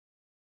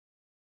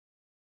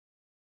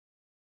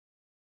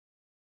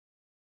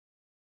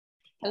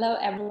Hello,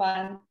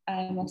 everyone.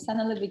 I'm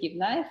Oksana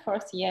Levigivna,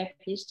 fourth year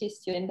PhD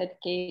student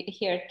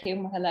here at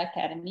Kyivan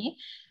Academy.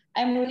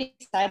 I'm really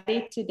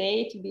excited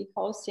today to be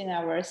hosting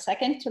our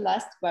second to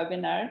last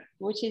webinar,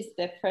 which is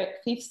the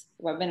fifth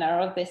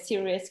webinar of the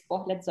series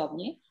Pohled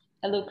Zovny,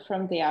 a look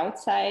from the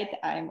outside.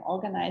 I'm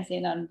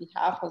organizing on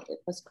behalf of the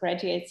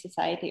Postgraduate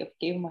Society of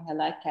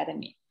Kyivan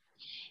Academy.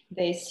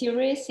 The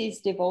series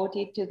is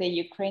devoted to the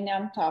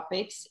Ukrainian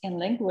topics in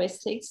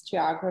linguistics,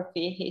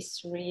 geography,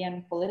 history,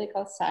 and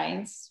political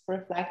science,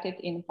 reflected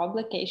in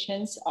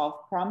publications of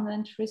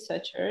prominent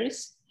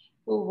researchers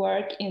who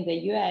work in the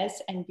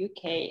US and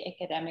UK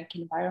academic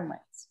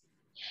environments.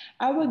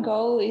 Our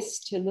goal is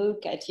to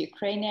look at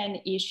Ukrainian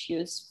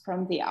issues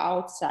from the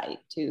outside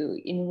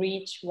to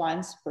enrich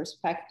one's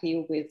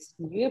perspective with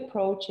new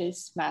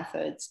approaches,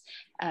 methods,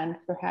 and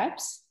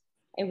perhaps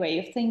a way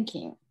of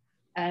thinking.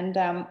 And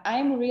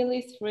I'm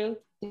really thrilled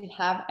to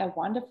have a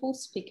wonderful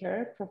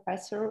speaker,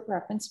 Professor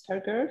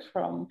Raffensperger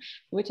from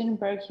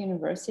Wittenberg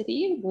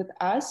University, with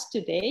us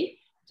today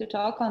to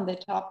talk on the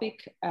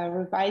topic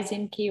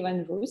revising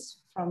Kyivan Rus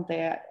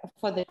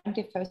for the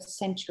 21st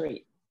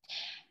century.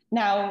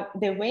 Now,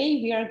 the way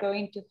we are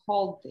going to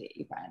hold the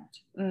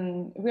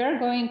event, we are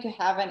going to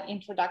have an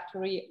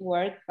introductory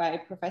word by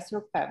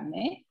Professor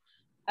Pevny,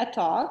 a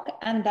talk,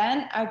 and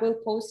then I will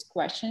pose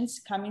questions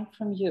coming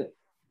from you.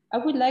 I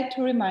would like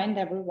to remind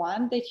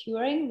everyone that you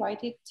are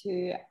invited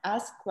to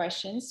ask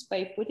questions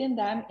by putting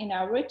them in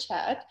our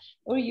chat,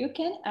 or you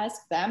can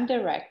ask them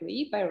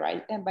directly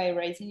by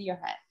raising your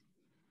hand.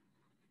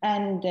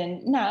 And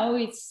then now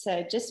it's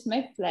just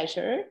my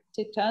pleasure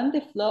to turn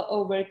the floor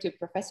over to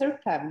Professor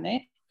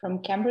Pevny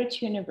from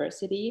Cambridge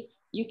University,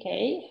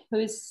 UK,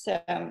 whose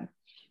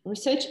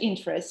research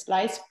interest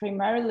lies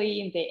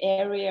primarily in the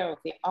area of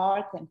the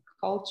art and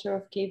culture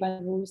of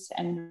Kyivan Rus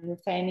and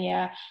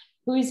Ruthenia,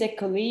 who is a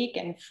colleague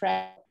and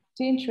friend.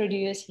 To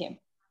introduce him,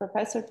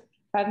 Professor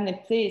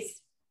Pevny, please.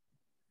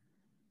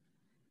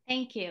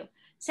 Thank you.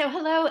 So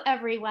hello,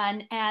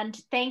 everyone, and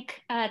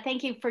thank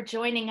you for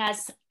joining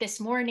us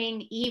this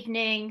morning,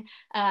 evening,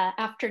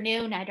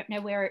 afternoon. I don't know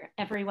where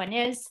everyone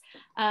is.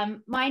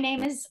 My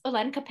name is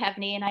Olenka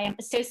Pevny, and I am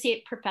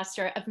Associate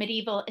Professor of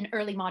Medieval and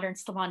Early Modern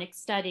Slavonic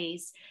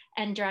Studies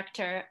and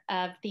Director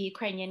of the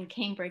Ukrainian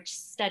Cambridge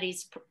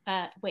Studies,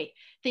 the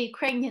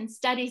Ukrainian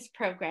Studies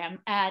Program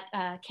at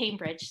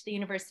Cambridge, the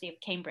University of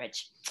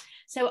Cambridge.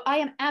 So I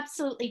am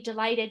absolutely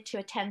delighted to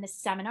attend this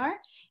seminar.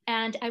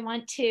 And I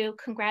want to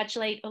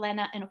congratulate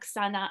Olena and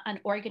Oksana on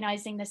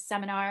organizing this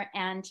seminar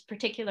and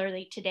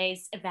particularly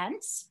today's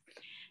events.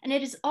 And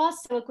it is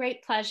also a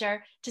great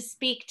pleasure to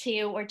speak to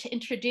you or to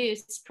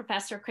introduce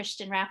Professor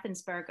Christian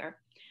Raffensperger.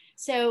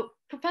 So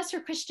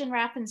Professor Christian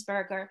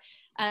Raffensperger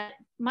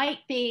might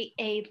be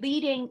a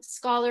leading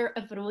scholar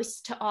of Rus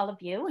to all of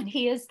you, and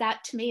he is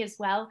that to me as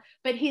well,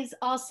 but he's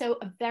also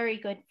a very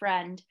good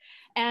friend.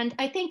 And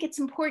I think it's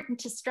important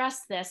to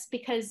stress this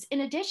because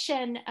in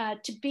addition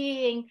to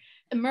being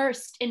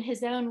immersed in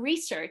his own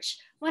research,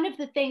 one of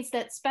the things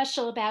that's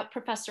special about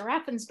Professor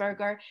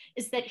Raffensperger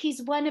is that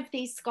he's one of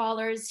these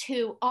scholars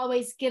who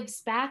always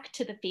gives back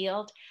to the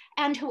field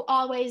and who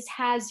always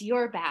has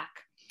your back.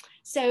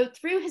 So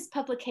through his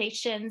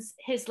publications,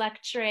 his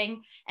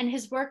lecturing, and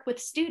his work with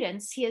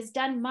students, he has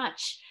done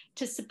much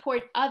to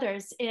support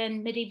others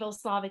in medieval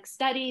Slavic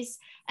studies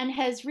and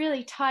has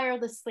really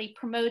tirelessly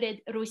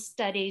promoted Rus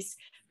studies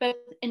both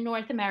in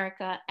North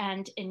America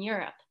and in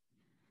Europe.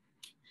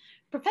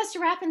 Professor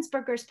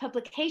Raffensperger's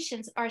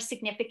publications are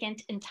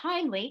significant and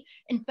timely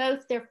in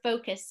both their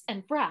focus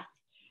and breadth.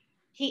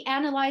 He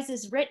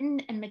analyzes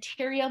written and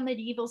material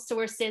medieval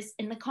sources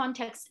in the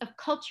context of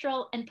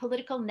cultural and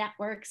political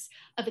networks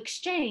of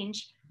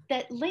exchange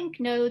that link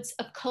nodes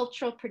of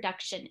cultural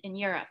production in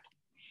Europe.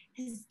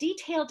 His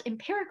detailed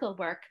empirical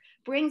work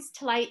brings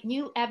to light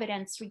new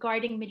evidence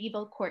regarding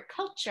medieval court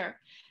culture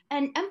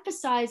and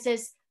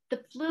emphasizes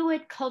the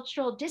fluid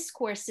cultural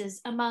discourses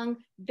among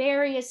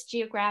various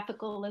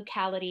geographical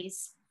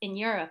localities in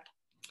Europe.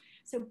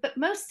 So, but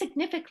most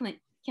significantly,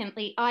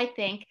 I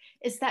think,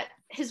 is that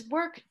his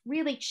work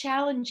really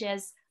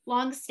challenges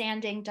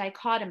long-standing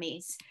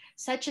dichotomies,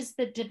 such as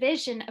the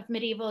division of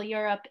medieval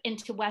Europe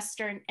into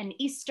Western and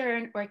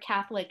Eastern, or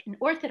Catholic and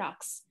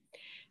Orthodox.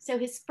 So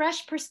his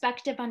fresh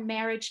perspective on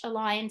marriage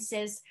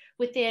alliances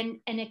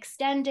within an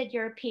extended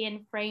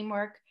European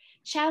framework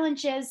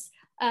challenges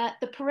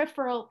the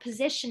peripheral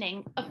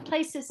positioning of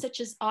places such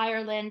as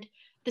Ireland,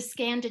 the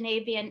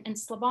Scandinavian and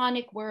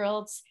Slavonic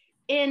worlds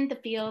in the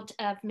field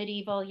of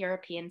medieval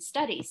European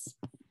studies.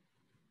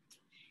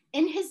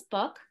 In his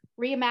book,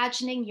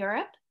 Reimagining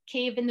Europe,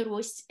 Kyivan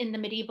Rus in the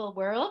Medieval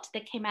World,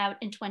 that came out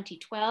in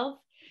 2012,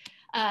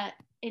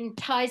 in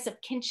Ties of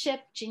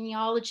Kinship,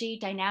 Genealogy,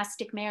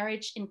 Dynastic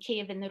Marriage in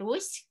Kyivan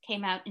Rus,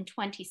 came out in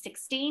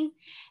 2016,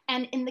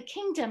 and in The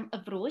Kingdom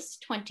of Rus,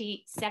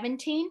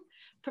 2017,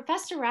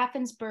 Professor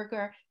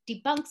Raffensperger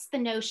debunks the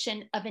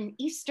notion of an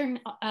Eastern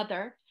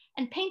other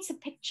and paints a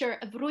picture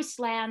of Rus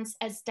lands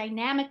as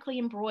dynamically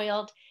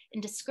embroiled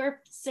in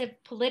discursive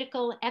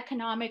political,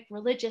 economic,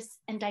 religious,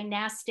 and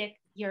dynastic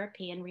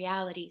European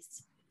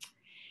realities.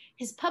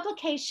 His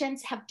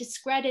publications have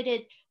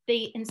discredited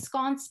the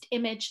ensconced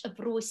image of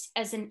Rus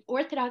as an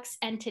Orthodox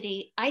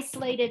entity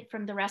isolated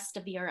from the rest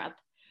of Europe,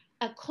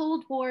 a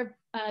Cold War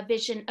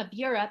vision of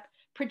Europe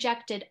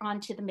projected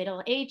onto the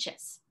Middle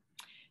Ages.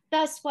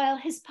 Thus, while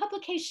his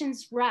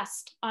publications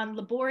rest on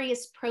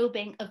laborious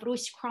probing of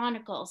Rus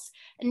chronicles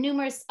and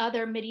numerous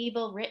other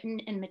medieval written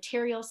and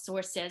material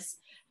sources,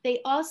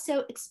 they also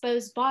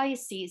expose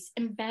biases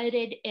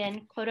embedded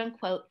in quote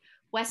unquote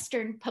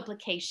Western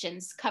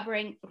publications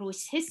covering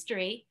Rus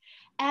history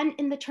and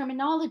in the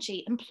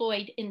terminology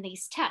employed in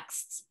these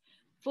texts.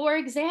 For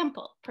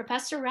example,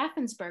 Professor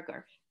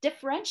Raffensperger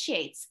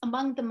differentiates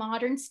among the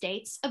modern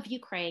states of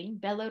Ukraine,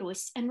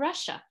 Belarus, and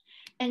Russia,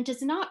 and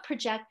does not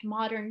project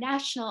modern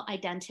national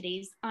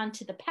identities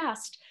onto the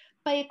past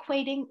by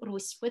equating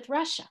Rus with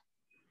Russia.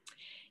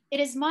 It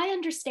is my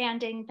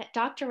understanding that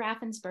Dr.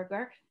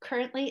 Raffensperger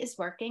currently is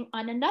working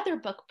on another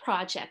book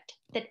project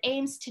that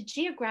aims to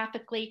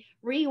geographically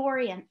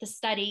reorient the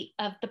study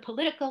of the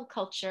political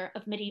culture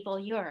of medieval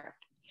Europe.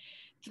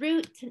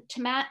 Through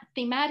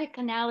thematic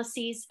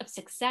analyses of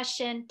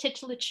succession,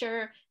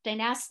 titulature,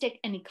 dynastic,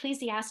 and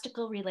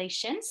ecclesiastical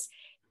relations,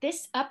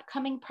 this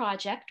upcoming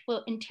project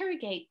will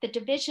interrogate the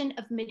division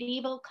of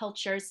medieval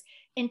cultures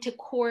into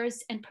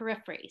cores and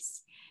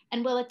peripheries,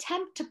 and will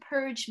attempt to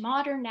purge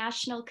modern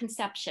national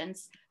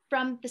conceptions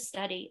from the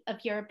study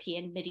of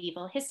European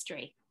medieval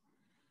history.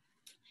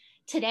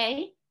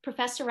 Today,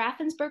 Professor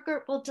Raffensperger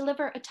will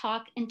deliver a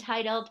talk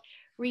entitled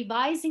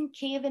Revising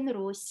Kyivan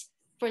Rus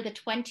for the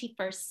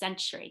 21st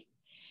Century.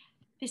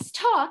 This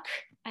talk,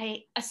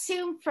 I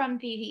assume from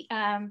the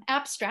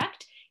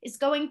abstract, is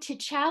going to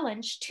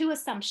challenge two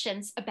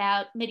assumptions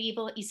about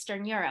medieval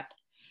Eastern Europe.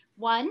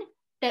 One,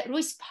 that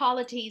Rus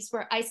polities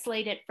were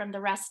isolated from the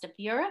rest of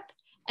Europe,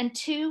 and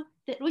two,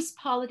 that Rus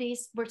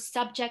polities were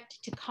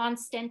subject to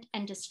constant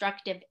and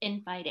destructive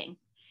infighting.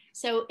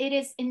 So it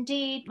is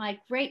indeed my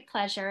great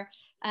pleasure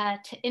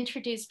to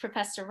introduce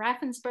Professor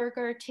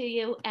Raffensperger to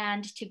you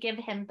and to give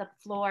him the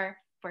floor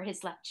for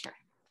his lecture.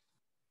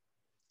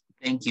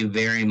 Thank you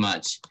very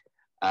much.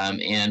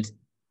 And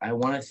I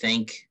want to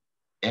thank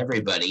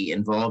everybody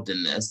involved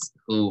in this,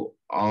 who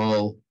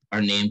all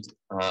are named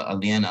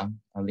Olenka,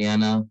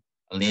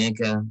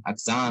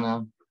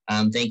 Oksana.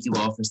 Thank you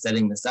all for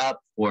setting this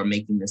up, for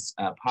making this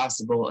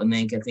possible.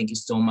 Olenka, thank you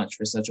so much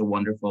for such a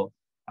wonderful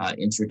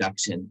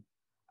introduction.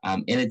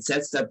 And it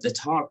sets up the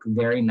talk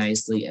very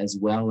nicely as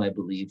well, I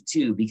believe,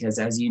 too, because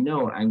as you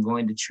know, I'm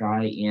going to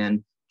try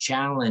and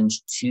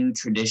challenge two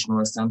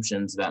traditional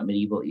assumptions about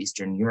medieval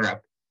Eastern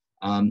Europe.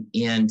 I'm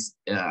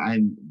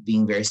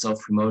being very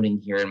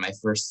self-promoting here in my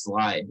first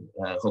slide.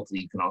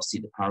 Hopefully you can all see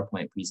the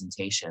PowerPoint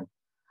presentation.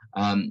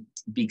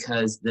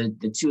 Because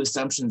the two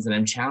assumptions that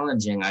I'm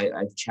challenging,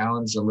 I've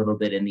challenged a little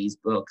bit in these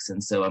books,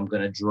 and so I'm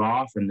going to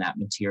draw from that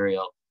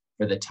material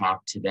for the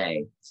talk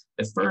today.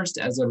 The first,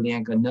 as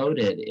Olenka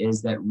noted,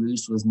 is that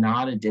Rus was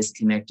not a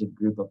disconnected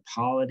group of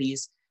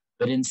polities,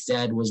 but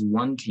instead was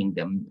one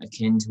kingdom,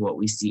 akin to what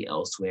we see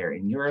elsewhere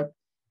in Europe.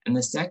 And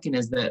the second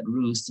is that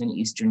Rus and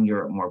Eastern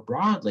Europe more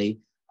broadly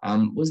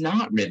was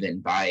not riven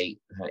by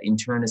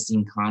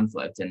internecine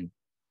conflict. And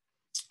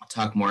I'll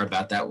talk more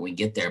about that when we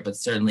get there. But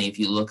certainly if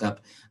you look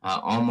up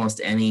almost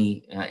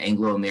any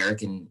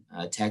Anglo-American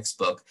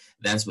textbook,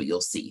 that's what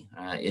you'll see,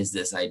 is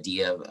this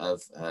idea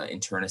of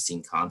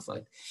internecine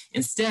conflict.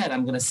 Instead,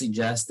 I'm going to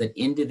suggest that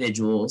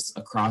individuals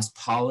across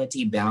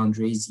polity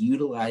boundaries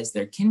utilize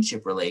their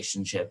kinship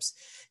relationships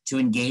to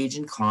engage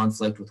in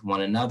conflict with one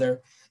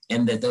another,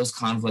 and that those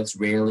conflicts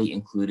rarely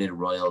included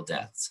royal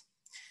deaths.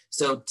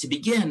 So to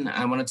begin,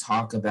 I want to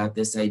talk about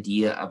this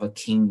idea of a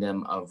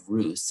kingdom of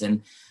Rus.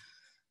 And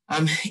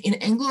in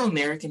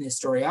Anglo-American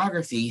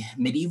historiography,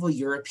 medieval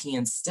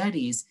European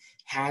studies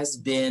has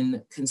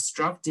been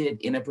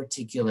constructed in a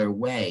particular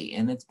way,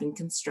 and it's been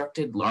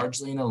constructed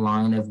largely in a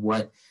line of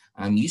what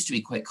used to be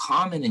quite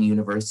common in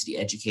university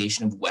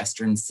education of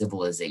Western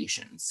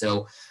civilization.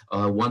 So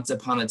once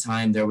upon a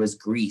time, there was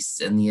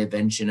Greece and the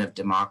invention of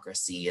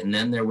democracy, and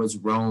then there was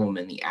Rome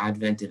and the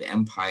advent of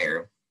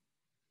empire.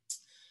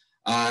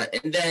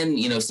 And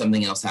then,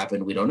 something else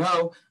happened, we don't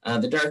know,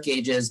 the Dark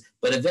Ages,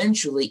 but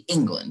eventually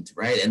England,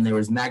 right? And there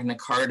was Magna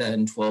Carta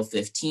in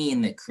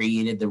 1215 that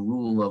created the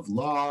rule of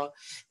law.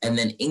 And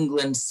then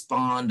England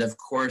spawned, of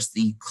course,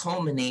 the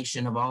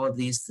culmination of all of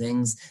these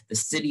things, the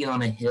city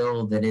on a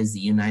hill that is the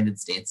United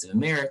States of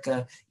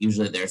America.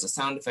 Usually there's a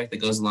sound effect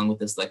that goes along with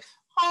this, like,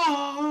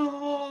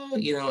 ah,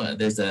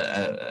 there's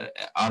a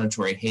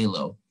auditory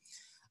halo.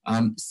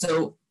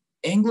 So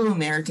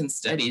Anglo-American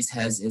studies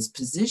has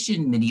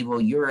positioned medieval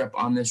Europe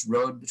on this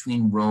road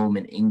between Rome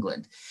and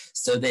England,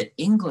 so that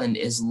England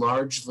is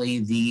largely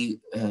the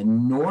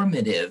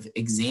normative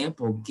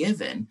example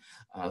given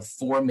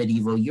for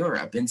medieval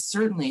Europe. And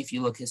certainly if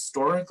you look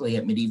historically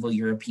at medieval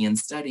European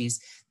studies,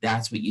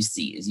 that's what you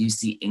see, is you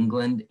see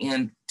England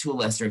and to a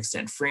lesser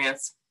extent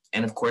France,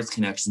 and of course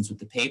connections with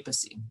the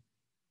papacy.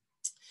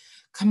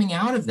 coming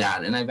out of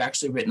that, and I've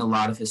actually written a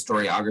lot of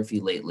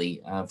historiography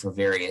lately for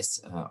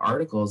various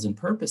articles and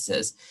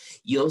purposes,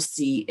 you'll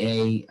see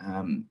a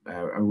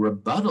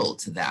rebuttal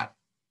to that.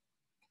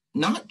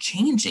 Not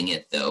changing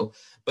it though,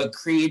 but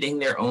creating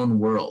their own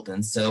world.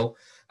 And so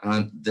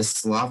the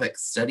Slavic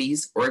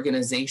studies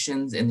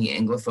organizations in the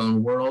Anglophone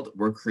world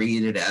were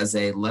created as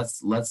a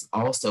let's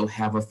also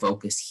have a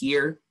focus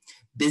here.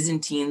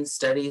 Byzantine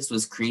studies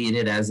was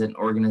created as an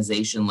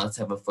organization, let's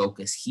have a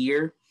focus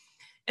here.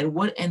 And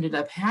what ended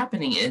up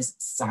happening is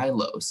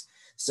silos.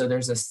 So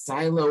there's a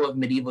silo of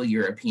medieval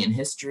European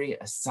history,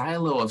 a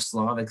silo of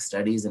Slavic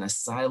studies, and a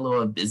silo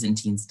of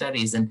Byzantine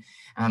studies. And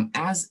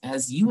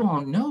as you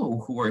all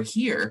know who are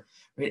here,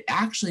 right,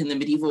 actually in the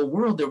medieval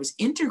world, there was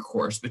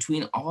intercourse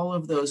between all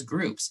of those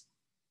groups.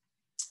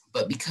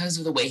 But because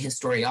of the way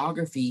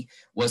historiography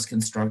was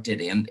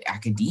constructed and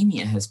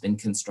academia has been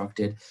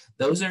constructed,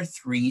 those are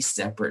three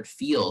separate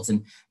fields.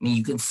 And I mean,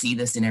 you can see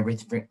this in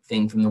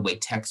everything from the way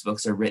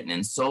textbooks are written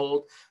and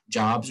sold,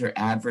 jobs are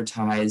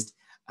advertised,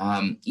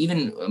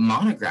 even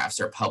monographs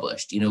are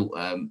published. You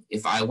know,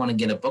 if I want to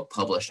get a book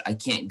published, I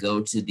can't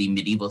go to the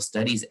medieval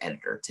studies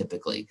editor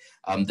typically.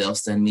 They'll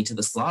send me to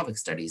the Slavic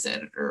studies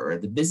editor or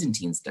the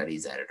Byzantine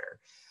studies editor.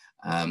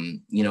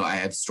 You know, I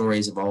have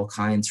stories of all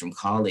kinds from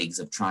colleagues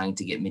of trying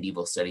to get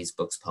medieval studies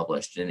books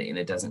published, and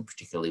it doesn't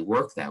particularly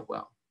work that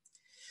well.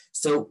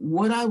 So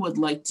what I would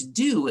like to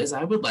do is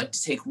I would like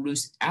to take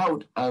Rus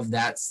out of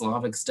that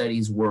Slavic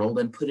studies world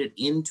and put it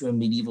into a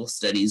medieval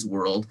studies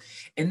world.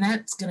 And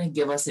that's going to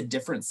give us a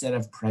different set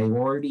of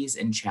priorities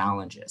and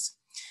challenges.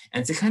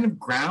 And to kind of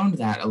ground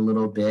that a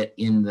little bit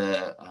in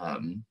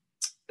the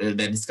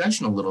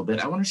discussion a little bit,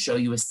 I want to show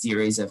you a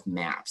series of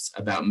maps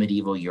about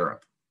medieval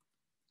Europe.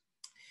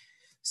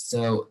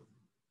 So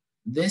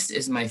this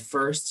is my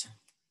first,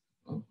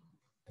 oh,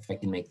 if I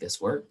can make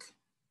this work.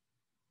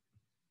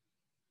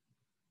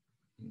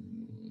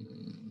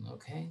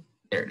 Okay,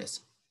 there it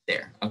is,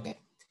 there, okay.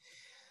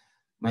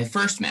 My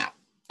first map.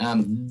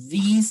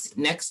 These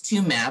next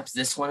two maps,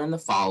 this one and the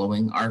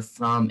following, are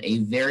from a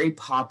very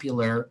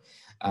popular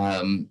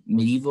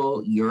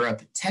medieval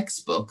Europe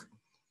textbook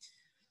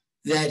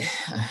that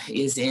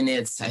is in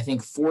its, I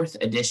think,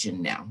 4th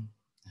edition now.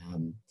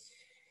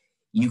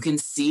 You can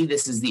see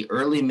this is the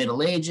early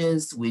Middle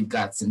Ages. We've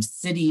got some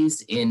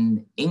cities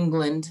in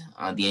England,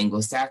 the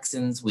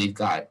Anglo-Saxons. We've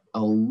got a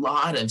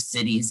lot of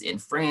cities in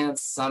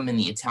France, some in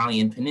the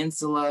Italian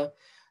peninsula,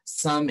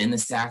 some in the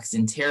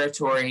Saxon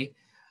territory.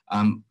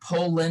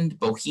 Poland,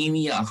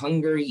 Bohemia,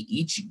 Hungary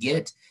each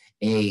get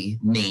a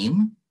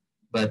name,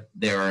 but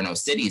there are no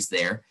cities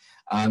there.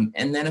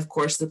 And then, of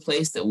course, the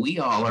place that we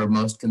all are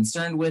most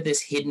concerned with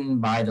is hidden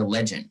by the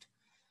legend.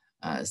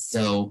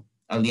 So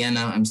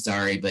Elena, I'm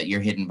sorry, but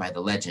you're hidden by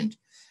the legend.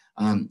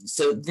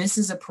 So this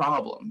is a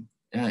problem.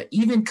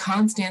 Even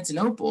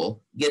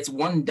Constantinople gets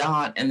one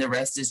dot and the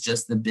rest is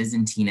just the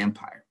Byzantine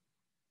Empire.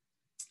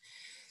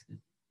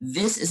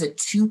 This is a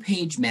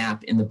 2-page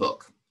map in the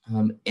book.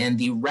 And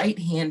the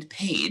right-hand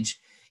page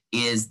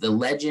is the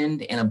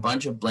legend and a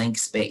bunch of blank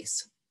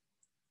space.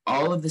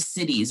 All of the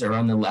cities are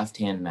on the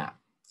left-hand map.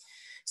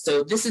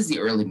 So this is the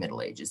early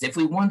Middle Ages. If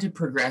we want to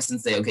progress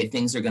and say, okay,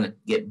 things are going to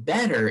get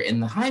better in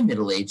the high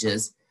Middle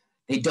Ages,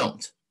 they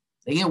don't.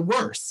 They get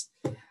worse.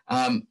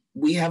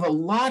 We have a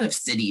lot of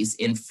cities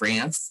in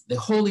France. The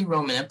Holy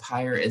Roman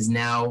Empire is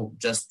now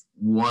just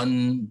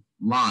one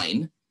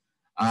line.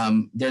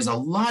 There's a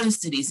lot of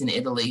cities in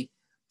Italy.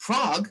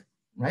 Prague,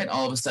 right?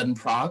 All of a sudden,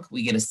 Prague,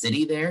 we get a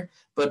city there.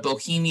 But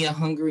Bohemia,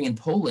 Hungary, and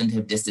Poland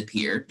have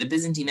disappeared. The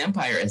Byzantine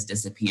Empire has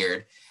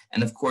disappeared.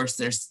 And of course,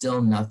 there's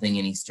still nothing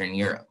in Eastern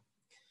Europe.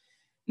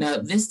 Now,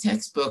 this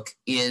textbook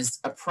is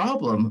a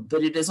problem,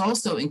 but it is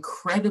also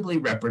incredibly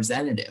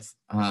representative.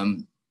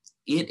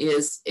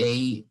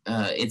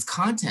 Its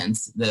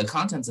contents, the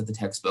contents of the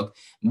textbook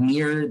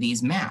mirror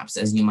these maps,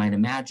 as you might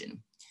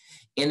imagine.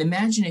 And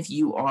imagine if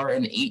you are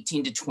an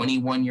 18 to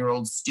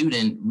 21-year-old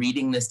student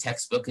reading this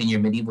textbook in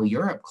your medieval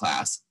Europe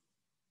class.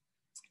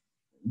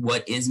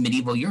 What is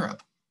medieval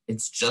Europe?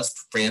 It's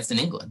just France and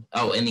England.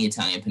 Oh, and the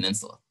Italian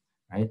peninsula,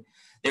 right?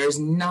 There's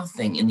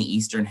nothing in the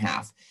eastern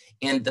half.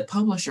 And the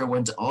publisher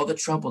went to all the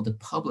trouble to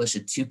publish a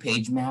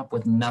 2-page map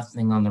with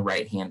nothing on the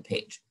right-hand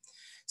page.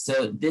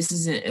 So this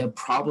is a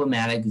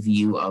problematic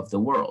view of the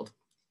world.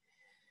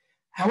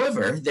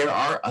 However, there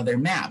are other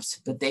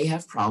maps, but they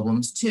have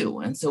problems too.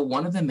 And so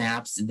one of the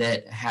maps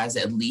that has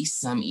at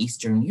least some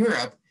Eastern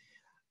Europe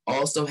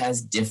also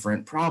has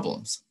different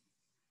problems.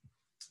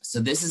 So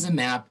this is a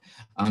map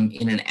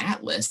in an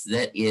atlas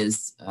that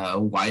is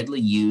widely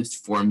used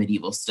for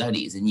medieval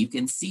studies. And you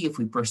can see if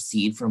we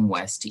proceed from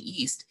west to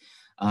east,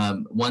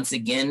 once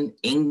again,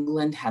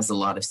 England has a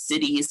lot of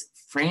cities.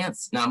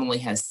 France not only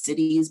has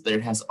cities, but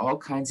it has all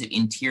kinds of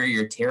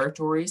interior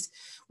territories.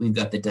 We've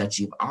got the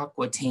Duchy of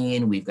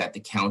Aquitaine, we've got the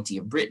County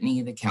of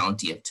Brittany, the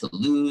County of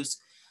Toulouse.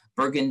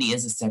 Burgundy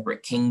is a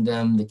separate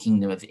kingdom, the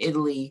Kingdom of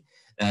Italy,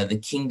 the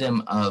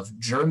Kingdom of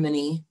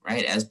Germany,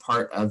 right, as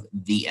part of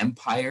the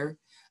empire.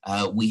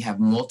 We have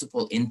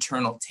multiple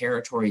internal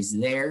territories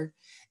there.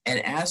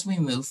 And as we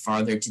move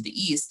farther to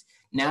the east,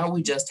 Now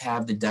we just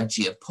have the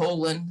Duchy of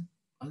Poland,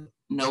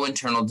 no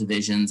internal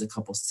divisions, a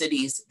couple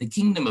cities, the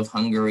Kingdom of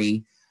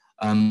Hungary,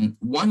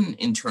 one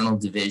internal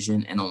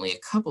division and only a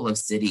couple of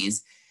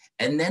cities.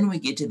 And then we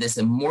get to this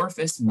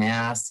amorphous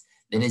mass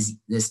that is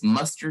this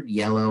mustard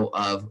yellow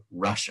of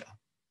Russia.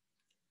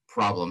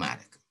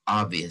 Problematic,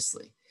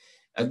 obviously.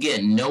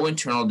 Again, no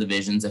internal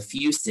divisions, a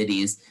few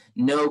cities,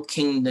 no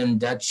kingdom,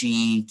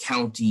 duchy,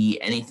 county,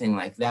 anything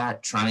like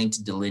that, trying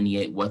to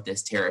delineate what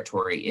this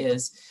territory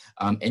is,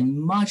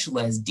 and much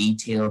less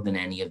detailed than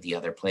any of the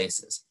other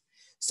places.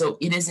 So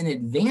it is an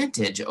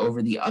advantage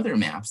over the other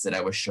maps that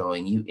I was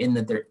showing you in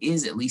that there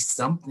is at least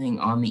something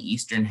on the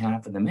eastern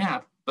half of the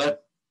map,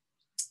 but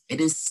it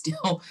is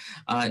still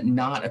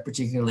not a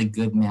particularly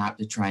good map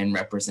to try and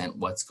represent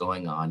what's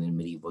going on in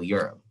medieval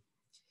Europe.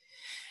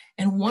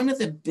 And one of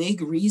the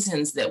big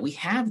reasons that we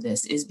have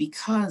this is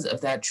because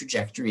of that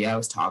trajectory I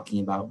was talking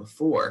about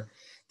before.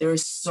 There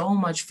is so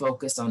much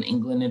focus on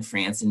England and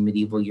France in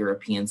medieval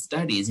European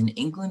studies, and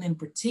England in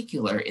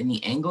particular in the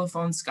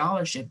Anglophone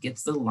scholarship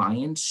gets the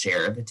lion's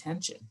share of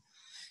attention.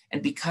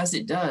 And because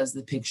it does,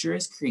 the picture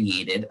is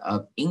created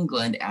of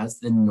England as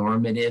the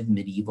normative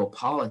medieval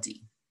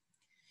polity.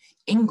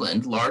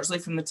 England, largely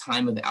from the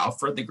time of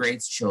Alfred the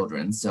Great's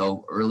children,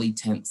 so early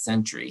 10th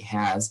century,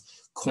 has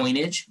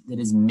coinage that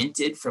is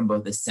minted from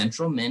both the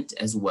central mint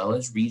as well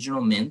as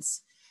regional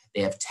mints.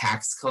 They have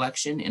tax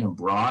collection in a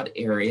broad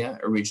area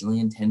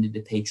originally intended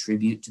to pay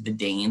tribute to the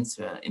Danes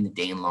in the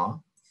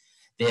Danelaw.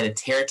 They had a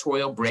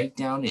territorial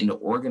breakdown into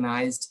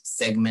organized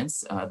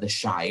segments, the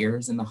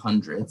shires and the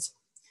hundreds.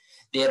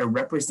 They had a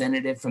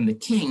representative from the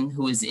king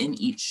who is in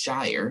each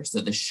shire, so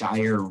the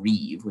shire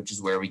reeve, which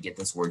is where we get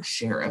this word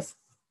sheriff.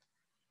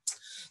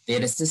 They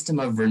had a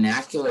system of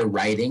vernacular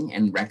writing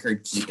and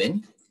record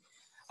keeping.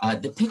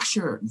 The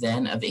picture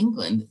then of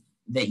England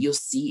that you'll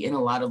see in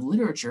a lot of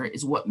literature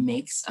is what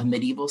makes a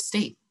medieval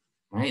state,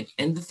 right?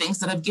 And the things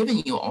that I've given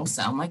you all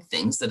sound like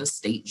things that a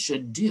state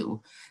should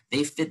do.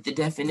 They fit the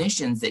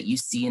definitions that you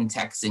see in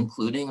texts,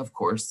 including, of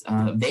course,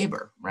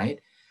 Weber, right?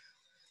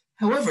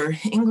 However,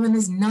 England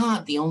is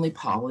not the only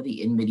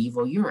polity in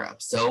medieval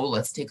Europe. So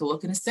let's take a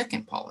look at a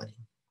second polity,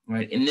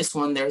 right? In this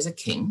one, there's a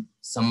king,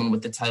 someone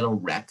with the title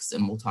Rex,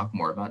 and we'll talk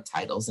more about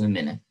titles in a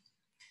minute,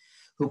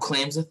 who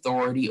claims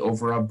authority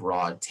over a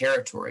broad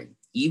territory,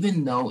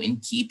 even though in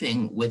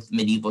keeping with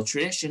medieval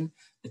tradition,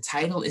 the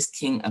title is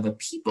king of a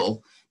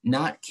people,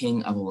 not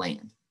king of a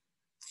land.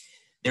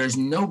 There is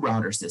no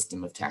broader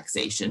system of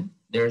taxation.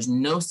 There is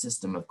no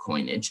system of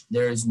coinage.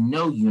 There is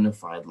no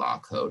unified law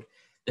code.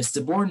 The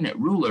subordinate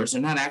rulers are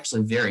not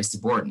actually very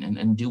subordinate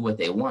and do what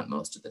they want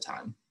most of the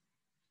time.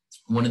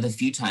 One of the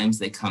few times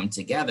they come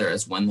together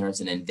is when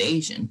there's an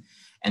invasion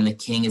and the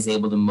king is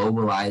able to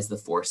mobilize the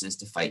forces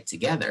to fight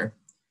together.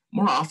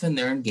 More often,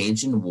 they're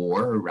engaged in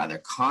war, or rather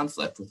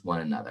conflict with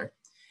one another.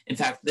 In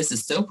fact, this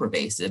is so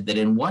pervasive that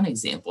in one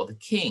example, the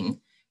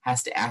king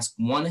has to ask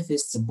one of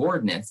his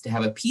subordinates to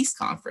have a peace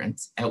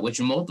conference at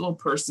which multiple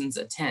persons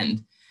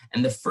attend,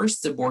 and the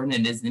first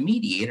subordinate is the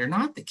mediator,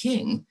 not the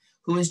king,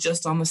 who is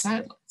just on the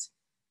sidelines.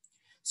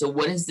 So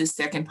what is this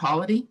second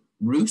polity?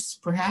 Rus,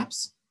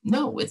 perhaps?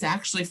 No, it's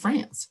actually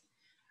France,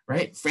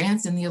 right?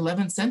 France in the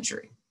 11th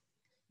century.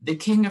 The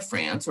king of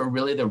France, or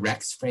really the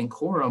Rex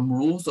Francorum,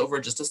 rules over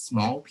just a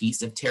small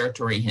piece of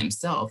territory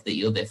himself,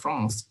 the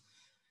Ile-de-France,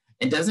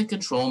 and doesn't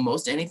control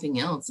most anything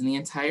else in the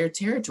entire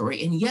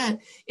territory. And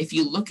yet, if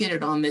you look at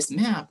it on this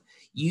map,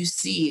 you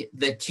see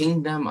the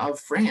kingdom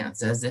of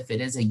France as if it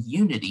is a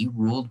unity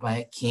ruled by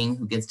a king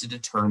who gets to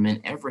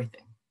determine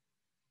everything.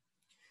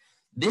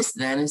 This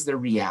then is the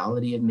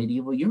reality of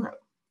medieval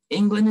Europe.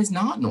 England is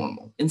not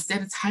normal.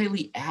 Instead, it's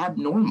highly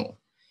abnormal.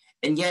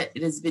 And yet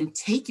it has been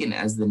taken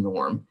as the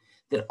norm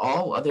that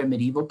all other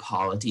medieval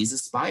polities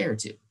aspire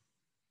to.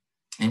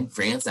 And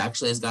France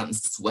actually has gotten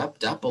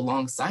swept up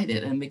alongside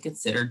it and been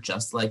considered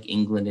just like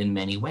England in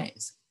many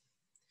ways.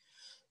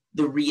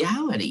 The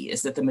reality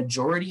is that the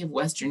majority of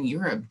Western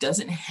Europe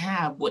doesn't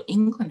have what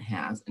England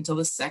has until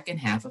the second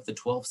half of the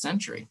 12th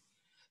century.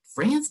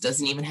 France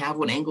doesn't even have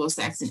what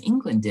Anglo-Saxon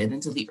England did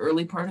until the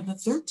early part of the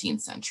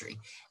 13th century.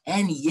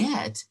 And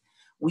yet,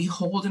 we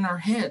hold in our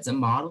heads a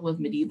model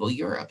of medieval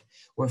Europe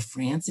where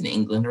France and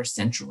England are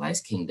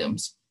centralized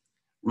kingdoms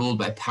ruled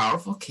by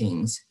powerful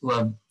kings who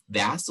have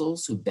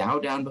vassals who bow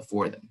down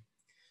before them.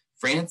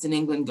 France and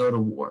England go to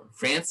war.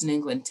 France and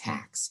England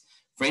tax.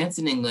 France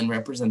and England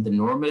represent the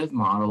normative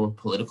model of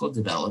political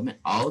development,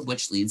 all of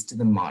which leads to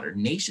the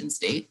modern nation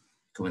state,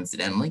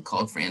 coincidentally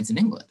called France and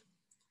England.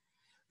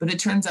 But it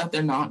turns out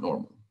they're not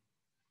normal.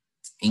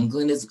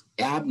 England is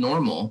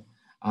abnormal,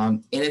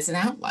 and it's an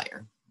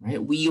outlier,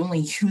 right? We only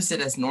use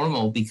it as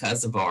normal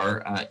because of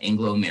our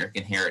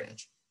Anglo-American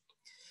heritage.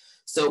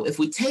 So if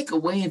we take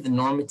away the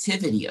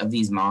normativity of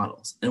these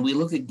models and we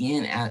look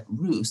again at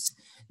Rus,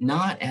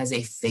 not as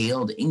a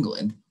failed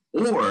England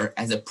or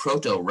as a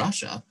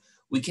proto-Russia,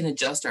 we can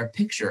adjust our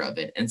picture of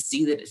it and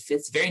see that it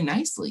fits very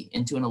nicely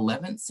into an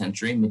 11th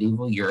century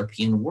medieval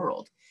European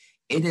world.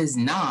 It is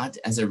not,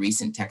 as a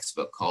recent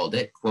textbook called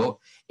it, quote,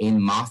 a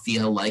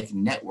mafia-like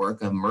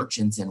network of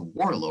merchants and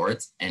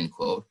warlords, end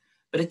quote,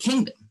 but a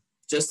kingdom,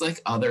 just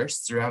like others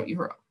throughout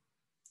Europe.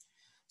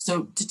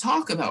 So to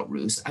talk about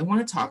Rus, I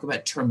want to talk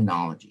about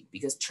terminology,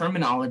 because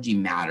terminology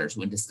matters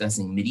when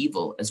discussing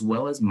medieval as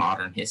well as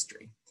modern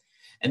history.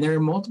 And there are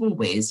multiple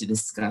ways to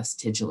discuss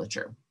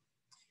titulature,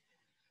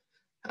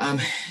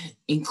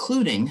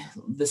 including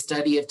the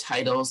study of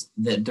titles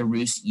that the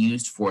Rus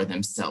used for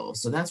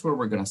themselves. So that's where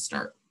we're going to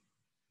start.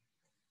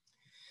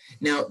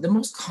 Now, the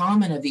most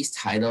common of these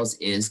titles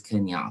is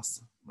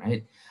knyaz,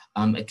 right?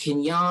 A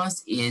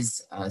knyaz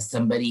is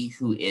somebody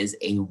who is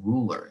a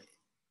ruler.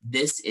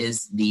 This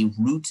is the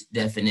root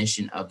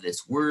definition of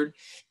this word.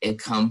 It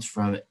comes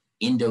from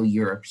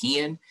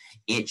Indo-European.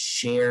 It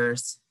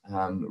shares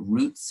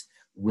roots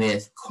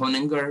with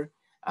konungur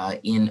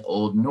in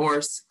Old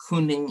Norse,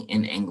 kuning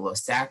in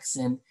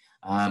Anglo-Saxon,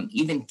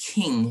 even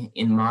king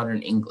in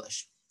modern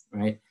English,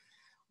 right?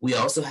 We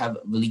also have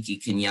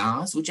veliki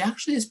knyaz, which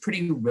actually is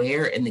pretty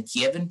rare in the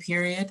Kyivan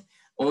period.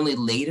 Only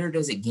later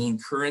does it gain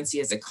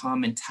currency as a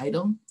common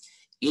title.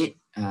 It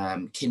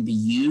can be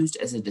used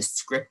as a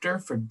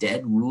descriptor for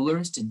dead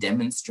rulers to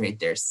demonstrate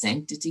their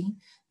sanctity.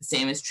 The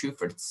same is true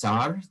for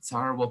tsar.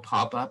 Tsar will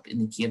pop up in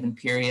the Kyivan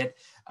period,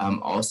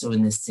 also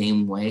in the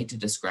same way to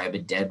describe a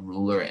dead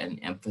ruler and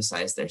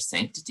emphasize their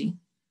sanctity.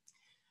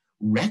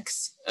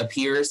 Rex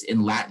appears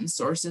in Latin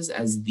sources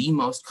as the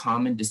most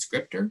common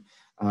descriptor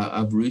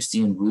of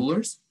Rusian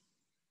rulers.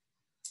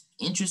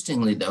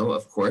 Interestingly, though,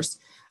 of course,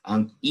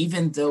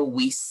 even though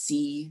we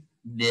see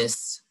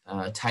this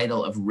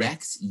title of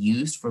Rex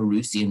used for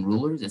Rusian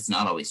rulers, it's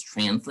not always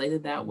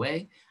translated that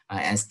way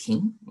as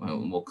king.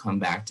 We'll come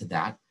back to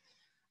that.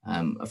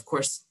 Of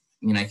course,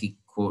 I mean, I could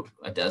quote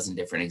a dozen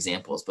different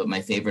examples, but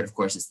my favorite, of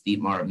course, is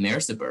Thietmar of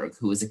Merseburg,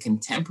 who is a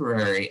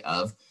contemporary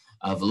of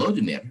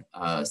Volodymyr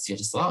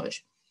Sviatoslavich.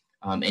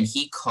 And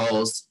he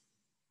calls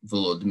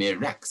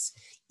Volodymyr Rex,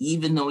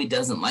 even though he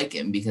doesn't like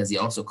him, because he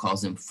also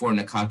calls him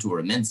fornicator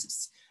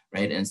immensus,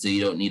 right? And so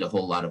you don't need a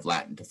whole lot of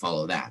Latin to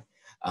follow that.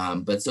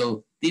 But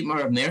so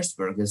Thietmar of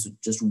Merseburg is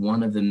just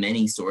one of the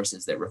many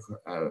sources that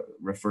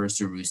refers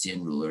to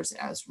Rusian rulers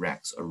as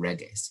Rex or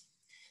Reges.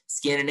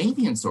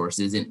 Scandinavian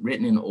sources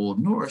written in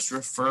Old Norse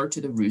refer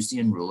to the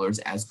Rusian rulers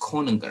as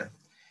konungur.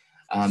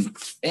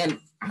 And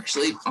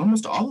actually,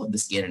 almost all of the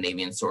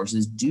Scandinavian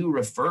sources do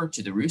refer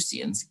to the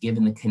Rusians,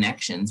 given the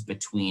connections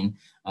between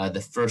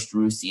the first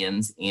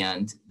Rusians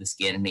and the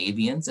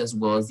Scandinavians, as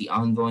well as the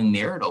ongoing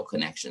marital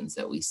connections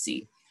that we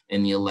see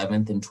in the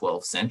 11th and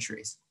 12th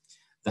centuries.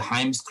 The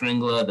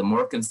Heimskringla, the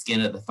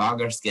Morkinskinna, the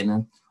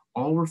Fagerskinna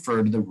all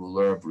refer to the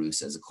ruler of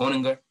Rus as a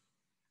konungur.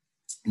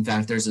 In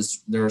fact,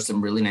 there are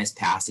some really nice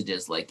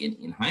passages like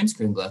in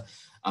Heimskringla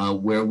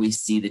where we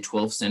see the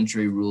 12th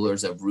century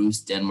rulers of Rus,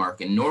 Denmark,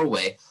 and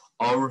Norway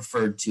all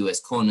referred to as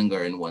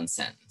konungur in one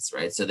sentence,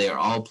 right? So they are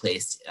all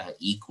placed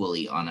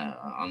equally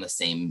on the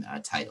same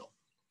title.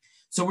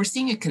 So we're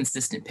seeing a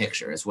consistent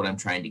picture is what I'm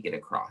trying to get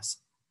across.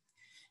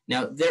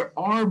 Now, there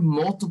are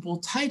multiple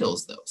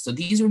titles, though. So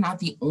these are not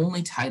the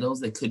only titles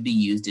that could be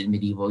used in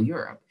medieval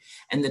Europe.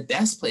 And the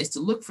best place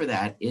to look for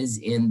that is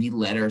in the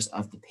letters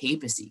of the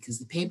papacy, because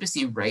the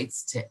papacy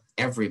writes to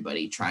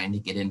everybody trying to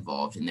get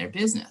involved in their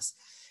business.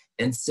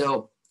 And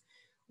so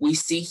we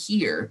see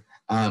here,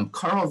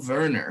 Karl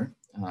Werner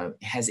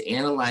has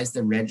analyzed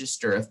the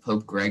register of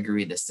Pope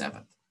Gregory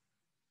VII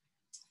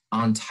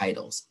on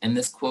titles. And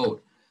this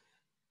quote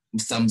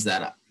sums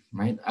that up.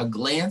 Right? A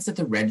glance at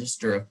the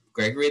register of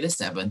Gregory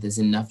VII is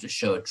enough to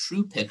show a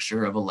true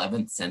picture of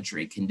 11th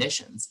century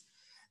conditions.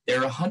 There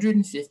are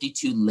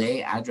 152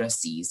 lay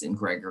addressees in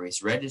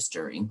Gregory's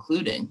register,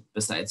 including,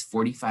 besides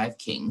 45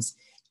 kings,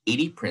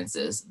 80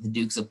 princes, the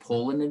dukes of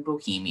Poland and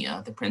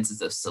Bohemia, the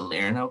princes of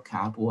Salerno,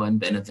 Capua, and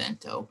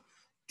Benevento,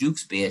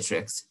 Dukes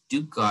Beatrix,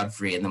 Duke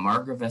Godfrey, and the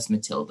Margravess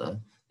Matilda,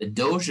 the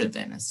Doge of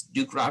Venice,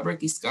 Duke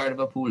Robert Guiscard of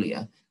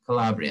Apulia,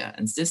 Calabria,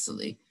 and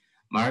Sicily,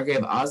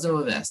 Margrave Azo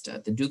of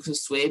Este, the Dukes of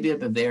Swabia,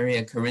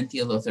 Bavaria,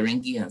 Carinthia,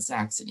 Lotharingia, and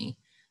Saxony,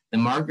 the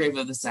Margrave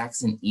of the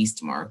Saxon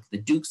Eastmark, the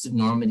Dukes of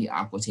Normandy,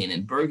 Aquitaine,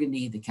 and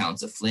Burgundy, the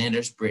Counts of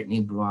Flanders, Brittany,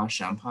 Blois,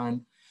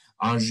 Champagne,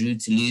 Anjou,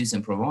 Toulouse,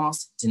 and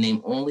Provence, to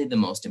name only the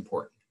most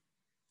important.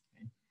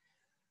 Okay.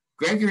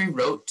 Gregory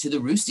wrote to the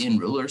Rusian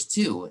rulers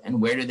too,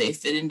 and where do they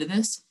fit into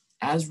this?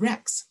 As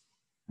Rex,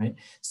 right?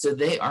 So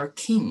they are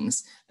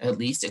kings, at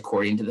least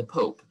according to the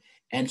Pope.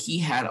 And he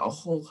had a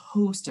whole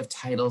host of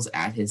titles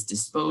at his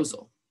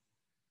disposal.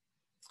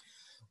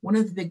 One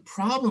of the big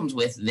problems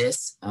with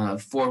this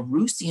for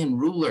Rusian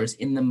rulers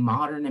in the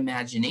modern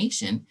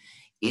imagination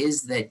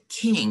is that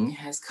king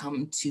has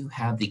come to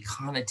have the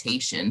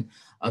connotation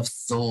of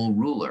sole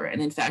ruler.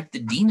 And in fact, the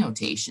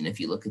denotation, if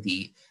you look at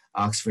the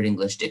Oxford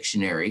English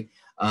Dictionary,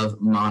 of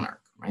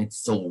monarch, right?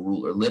 Sole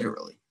ruler,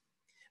 literally.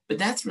 But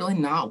that's really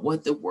not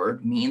what the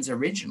word means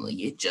originally.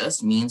 It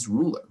just means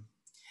ruler.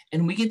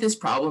 And we get this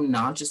problem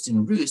not just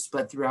in Rus,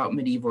 but throughout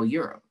medieval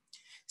Europe.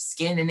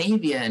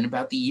 Scandinavia in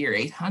about the year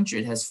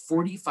 800 has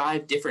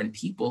 45 different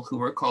people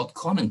who are called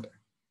konungur.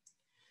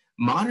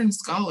 Modern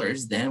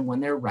scholars then, when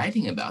they're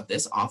writing about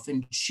this,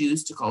 often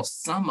choose to call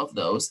some of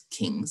those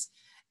kings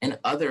and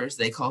others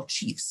they call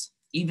chiefs.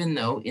 even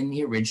though in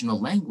the original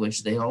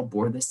language they all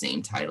bore the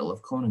same title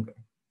of konungur.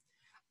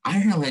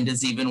 Ireland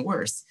is even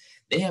worse.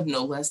 They have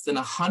no less than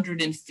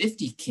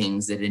 150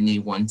 kings at any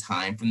one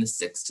time from the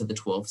 6th to the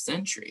 12th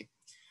century.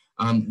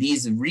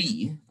 These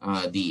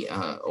the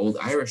old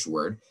Irish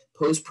word,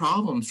 pose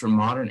problems for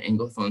modern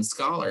Anglophone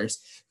scholars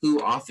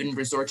who often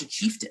resort to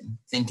chieftain,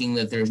 thinking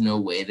that there's no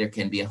way there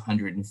can be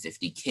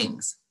 150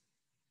 kings.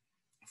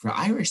 For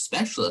Irish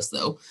specialists,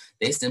 though,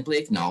 they simply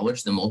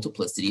acknowledge the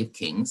multiplicity of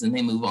kings and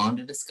they move on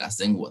to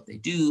discussing what they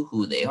do,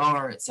 who they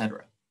are,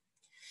 etc.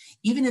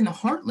 Even in the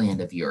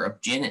heartland of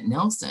Europe, Janet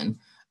Nelson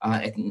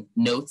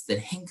notes that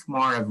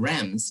Hincmar of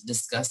Reims,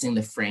 discussing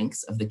the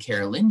Franks of the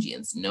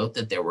Carolingians, note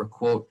that there were,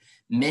 quote,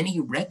 many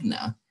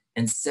regna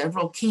and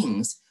several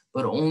kings,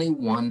 but only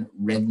one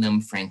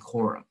regnum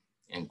Francorum,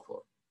 end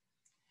quote.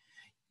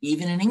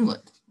 Even in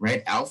England,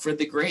 right, Alfred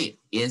the Great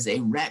is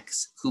a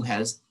rex who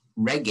has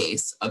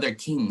reges, other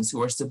kings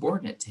who are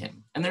subordinate to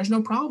him, and there's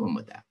no problem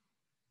with that.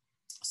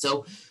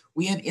 So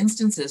we have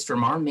instances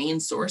from our main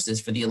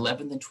sources for the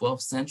 11th and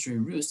 12th century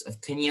Rus of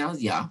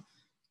Knyazya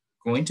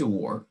going to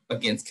war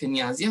against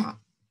Knyazya,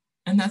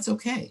 and that's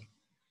okay.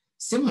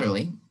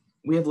 Similarly,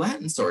 we have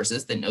Latin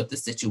sources that note the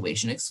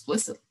situation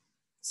explicitly,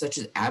 such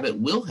as Abbot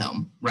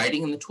Wilhelm,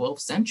 writing in the 12th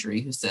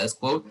century, who says,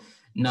 quote,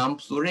 nam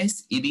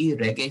plures ibi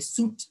reges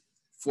sunt,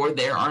 for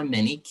there are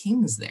many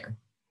kings there.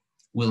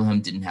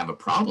 Wilhelm didn't have a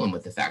problem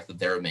with the fact that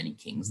there are many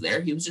kings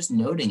there. He was just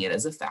noting it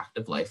as a fact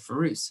of life for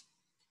Rus.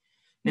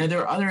 Now,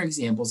 there are other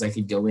examples I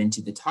could go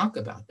into to talk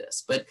about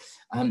this, but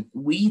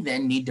we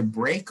then need to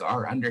break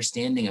our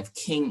understanding of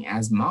king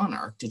as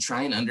monarch to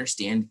try and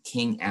understand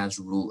king as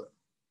ruler.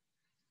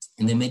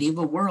 In the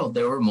medieval world,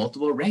 there were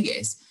multiple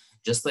reges,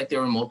 just like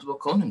there were multiple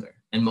konungur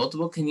and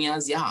multiple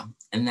knyazya,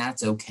 and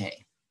that's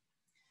okay.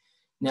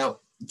 Now,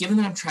 given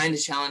that I'm trying to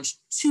challenge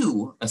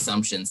two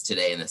assumptions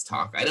today in this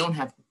talk, I don't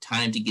have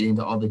time to get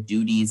into all the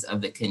duties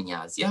of the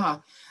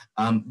knyazya,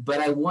 but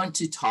I want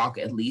to talk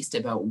at least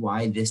about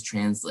why this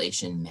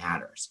translation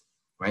matters,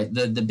 right?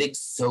 The big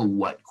so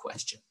what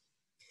question.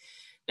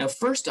 Now,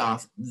 first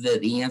off,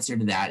 the answer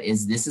to that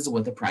is this is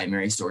what the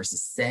primary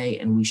sources say,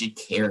 and we should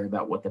care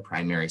about what the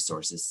primary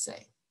sources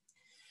say.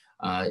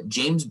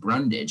 James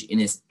Brundage, in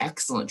his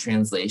excellent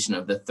translation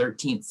of the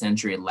 13th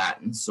century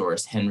Latin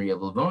source Henry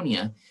of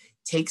Livonia,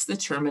 takes the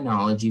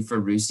terminology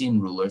for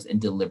Rusian rulers and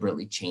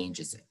deliberately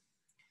changes it.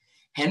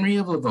 Henry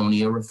of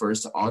Livonia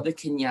refers to all the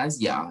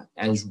knyazya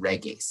as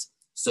reges,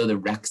 so the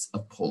rex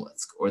of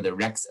Polotsk or the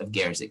rex of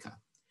Gerzyka.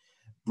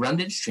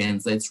 Brundage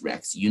translates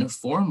rex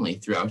uniformly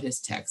throughout his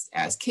text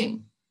as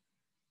king.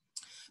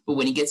 But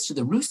when he gets to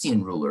the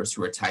Rusian rulers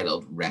who are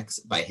titled rex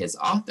by his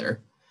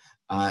author,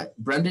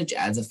 Brundage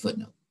adds a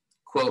footnote,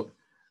 quote,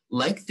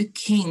 like the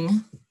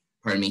king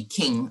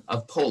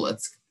of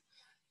Polotsk,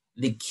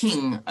 the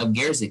king of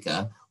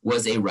Gerzyka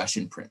was a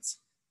Russian prince.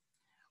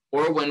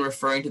 Or when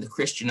referring to the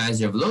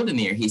Christianizer of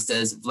Vladimir, he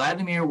says,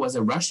 Vladimir was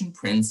a Russian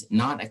prince,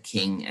 not a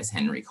king, as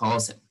Henry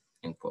calls him,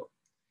 end quote.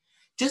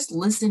 Just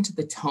listen to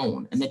the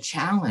tone and the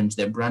challenge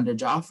that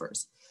Brundage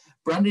offers.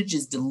 Brundage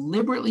is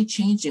deliberately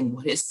changing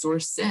what his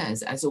source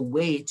says as a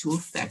way to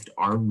affect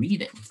our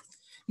reading.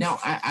 Now,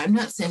 I'm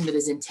not saying that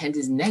his intent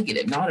is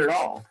negative, not at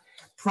all.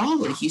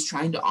 Probably he's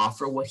trying to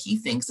offer what he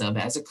thinks of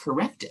as a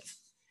corrective.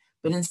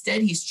 But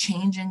instead, he's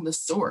changing the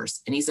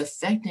source and he's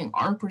affecting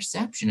our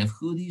perception of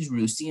who these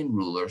Rusian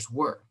rulers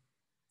were.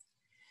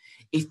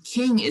 If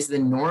king is the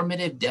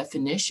normative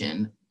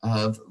definition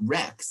of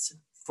rex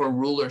for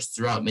rulers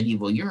throughout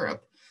medieval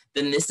Europe,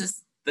 then this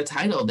is the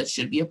title that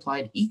should be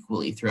applied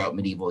equally throughout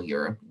medieval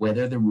Europe,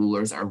 whether the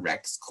rulers are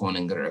rex,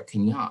 konungur, or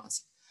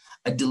knyaz.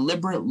 A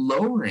deliberate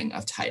lowering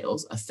of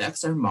titles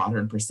affects our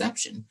modern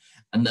perception,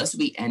 and thus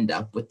we end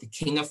up with the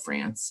King of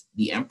France,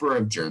 the Emperor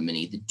of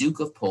Germany, the Duke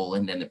of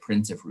Poland, and the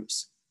Prince of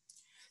Rus.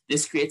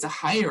 This creates a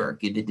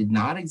hierarchy that did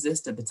not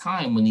exist at the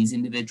time when these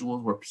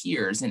individuals were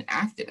peers and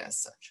acted as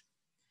such.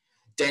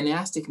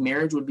 Dynastic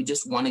marriage would be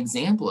just one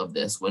example of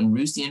this, when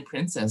Rusian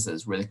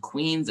princesses were the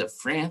queens of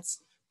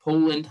France,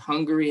 Poland,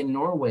 Hungary, and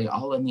Norway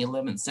all in the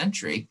 11th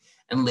century,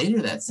 and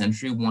later that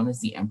century, one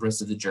is the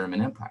Empress of the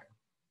German Empire.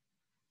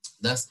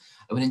 Thus,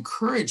 I would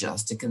encourage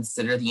us to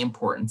consider the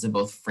importance of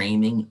both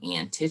framing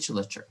and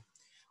titulature.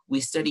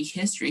 We study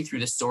history through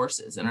the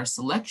sources, and our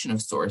selection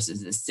of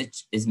sources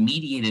is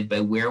mediated by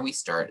where we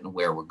start and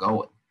where we're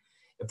going.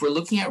 If we're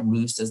looking at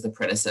Rus as the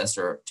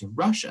predecessor to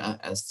Russia,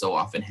 as so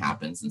often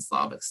happens in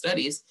Slavic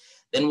studies,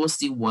 then we'll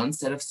see one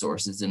set of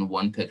sources and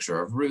one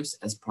picture of Rus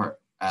as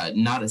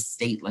not a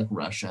state like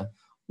Russia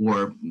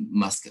or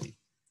Muscovy,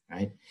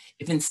 right?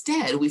 If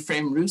instead we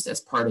frame Rus as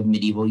part of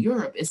medieval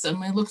Europe, it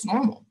suddenly looks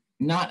normal,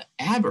 not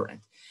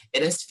aberrant.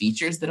 It has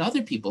features that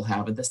other people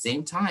have at the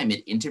same time.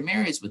 It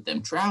intermarries with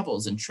them,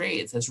 travels and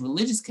trades, has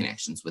religious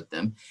connections with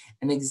them,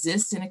 and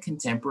exists in a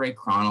contemporary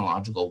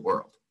chronological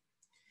world.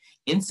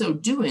 In so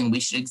doing, we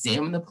should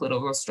examine the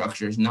political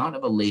structures not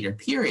of a later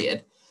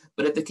period,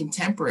 but of the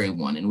contemporary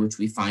one in which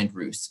we find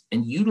Rus,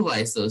 and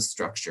utilize those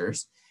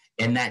structures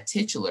and that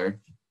titulature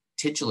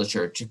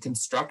to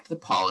construct the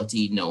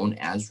polity known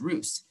as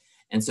Rus,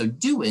 And so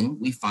doing,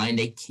 we find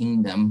a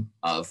kingdom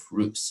of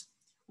Rus,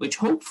 which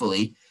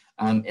hopefully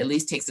at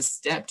least takes a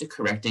step to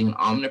correcting an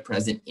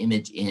omnipresent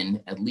image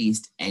in at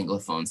least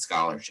Anglophone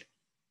scholarship.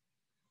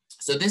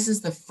 So this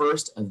is the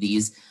first of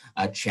these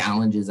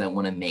challenges I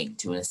want to make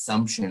to an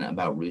assumption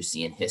about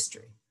Rusian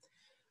history.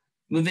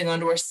 Moving on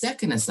to our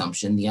second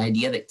assumption, the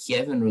idea that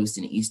Kyivan Rus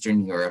in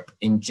Eastern Europe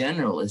in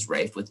general is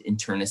rife with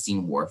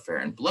internecine warfare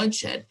and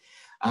bloodshed.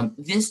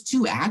 This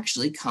too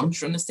actually comes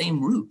from the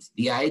same root,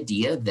 the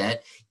idea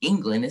that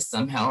England is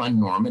somehow a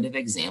normative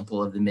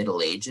example of the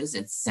Middle Ages.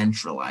 It's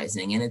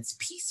centralizing and it's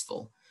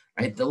peaceful,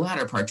 right? The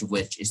latter part of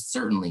which is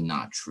certainly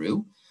not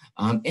true.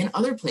 And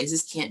other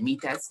places can't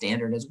meet that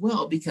standard as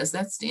well because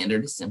that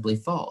standard is simply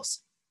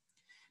false.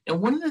 Now,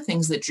 one of the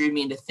things that drew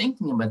me into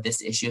thinking about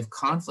this issue of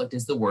conflict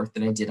is the work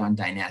that I did on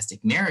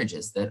dynastic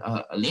marriages that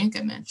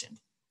Olenka mentioned.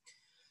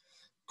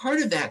 Part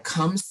of that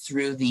comes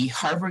through the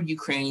Harvard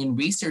Ukrainian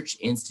Research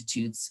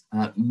Institute's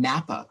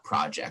MAPA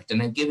project,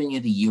 and I've given you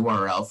the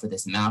URL for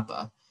this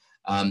MAPA.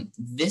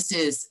 This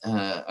is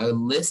a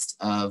list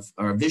of,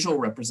 or a visual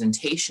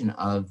representation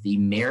of the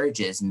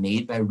marriages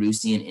made by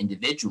Rusian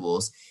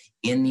individuals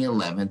in the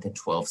 11th and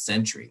 12th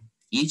century.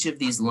 Each of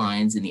these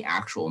lines in the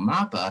actual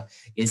MAPA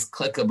is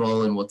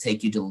clickable and will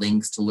take you to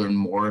links to learn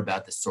more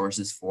about the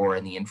sources for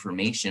and the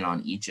information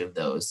on each of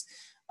those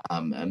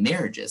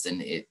marriages.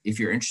 And if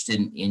you're interested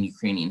in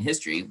Ukrainian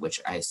history,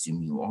 which I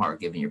assume you are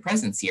given your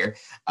presence here,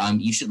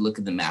 you should look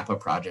at the MAPA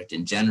project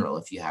in general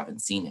if you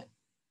haven't seen it.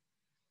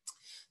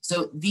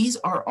 So these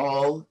are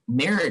all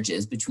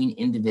marriages between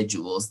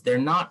individuals. They're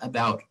not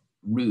about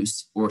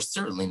Rus, or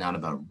certainly not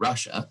about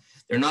Russia.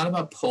 They're not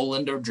about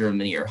Poland or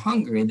Germany or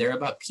Hungary. They're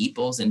about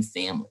peoples and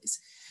families.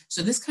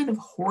 So this kind of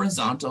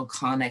horizontal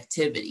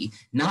connectivity,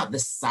 not the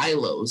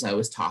silos I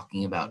was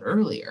talking about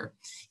earlier,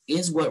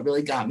 is what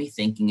really got me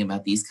thinking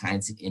about these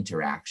kinds of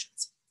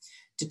interactions.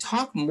 To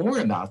talk more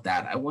about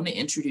that, I want to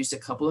introduce a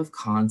couple of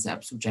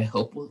concepts which I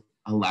hope will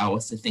allow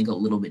us to think a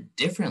little bit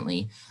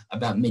differently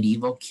about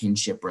medieval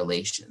kinship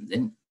relations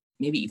and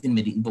maybe even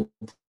medieval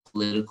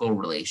political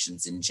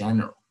relations in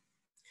general.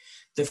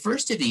 The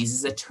first of these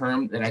is a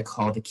term that I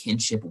call the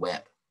kinship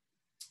web.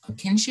 A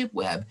kinship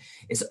web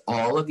is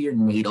all of your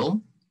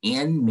natal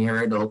and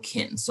marital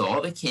kin. So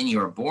all the kin you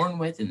are born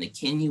with and the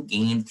kin you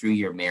gained through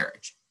your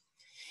marriage.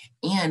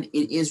 And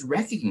it is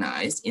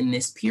recognized in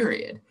this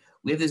period.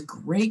 We have this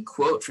great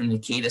quote from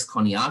Nicetas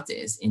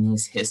Choniates in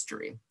his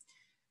history.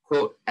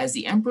 Quote, as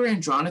the Emperor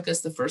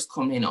Andronicus I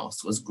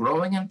Komnenos was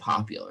growing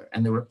unpopular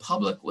and the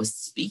Republic was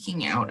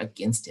speaking out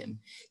against him,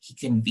 he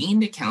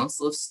convened a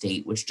council of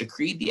state which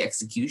decreed the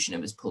execution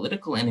of his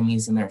political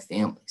enemies and their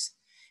families.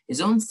 His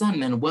own son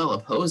Manuel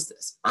opposed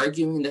this,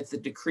 arguing that the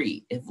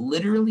decree, if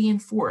literally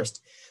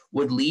enforced,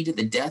 would lead to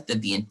the death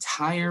of the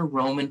entire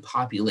Roman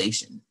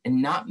population,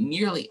 and not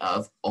merely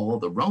of all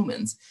the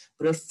Romans,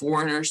 but of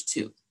foreigners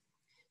too.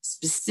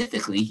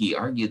 Specifically, he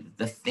argued that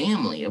the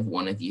family of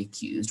one of the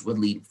accused would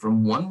lead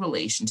from one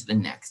relation to the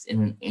next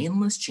in an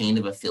endless chain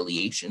of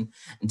affiliation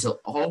until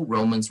all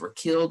Romans were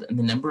killed and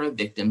the number of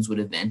victims would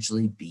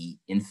eventually be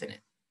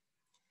infinite.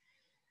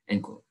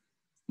 End quote.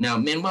 Now,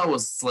 Manuel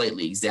was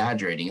slightly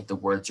exaggerating if the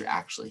words are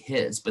actually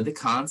his, but the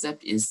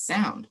concept is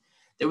sound.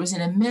 There was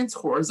an immense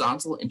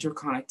horizontal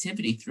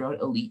interconnectivity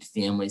throughout elite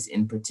families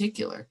in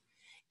particular.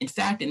 In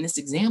fact, in this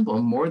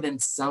example, more than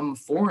some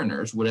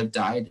foreigners would have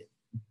died,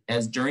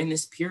 as during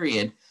this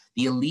period,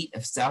 the elite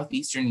of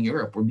Southeastern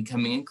Europe were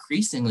becoming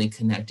increasingly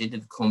connected to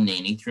the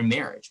Komneni through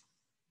marriage.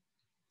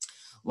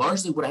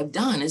 Largely what I've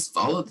done is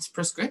follow this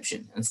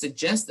prescription and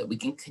suggest that we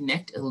can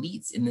connect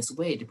elites in this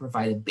way to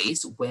provide a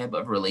base web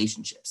of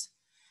relationships.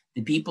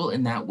 The people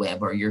in that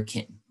web are your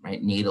kin,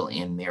 right? Natal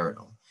and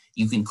marital.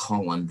 You can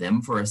call on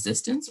them for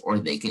assistance or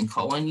they can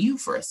call on you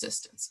for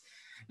assistance.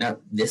 Now,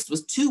 this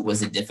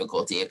was a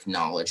difficulty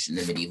acknowledged in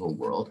the medieval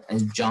world,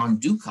 as John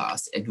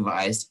Dukas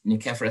advised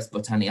Nicephorus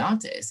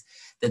Botaniates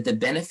that the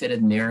benefit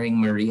of marrying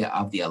Maria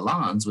of the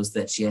Alans was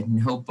that she had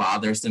no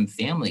bothersome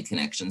family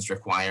connections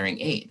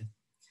requiring aid.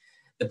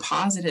 The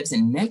positives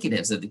and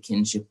negatives of the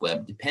kinship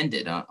web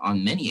depended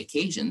on many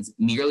occasions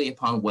merely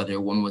upon whether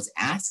one was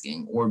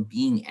asking or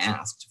being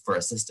asked for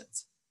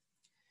assistance.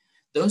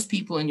 Those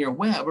people in your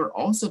web are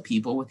also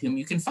people with whom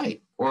you can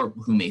fight or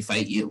who may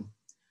fight you.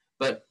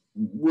 But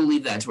we'll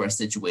leave that to our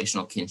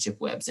situational kinship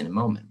networks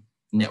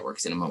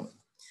in a moment.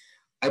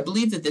 I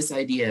believe that this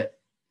idea,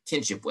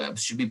 kinship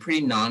webs, should be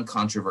pretty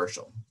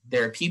non-controversial.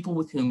 There are people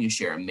with whom you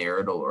share a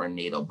marital or a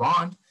natal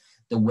bond.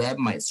 The web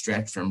might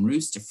stretch from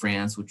Rus to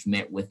France, which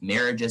met with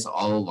marriages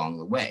all along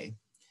the way.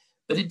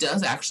 But it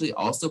does actually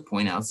also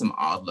point out some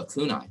odd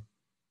lacunae.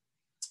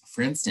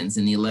 For instance,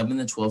 in the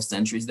 11th and 12th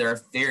centuries, there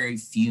are very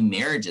few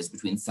marriages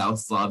between South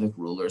Slavic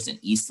rulers and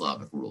East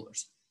Slavic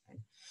rulers.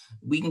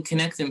 We can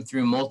connect them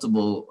through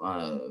multiple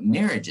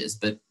marriages,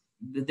 but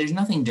there's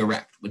nothing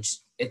direct, which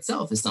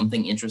itself is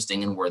something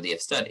interesting and worthy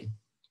of study.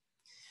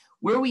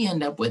 Where we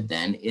end up with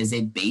then is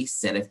a base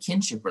set of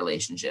kinship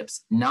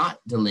relationships, not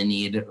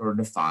delineated or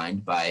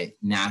defined by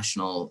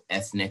national,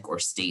 ethnic, or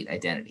state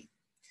identity.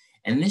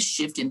 And this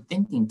shift in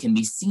thinking can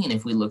be seen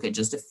if we look at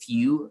just a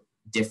few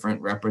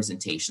different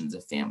representations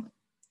of family.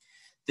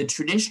 The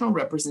traditional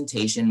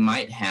representation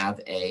might have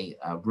a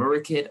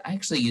rurikid. I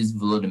actually use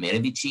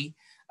Volodymyrovichi.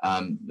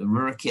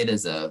 Rurikid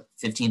is a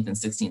 15th and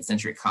 16th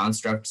century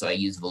construct, so I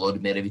use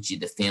Volodymyrovichi,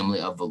 the family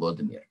of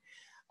Volodymyr,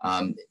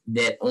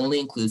 that only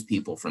includes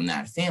people from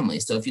that family.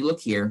 So if you look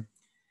here,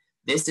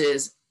 this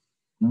is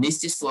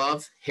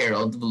Mstislav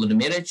Harold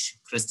Volodymyrich,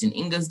 Kristin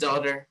Inga's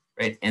daughter,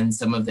 right, and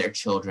some of their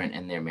children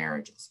and their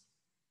marriages.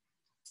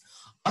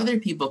 Other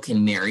people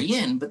can marry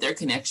in, but their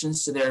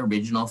connections to their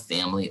original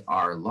family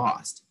are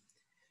lost.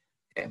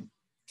 Okay.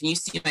 Can you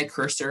see my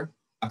cursor?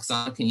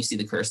 Oksana, can you see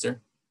the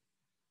cursor?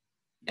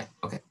 Yeah,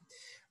 okay.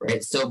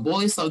 Right, so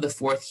Boleslav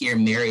IV here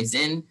marries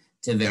in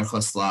to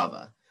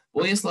Verkhoslava.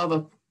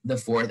 Boleslav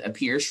IV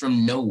appears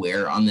from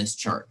nowhere on this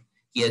chart.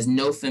 He has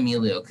no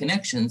familial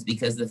connections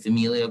because the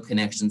familial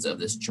connections of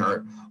this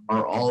chart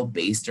are all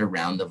based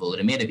around the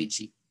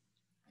Volodymyrovichi.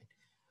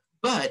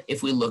 But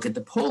if we look at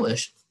the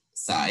Polish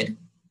side,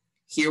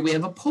 here we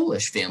have a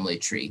Polish family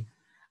tree.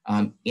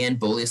 And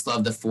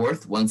Boleslav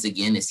IV, once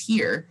again, is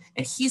here,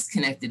 and he's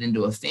connected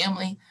into a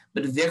family,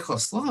 but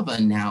Verkhoslava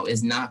now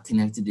is not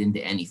connected into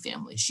any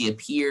family. She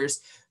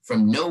appears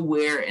from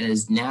nowhere and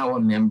is now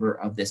a member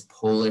of this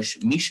Polish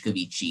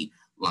Mieszkowici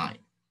line.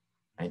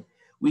 Right?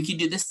 We could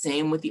do the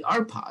same with the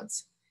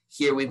Arpads.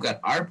 Here we've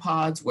got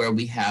Arpads where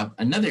we have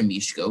another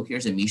Mieszko.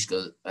 Here's a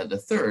Mieszko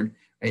III,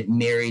 right,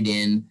 married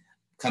in,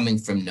 coming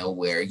from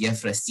nowhere.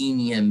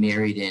 Yefrosinia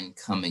married in,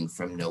 coming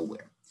from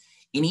nowhere.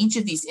 In each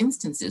of these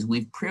instances,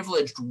 we've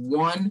privileged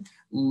one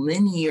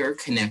linear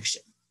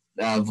connection.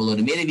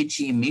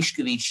 Volodymyrovichi,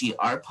 Mieszkowici,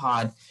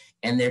 Arpad,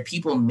 and their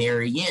people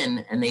marry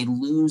in and they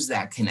lose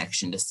that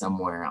connection to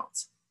somewhere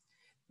else.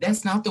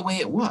 That's not the way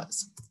it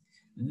was.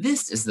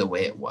 This is the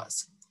way it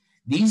was.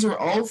 These are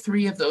all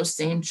three of those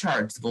same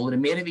charts,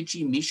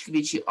 Volodymyrovichi,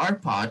 Mieszkowici,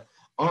 Arpad,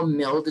 all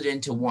melded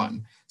into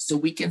one. So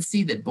we can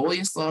see that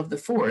Boleslav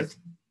IV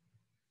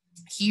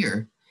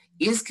here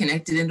is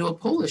connected into a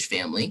Polish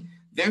family.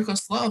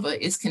 Verkhoslava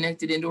is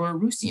connected into a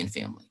Rusian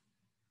family.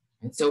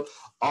 And so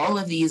all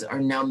of these are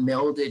now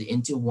melded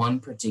into one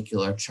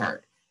particular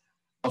chart,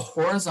 a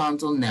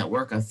horizontal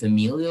network of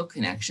familial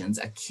connections,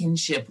 a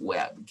kinship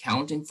web,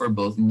 counting for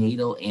both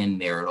natal and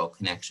marital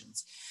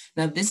connections.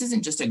 Now, this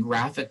isn't just a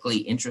graphically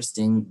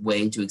interesting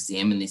way to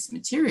examine this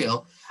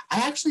material.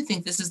 I actually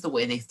think this is the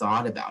way they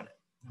thought about it.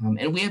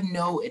 And we have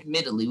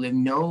admittedly, we have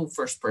no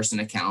first-person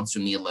accounts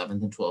from the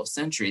 11th and 12th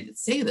century that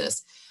say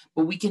this,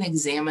 but we can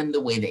examine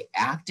the way they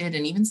acted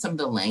and even some of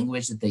the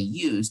language that they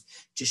used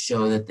to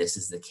show that this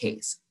is the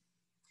case.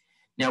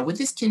 Now, with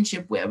this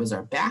kinship web as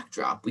our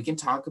backdrop, we can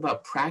talk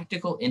about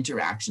practical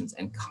interactions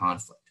and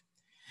conflict.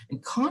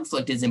 And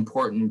conflict is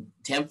important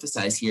to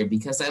emphasize here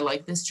because I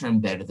like this term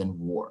better than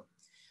war.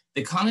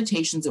 The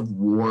connotations of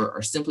war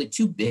are simply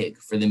too big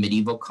for the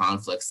medieval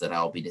conflicts that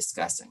I'll be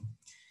discussing.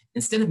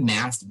 Instead of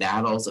massed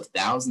battles of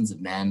thousands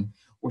of men,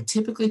 we're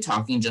typically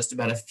talking just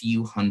about a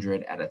few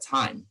hundred at a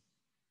time.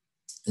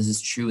 This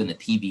is true in the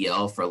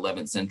PBL for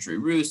 11th century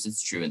Rus.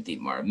 It's true in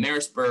Thietmar of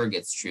Meersburg.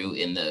 It's true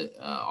in the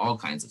all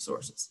kinds of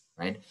sources,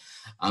 right?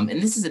 And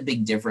this is a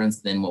big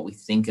difference than what we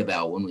think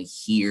about when we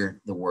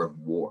hear the word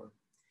war.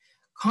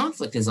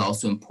 Conflict is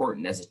also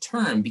important as a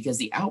term because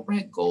the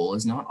outright goal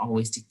is not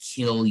always to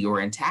kill your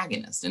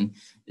antagonist. And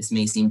this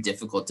may seem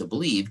difficult to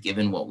believe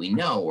given what we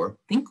know or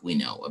think we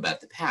know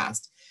about the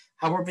past.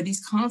 However,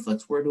 these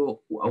conflicts were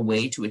a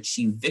way to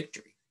achieve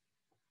victory.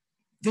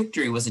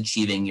 Victory was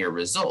achieving your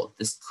result.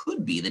 This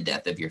could be the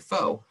death of your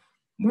foe.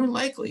 More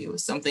likely, it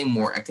was something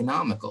more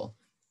economical,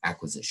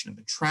 acquisition of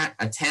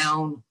a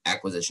town,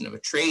 acquisition of a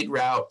trade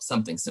route,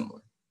 something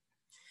similar.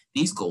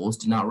 These goals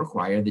do not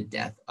require the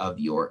death of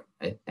your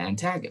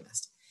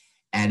antagonist.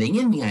 Adding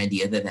in the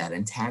idea that that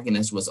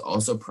antagonist was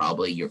also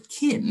probably your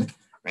kin,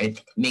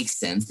 right, makes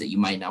sense that you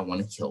might not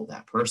want to kill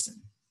that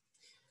person.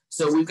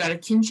 So we've got a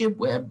kinship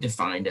web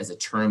defined as a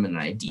term and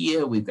an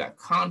idea. We've got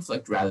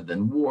conflict rather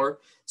than war.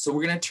 So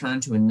we're going to turn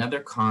to another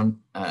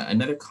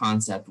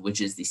concept,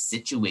 which is the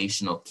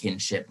situational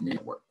kinship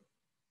network.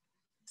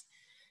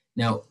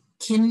 Now,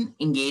 kin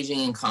engaging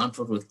in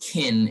conflict with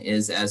kin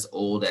is as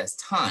old as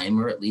time,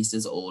 or at least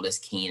as old as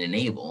Cain and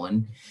Abel.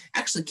 And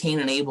actually, Cain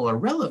and Abel are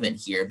relevant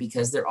here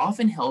because they're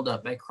often held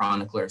up by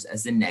chroniclers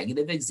as the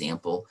negative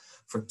example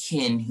for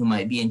kin who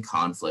might be in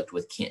conflict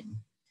with kin.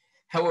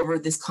 However,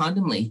 this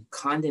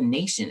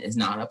condemnation is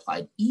not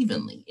applied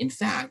evenly. In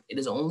fact, it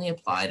is only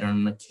applied on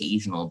an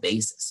occasional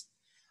basis.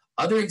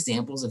 Other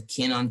examples of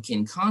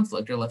kin-on-kin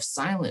conflict are left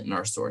silent in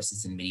our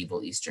sources in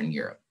medieval Eastern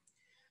Europe.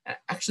 I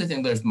actually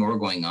think there's more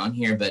going on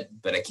here, but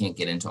I can't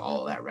get into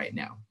all of that right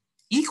now.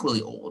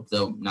 Equally old,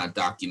 though not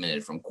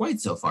documented from quite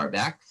so far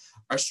back,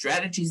 are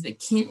strategies that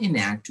kin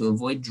enact to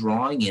avoid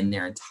drawing in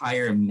their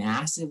entire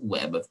massive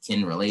web of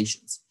kin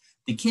relations,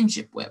 the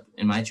kinship web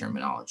in my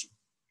terminology.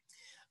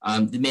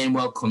 The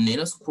Manuel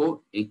Comnenos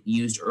quote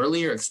used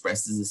earlier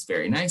expresses this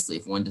very nicely.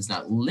 If one does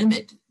not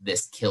limit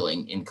this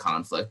killing in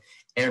conflict,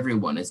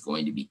 everyone is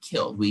going to be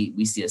killed.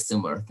 We see a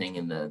similar thing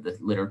in the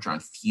literature on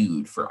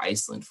feud for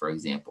Iceland, for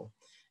example.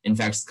 In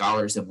fact,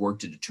 scholars have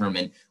worked to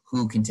determine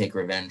who can take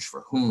revenge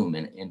for whom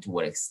and to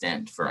what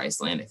extent for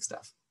Icelandic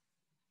stuff.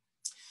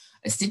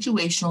 A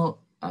situational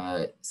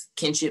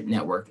kinship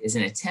network is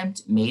an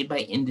attempt made by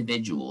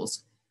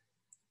individuals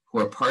who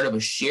are part of a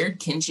shared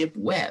kinship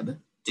web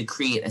to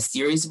create a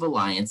series of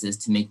alliances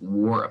to make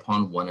war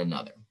upon one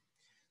another.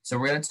 So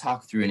we're going to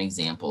talk through an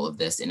example of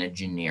this in a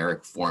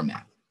generic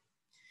format.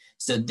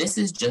 So this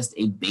is just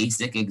a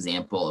basic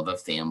example of a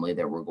family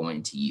that we're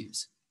going to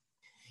use.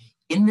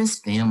 In this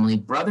family,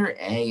 brother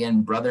A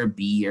and brother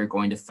B are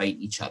going to fight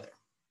each other,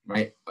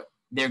 right?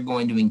 They're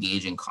going to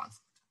engage in conflict.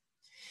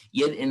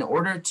 Yet in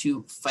order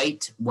to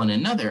fight one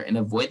another and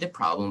avoid the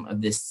problem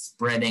of this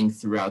spreading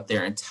throughout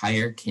their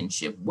entire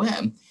kinship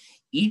web,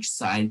 each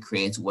side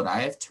creates what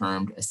I have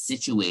termed a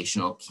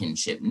situational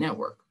kinship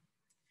network.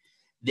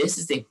 This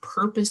is a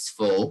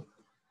purposeful,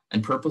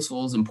 and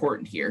purposeful is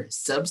important here,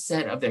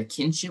 subset of their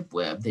kinship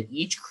web that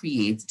each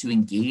creates to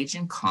engage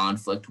in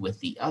conflict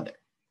with the other.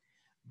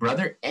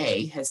 Brother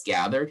A has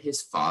gathered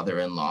his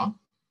father-in-law,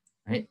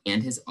 right,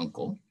 and his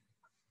uncle.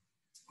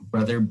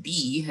 Brother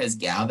B has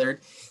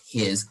gathered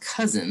his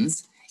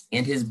cousins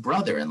and his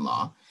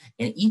brother-in-law,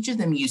 and each of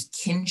them use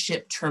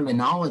kinship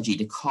terminology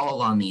to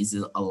call on these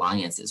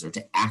alliances or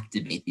to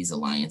activate these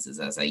alliances,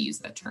 as I use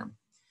that term.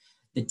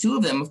 The two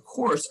of them, of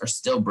course, are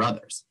still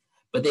brothers,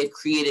 but they've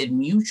created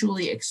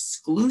mutually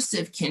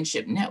exclusive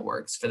kinship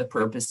networks for the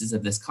purposes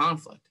of this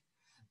conflict.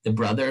 The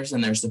brothers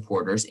and their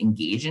supporters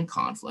engage in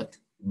conflict.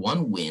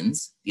 One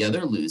wins, the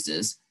other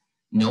loses.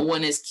 No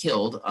one is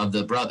killed of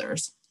the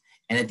brothers.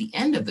 And at the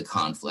end of the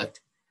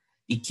conflict,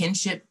 the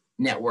kinship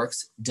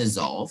networks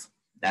dissolve.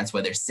 That's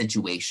why they're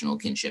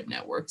situational kinship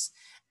networks.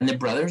 And the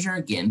brothers are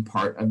again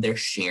part of their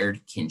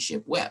shared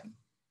kinship web.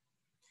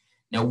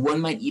 Now,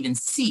 one might even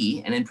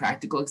see, and in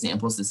practical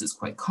examples, this is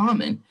quite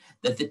common,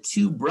 that the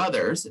two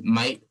brothers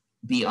might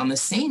be on the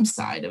same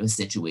side of a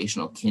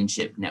situational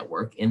kinship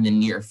network in the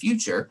near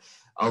future,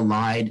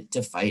 allied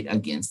to fight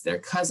against their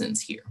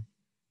cousins here.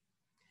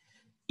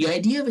 The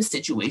idea of a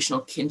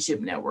situational kinship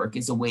network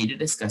is a way to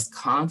discuss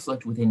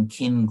conflict within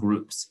kin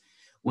groups.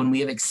 When we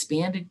have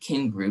expanded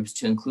kin groups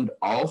to include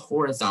all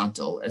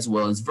horizontal as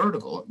well as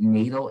vertical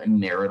natal and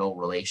marital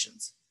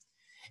relations.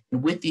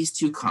 And with these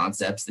two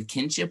concepts, the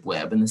kinship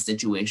web and the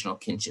situational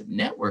kinship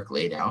network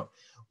laid out,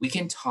 we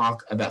can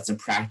talk about some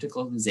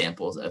practical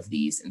examples of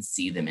these and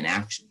see them in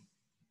action.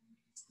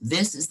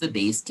 This is the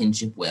base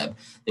kinship web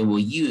that we'll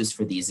use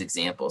for these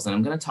examples. And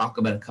I'm going to talk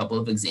about a couple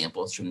of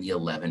examples from the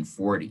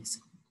 1140s.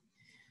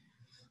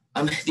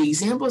 The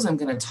examples I'm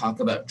going to talk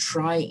about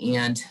try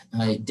and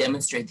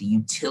demonstrate the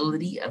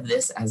utility of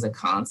this as a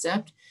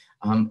concept,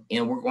 and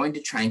we're going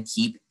to try and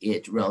keep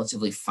it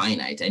relatively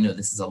finite. I know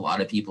this is a lot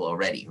of people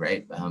already,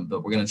 right?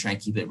 But we're going to try and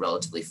keep it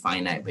relatively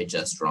finite by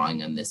just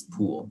drawing on this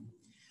pool.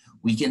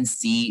 We can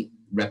see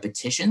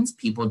repetitions,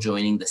 people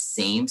joining the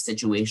same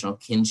situational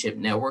kinship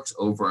networks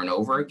over and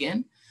over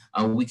again.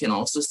 We can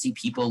also see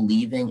people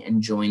leaving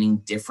and joining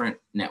different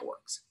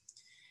networks.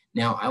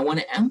 Now, I want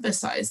to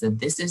emphasize that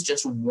this is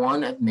just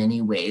one of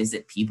many ways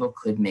that people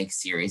could make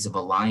series of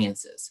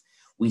alliances.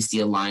 We see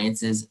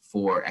alliances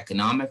for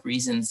economic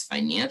reasons,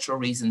 financial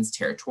reasons,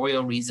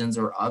 territorial reasons,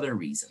 or other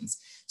reasons.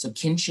 So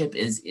kinship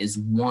is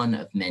one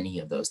of many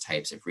of those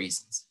types of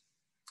reasons.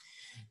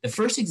 The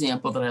first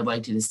example that I'd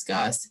like to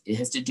discuss, it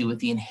has to do with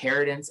the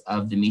inheritance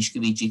of the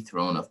Mieszkowici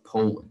throne of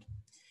Poland.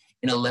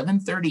 In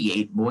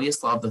 1138,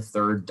 Boleslav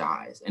III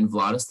dies, and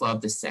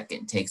Vladislav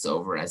II takes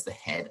over as the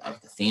head of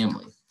the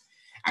family.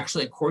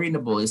 Actually, according to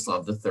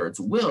Boleslav III's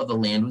will, the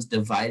land was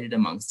divided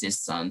amongst his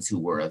sons who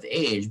were of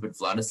age, but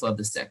Vladislav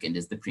II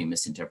is the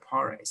primus inter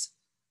pares.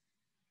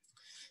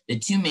 The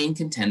two main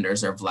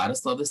contenders are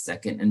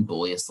Vladislav II and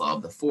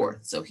Boleslav IV.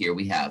 So here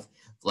we have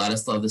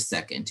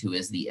Vladislav II, who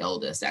is the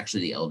eldest,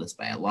 actually the eldest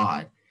by a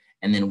lot,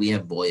 and then we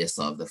have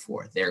Boleslav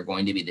IV. They're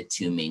going to be the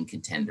two main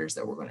contenders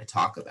that we're going to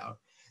talk about.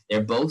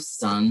 They're both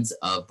sons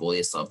of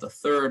Boleslav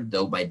III,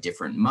 though by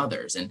different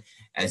mothers. And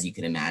as you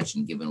can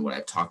imagine, given what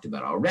I've talked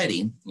about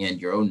already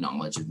and your own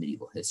knowledge of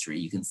medieval history,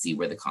 you can see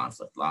where the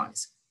conflict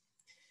lies.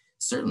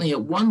 Certainly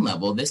at one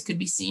level, this could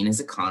be seen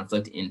as a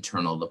conflict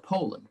internal to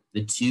Poland.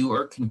 The two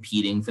are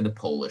competing for the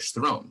Polish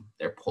throne.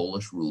 They're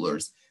Polish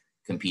rulers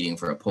competing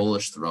for a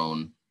Polish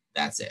throne.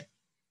 That's it.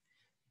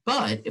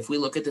 But if we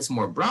look at this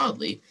more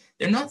broadly,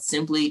 they're not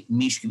simply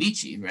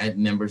Mieszkowici, right,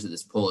 members of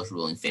this Polish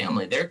ruling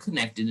family. They're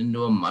connected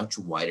into a much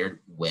wider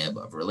web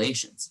of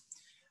relations.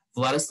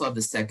 Vladislav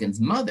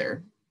II's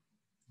mother,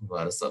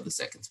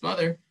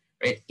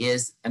 right,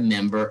 is a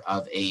member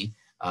of a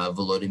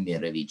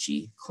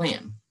Volodymyrovici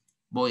clan.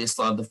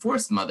 Boleslav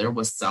IV's mother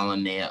was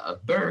Salomea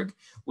of Berg,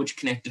 which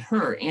connected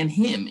her and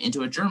him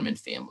into a German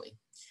family.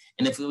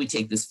 And if we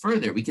take this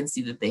further, we can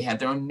see that they had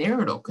their own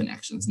marital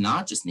connections,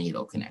 not just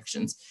natal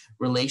connections,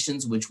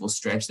 relations which will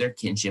stretch their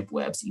kinship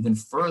webs even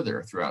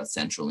further throughout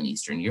Central and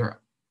Eastern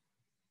Europe.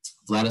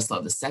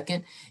 Vladislav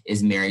II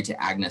is married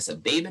to Agnes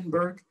of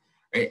Babenberg.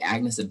 Right?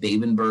 Agnes of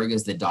Babenberg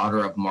is the daughter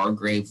of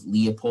Margrave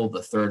Leopold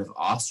III of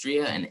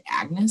Austria and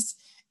Agnes.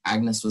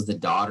 Agnes was the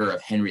daughter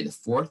of Henry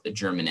IV, the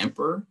German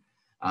emperor.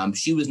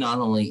 Agnes was not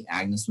only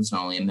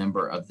a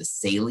member of the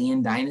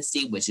Salian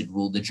dynasty, which had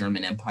ruled the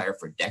German Empire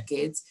for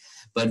decades,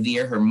 but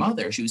via her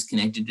mother, she was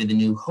connected to the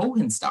new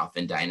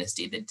Hohenstaufen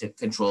dynasty that took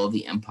control of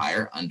the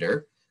empire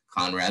under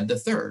Conrad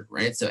III,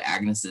 right? So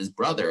Agnes's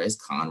brother is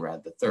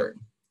Conrad III.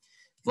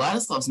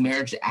 Vladislav's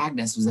marriage to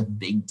Agnes was a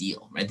big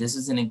deal, right? This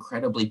was an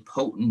incredibly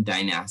potent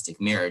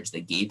dynastic marriage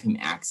that gave him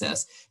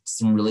access to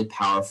some really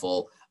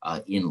powerful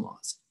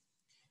in-laws.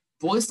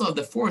 Boleslav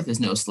IV is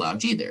no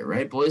slouch either,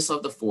 right?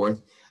 Boleslav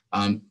IV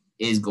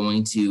is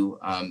going to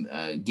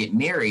get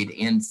married,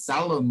 and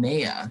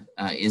Salomea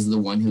is the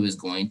one who is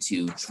going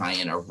to try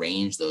and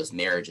arrange those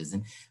marriages.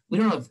 And we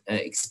don't have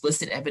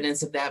explicit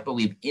evidence of that, but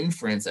we have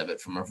inference of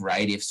it from a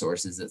variety of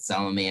sources that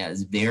Salomea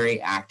is very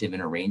active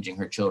in arranging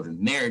her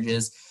children's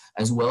marriages,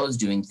 as well as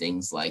doing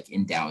things like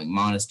endowing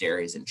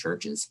monasteries and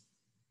churches.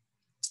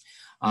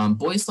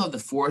 Boleslav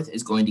IV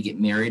is going to get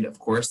married, of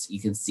course, you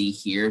can see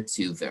here,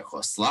 to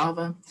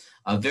Verhoslava.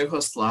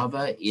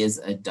 Verhoslava is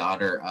a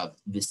daughter of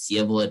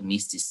Vsevolod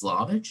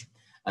Mstislavich.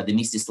 The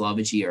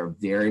Mstislavichi are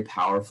very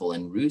powerful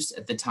in Rus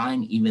at the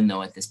time, even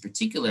though at this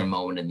particular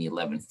moment in the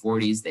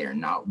 1140s, they are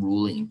not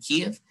ruling in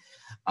Kiev.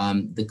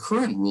 The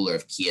current ruler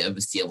of Kiev,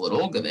 Vsevolod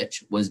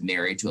Olgovich, was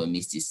married to a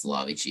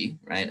Mstislavichi,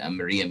 right, a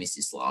Maria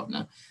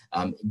Mstislavna,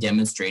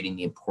 demonstrating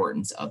the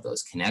importance of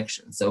those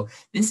connections. So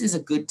this is a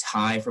good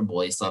tie for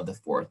Boleslav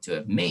IV to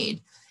have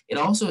made. It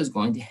also is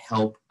going to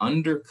help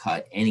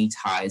undercut any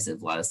ties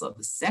that Vladislav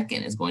II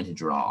is going to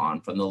draw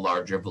on from the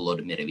larger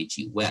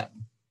Volodymyrovichi web.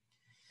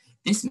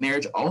 This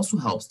marriage also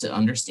helps to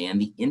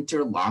understand the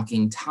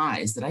interlocking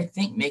ties that I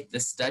think make the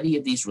study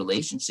of these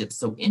relationships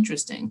so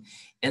interesting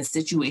and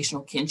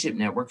situational kinship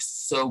networks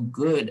so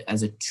good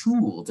as a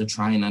tool to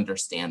try and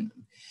understand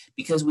them.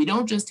 Because we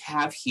don't just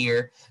have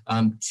here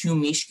two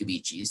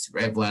Mieszkowiczis,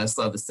 right,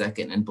 Vladislav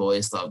II and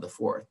Boleslav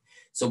IV.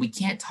 So we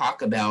can't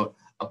talk about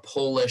a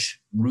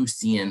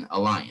Polish-Russian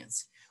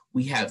alliance.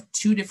 We have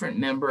two different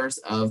members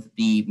of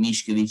the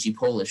Mieszkowici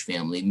Polish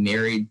family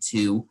married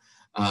to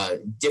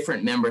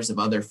different members of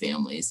other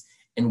families.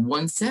 And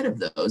one set of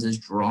those is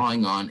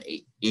drawing on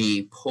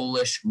a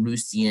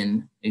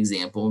Polish-Russian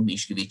example,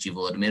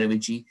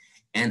 Mieszkowici-Volodymyrovici,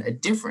 and a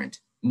different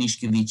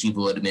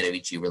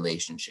Mieszkowici-Volodymyrovici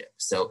relationship.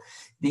 So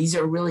these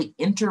are really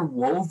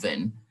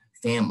interwoven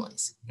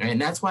families, right? And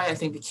that's why I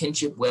think the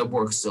kinship web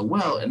works so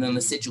well. And then the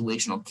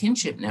situational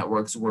kinship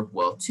networks work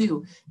well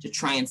too, to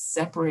try and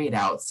separate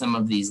out some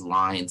of these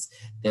lines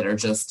that are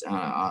just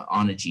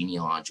on a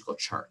genealogical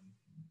chart.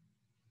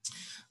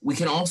 We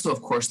can also,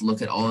 of course,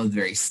 look at all of the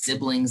various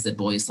siblings that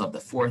Boleslav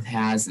IV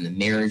has and the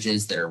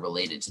marriages that are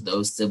related to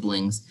those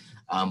siblings.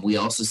 We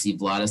also see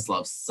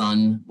Vladislav's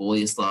son,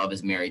 Boleslav,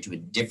 is married to a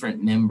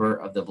different member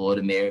of the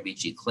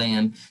Volodymyrovichi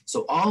clan.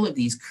 So all of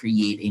these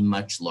create a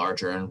much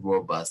larger and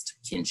robust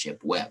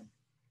kinship web.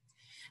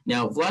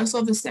 Now,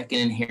 Vladislav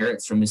II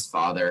inherits from his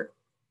father.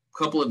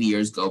 A couple of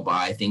years go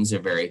by, things are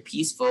very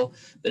peaceful,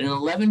 but in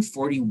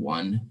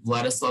 1141,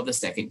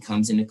 Vladislav II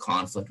comes into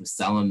conflict with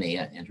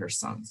Salomea and her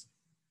sons.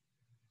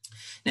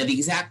 Now, the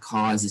exact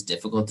cause is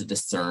difficult to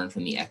discern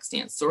from the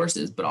extant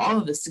sources, but all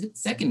of the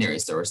secondary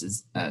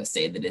sources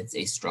say that it's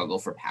a struggle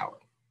for power.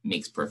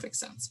 Makes perfect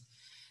sense.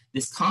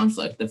 This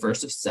conflict, the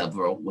first of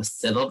several, was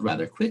settled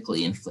rather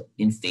quickly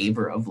in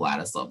favor of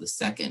Vladislav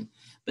II,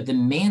 but the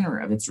manner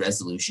of its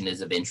resolution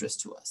is of interest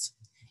to us.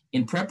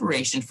 In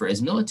preparation for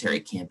his military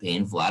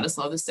campaign,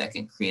 Vladislav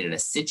II created a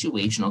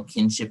situational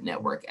kinship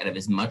network out of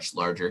his much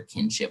larger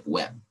kinship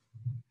web.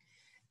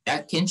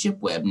 That kinship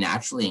web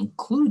naturally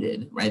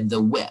included, right,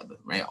 the web,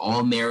 right,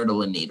 all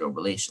marital and natal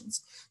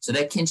relations. So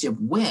that kinship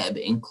web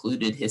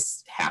included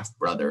his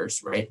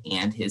half-brothers, right,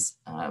 and his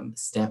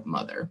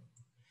stepmother.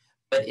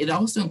 But it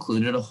also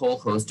included a whole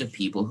host of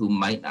people who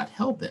might not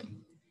help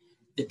him.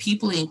 The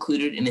people he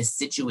included in his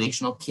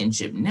situational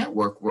kinship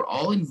network were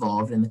all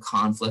involved in the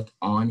conflict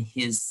on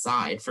his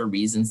side for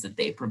reasons that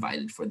they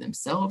provided for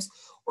themselves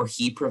or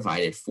he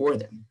provided for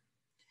them.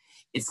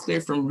 It's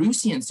clear from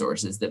Russian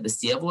sources that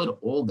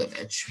Vsevolod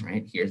Olgovich,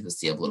 right, here's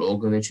Vsevolod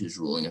Olgovich, who's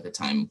ruling at the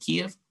time in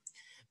Kiev.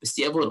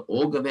 Vsevolod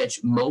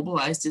Olgovich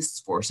mobilized his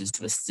forces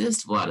to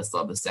assist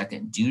Vladislav II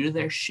due to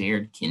their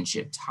shared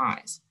kinship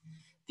ties.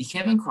 The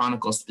Kyivan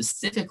Chronicle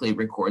specifically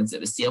records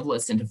that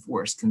Vsevolod sent a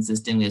force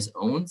consisting of his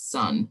own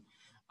son,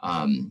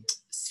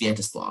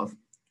 Sviatoslav,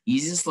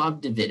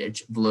 Iziaslav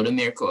Davidich,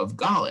 Volodymirko of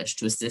Galich,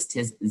 to assist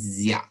his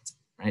Zyat,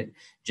 right,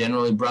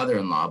 generally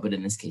brother-in-law, but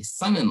in this case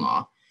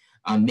son-in-law,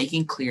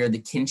 making clear the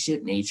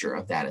kinship nature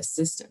of that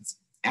assistance,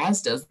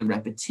 as does the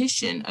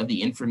repetition of the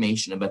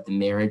information about the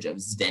marriage of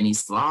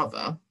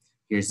Zvenislava,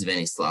 here's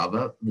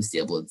Zvenislava,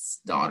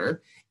 Vsevolod's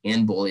daughter,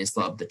 and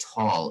Boleslav the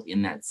Tall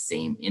in that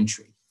same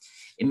entry.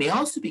 It may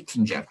also be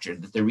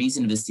conjectured that the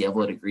reason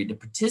Vsevolod agreed to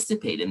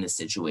participate in the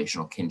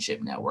situational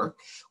kinship network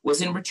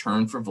was in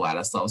return for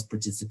Vladislav's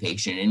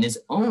participation in his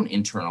own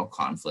internal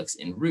conflicts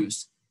in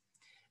Rus.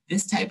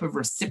 This type of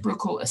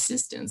reciprocal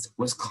assistance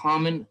was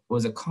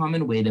a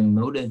common way to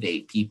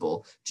motivate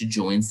people to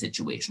join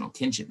situational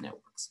kinship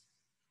networks.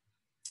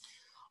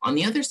 On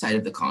the other side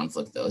of the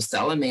conflict, though,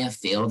 Salomea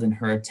failed in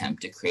her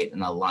attempt to create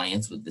an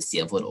alliance with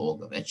Vsevolod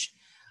Olgovich.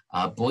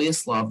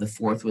 Boleslav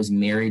IV was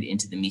married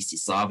into the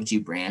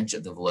Mstislavochi branch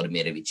of the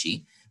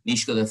Volodymyrovichi.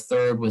 Mishko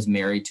III was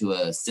married to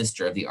a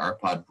sister of the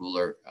Arpad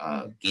ruler,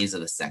 Geza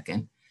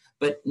II.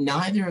 But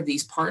neither of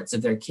these parts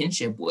of their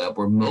kinship web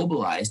were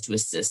mobilized to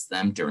assist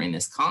them during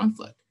this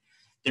conflict.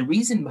 The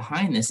reason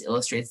behind this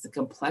illustrates the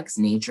complex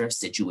nature of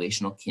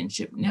situational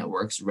kinship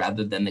networks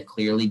rather than the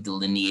clearly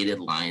delineated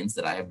lines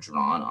that I have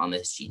drawn on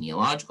this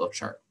genealogical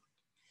chart.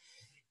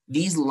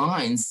 These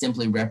lines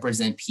simply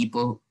represent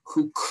people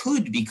who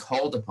could be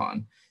called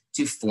upon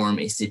to form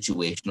a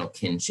situational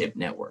kinship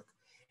network.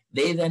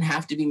 They then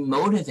have to be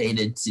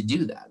motivated to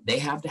do that. They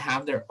have to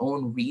have their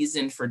own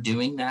reason for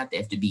doing that. They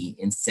have to be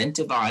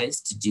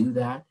incentivized to do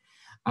that.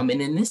 And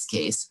in this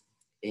case,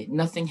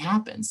 nothing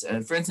happens.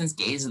 For instance,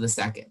 Geza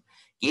II.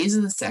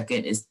 Geza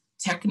II is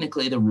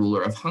technically the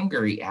ruler of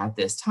Hungary at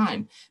this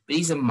time, but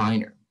he's a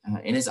minor.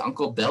 And his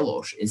uncle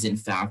Belos is in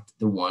fact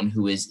the one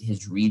who is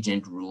his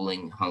regent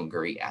ruling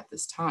Hungary at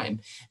this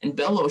time. And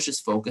Belos is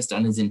focused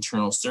on his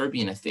internal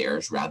Serbian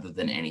affairs rather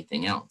than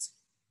anything else.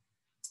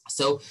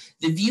 So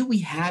the view we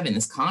have in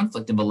this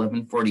conflict of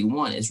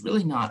 1141 is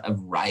really not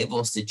of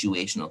rival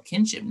situational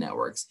kinship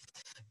networks,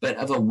 but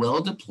of a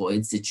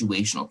well-deployed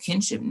situational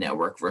kinship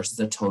network versus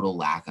a total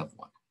lack of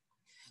one.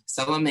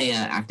 Salomea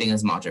acting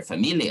as mater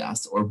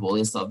familias, or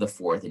Boleslav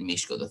IV and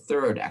Mishko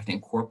III acting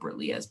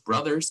corporately as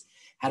brothers,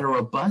 had a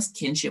robust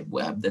kinship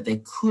web that they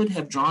could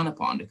have drawn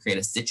upon to create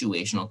a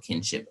situational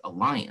kinship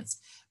alliance,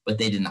 but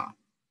they did not.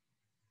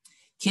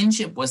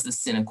 Kinship was the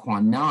sine qua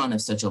non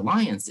of such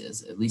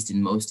alliances, at least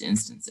in most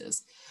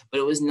instances, but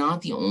it was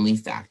not the only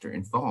factor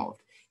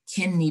involved.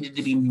 Kin needed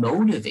to be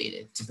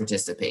motivated to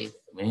participate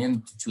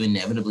and to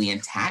inevitably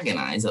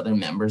antagonize other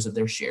members of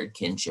their shared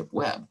kinship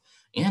web,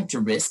 and to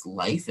risk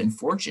life and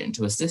fortune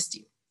to assist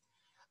you.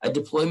 A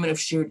deployment of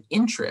shared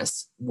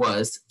interests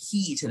was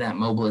key to that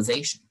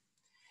mobilization.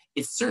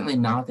 It's certainly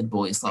not that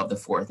Boleslav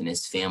IV and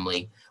his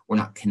family were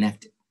not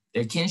connected.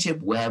 Their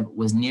kinship web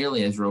was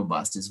nearly as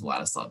robust as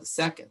Vladislav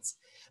II's,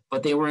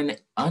 but they were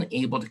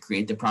unable to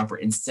create the proper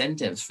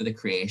incentives for the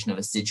creation of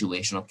a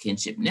situational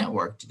kinship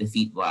network to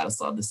defeat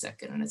Vladislav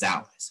II and his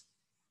allies.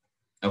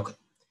 Okay,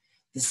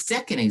 the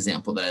second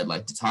example that I'd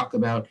like to talk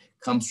about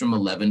comes from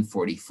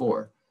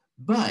 1144.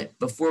 But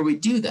before we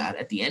do that,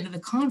 at the end of the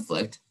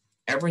conflict,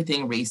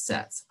 everything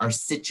resets. Our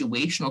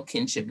situational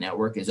kinship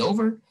network is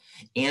over,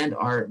 and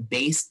our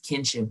base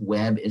kinship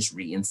web is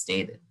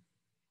reinstated.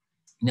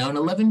 Now in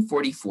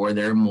 1144,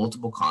 there are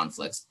multiple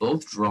conflicts,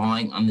 both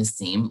drawing on the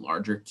same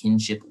larger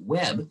kinship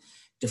web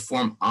to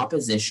form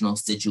oppositional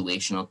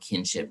situational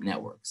kinship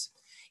networks.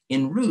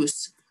 In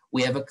Rus,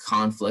 we have a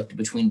conflict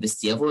between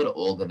Vsevolod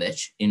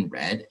Olgovich in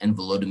red and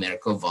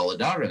Volodymyrko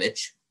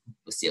Volodarovich,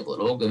 Vsevolod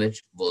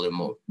Olgovich,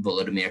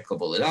 Volodymyrko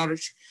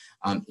Volodarovich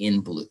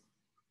in blue.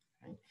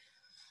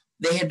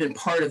 They had been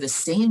part of the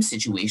same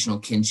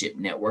situational kinship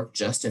network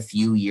just a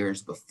few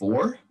years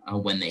before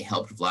when they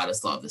helped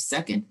Vladislav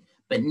II,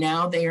 but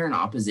now they are in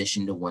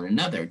opposition to one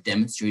another,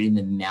 demonstrating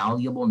the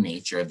malleable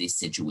nature of these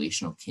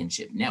situational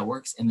kinship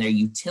networks and their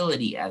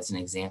utility as an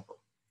example.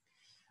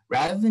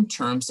 Rather than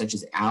terms such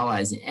as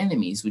allies and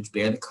enemies, which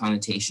bear the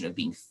connotation of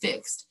being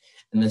fixed,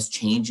 and thus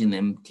changing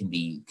them can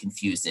be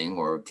confusing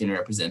or can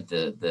represent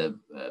the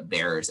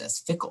bearers as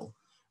fickle,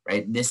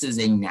 right? This is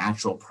a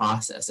natural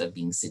process of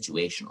being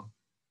situational.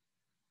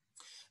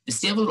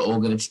 Vsevolod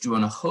Olgovich drew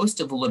on a host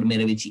of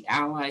Volodymyrovichi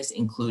allies,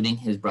 including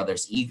his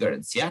brothers Igor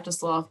and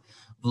Sviatoslav,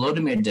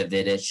 Volodymyr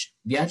Davidich,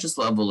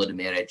 Vyacheslav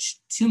Volodymyrich,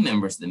 two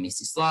members of the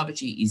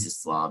Mstislavochi,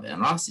 Izislav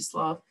and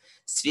Rostislav,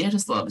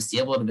 Sviatoslav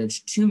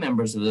Vsevolodovich, two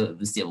members of the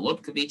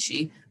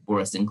Vsevolodkovichi,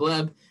 Boris and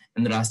Gleb,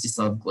 and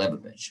Rostislav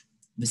Glebovich.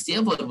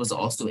 Vsevolod was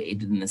also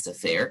aided in this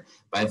affair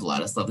by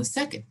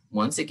Vladislav II,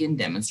 once again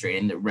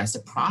demonstrating the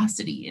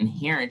reciprocity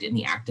inherent in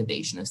the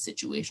activation of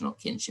situational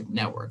kinship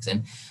networks.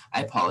 And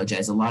I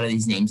apologize, a lot of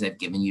these names I've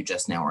given you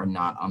just now are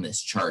not on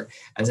this chart.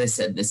 As I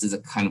said, this is a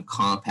kind of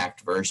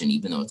compact version,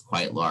 even though it's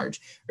quite large.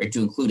 Right?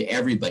 To include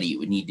everybody, it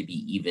would need to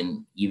be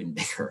even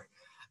bigger,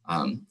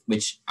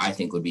 which I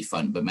think would be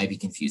fun, but might be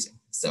confusing.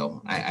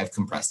 So I've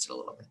compressed it a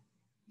little bit.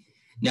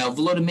 Now,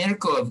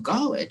 Volodymyrko of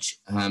Galich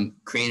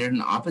created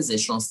an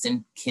oppositional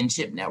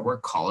kinship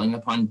network calling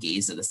upon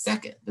Geza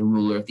II, the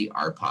ruler of the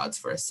Arpads,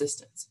 for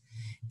assistance.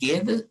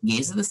 Geza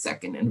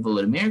II and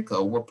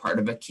Volodymyrko were part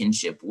of a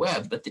kinship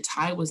web, but the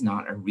tie was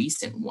not a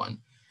recent one,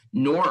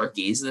 nor are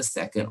Geza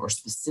II or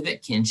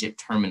specific kinship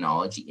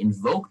terminology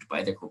invoked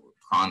by the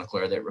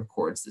chronicler that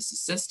records this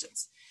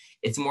assistance.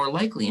 It's more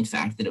likely, in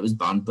fact, that it was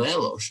Ban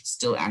Belos,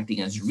 still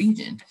acting as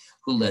regent,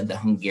 who led the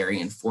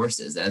Hungarian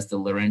forces, as the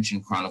Laurentian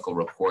Chronicle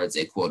records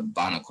a, quote,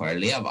 Bana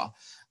Koroleva,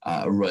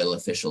 a royal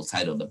official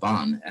titled the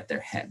Ban, at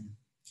their head.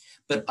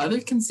 But other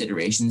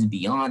considerations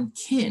beyond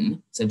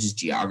kin, such as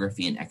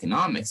geography and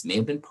economics, may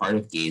have been part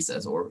of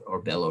Geza's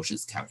or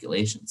Belos's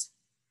calculations.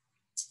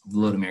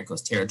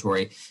 Volodymyriko's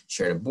territory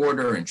shared a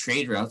border and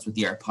trade routes with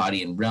the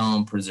Arpadian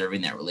realm.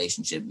 Preserving that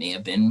relationship may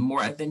have been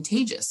more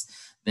advantageous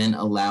than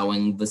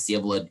allowing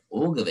Vsevolod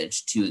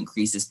Olgovich to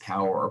increase his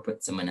power or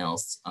put someone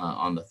else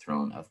on the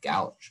throne of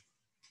Galach.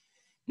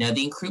 Now,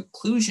 the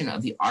inclusion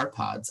of the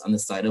Arpads on the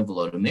side of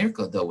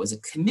Volodymyrko, though, was a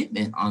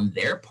commitment on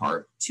their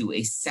part to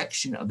a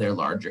section of their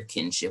larger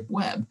kinship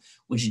web,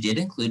 which did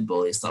include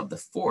Boleslav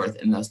IV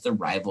and thus the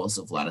rivals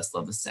of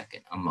Vladislav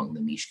II among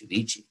the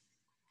Mishkevici.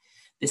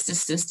 This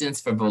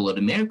assistance for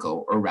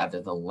Volodymyrko, or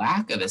rather the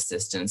lack of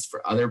assistance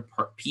for other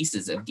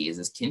pieces of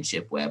Geza's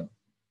kinship web,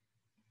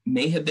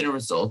 may have been a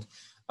result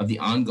of the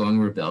ongoing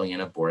rebellion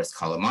of Boris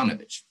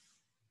Kalamanowicz.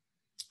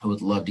 I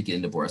would love to get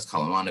into Boris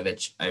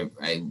Kalamanowicz.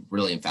 I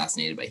really am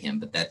fascinated by him,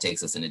 but that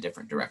takes us in a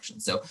different direction.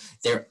 So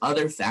there are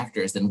other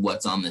factors than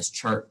what's on this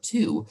chart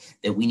too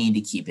that we need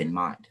to keep in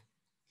mind.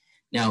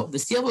 Now,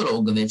 Vsevolod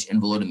Olgovich and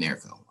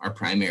Volodymyrko are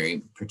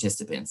primary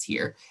participants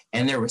here,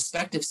 and their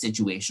respective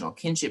situational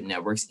kinship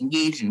networks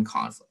engage in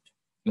conflict.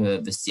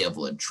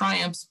 Vsevolod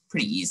triumphs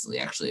pretty easily,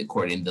 actually,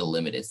 according to the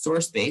limited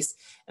source base,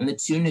 and the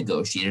two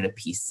negotiated a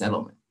peace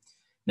settlement.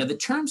 Now, the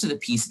terms of the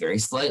peace vary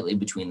slightly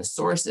between the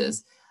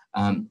sources,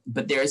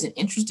 but there is an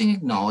interesting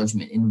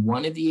acknowledgement in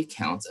one of the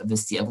accounts of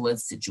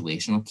Vsevolod's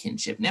situational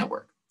kinship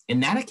network. In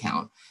that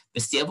account,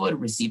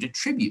 Vsevolod received a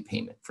tribute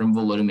payment from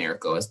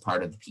Volodymyrko as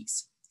part of the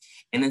peace.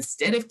 And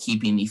instead of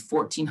keeping the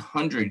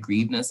 1,400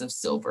 grivnas of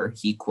silver,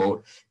 he,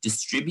 quote,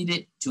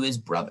 distributed to his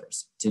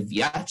brothers, to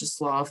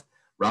Vyacheslav,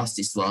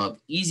 Rostislav,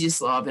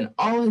 Izyaslav, and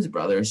all his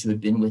brothers who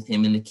had been with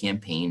him in the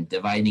campaign,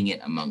 dividing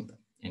it among them,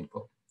 end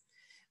quote.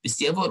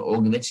 Vsevolod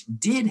Olgovich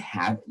did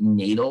have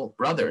natal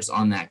brothers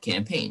on that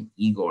campaign,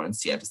 Igor and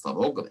Sviatoslav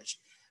Olgovich,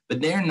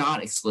 but they're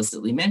not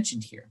explicitly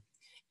mentioned here.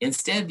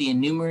 Instead, the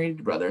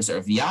enumerated brothers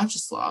are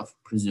Vyacheslav,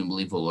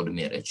 presumably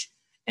Volodymyrich,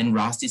 and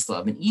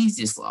Rostislav and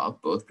Izyaslav,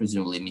 both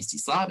presumably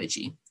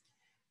Mstislavici.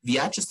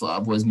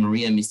 Vyacheslav was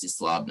Maria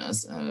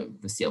Mstislavna's,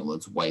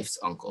 Vsevolod's wife's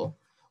uncle,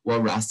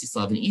 while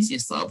Rostislav and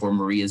Izyaslav were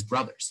Maria's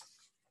brothers.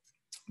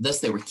 Thus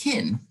they were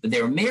kin, but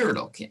they were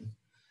marital kin.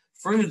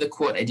 Further, the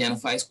quote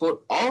identifies,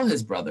 quote, all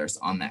his brothers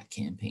on that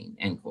campaign,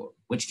 end quote,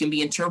 which can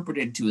be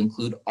interpreted to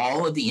include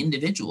all of the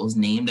individuals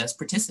named as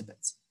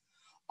participants.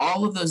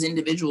 All of those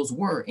individuals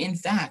were, in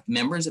fact,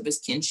 members of his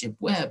kinship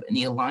web, and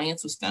the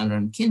alliance was founded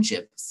on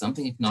kinship,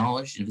 something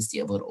acknowledged in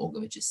Vsevolod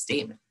Olgovich's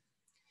statement.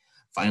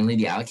 Finally,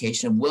 the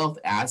allocation of wealth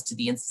adds to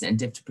the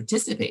incentive to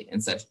participate in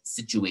such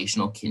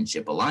situational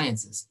kinship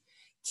alliances.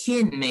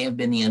 Kin may have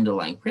been the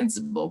underlying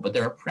principle, but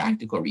there are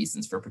practical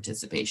reasons for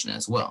participation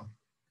as well.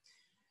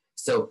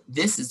 So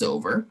this is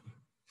over.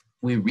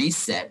 We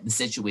reset the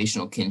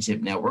situational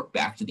kinship network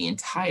back to the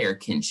entire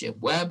kinship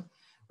web.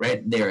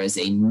 Right, there is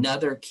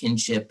another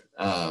kinship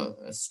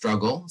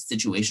struggle,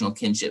 situational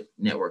kinship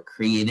network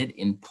created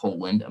in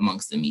Poland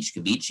amongst the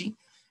Mishkevici.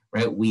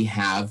 Right, we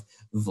have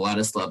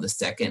Vladislav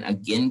II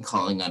again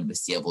calling on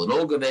Vsevolod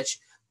Olgovich.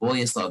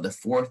 Boleslav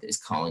IV is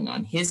calling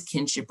on his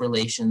kinship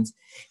relations,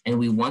 and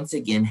we once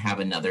again have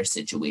another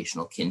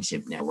situational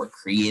kinship network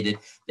created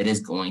that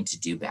is going to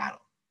do battle.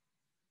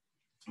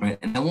 Right,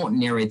 and I won't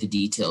narrate the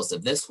details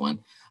of this one.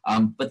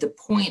 But the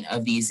point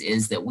of these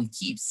is that we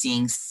keep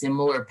seeing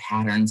similar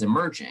patterns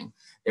emerging.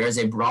 There is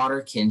a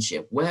broader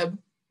kinship web,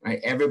 right?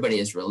 Everybody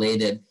is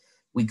related.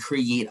 We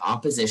create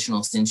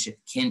oppositional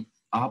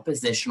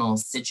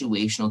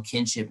situational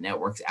kinship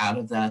networks out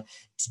of that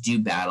to do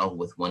battle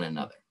with one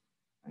another,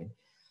 right?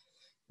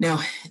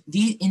 Now,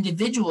 the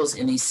individuals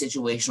in these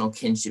situational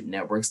kinship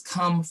networks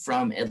come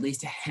from at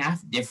least a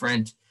half a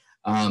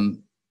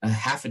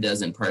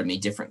dozen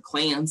different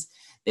clans.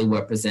 They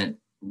represent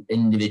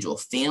individual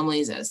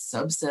families as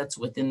subsets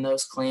within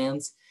those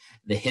clans.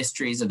 The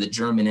histories of the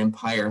German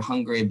Empire,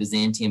 Hungary,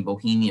 Byzantium,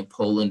 Bohemia,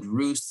 Poland,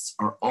 Rus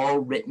are all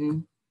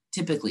written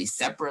typically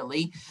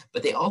separately,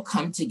 but they all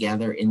come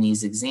together in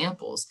these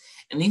examples.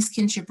 And these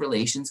kinship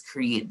relations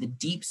create the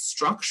deep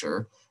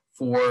structure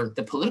for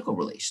the political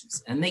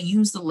relations. And they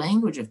use the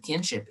language of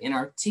kinship in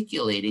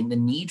articulating the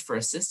need for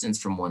assistance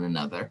from one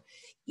another,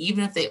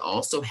 even if they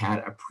also had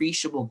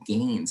appreciable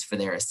gains for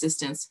their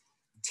assistance,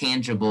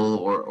 tangible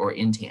or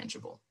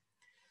intangible.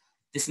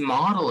 This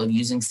model of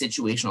using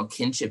situational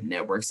kinship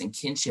networks and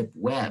kinship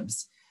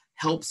webs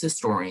helps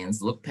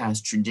historians look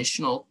past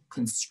traditional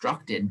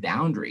constructed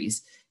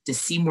boundaries to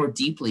see more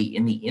deeply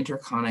in the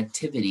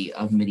interconnectivity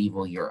of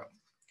medieval Europe.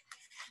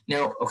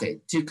 Now,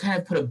 okay, to kind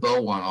of put a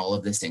bow on all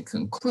of this and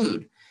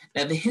conclude,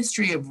 now the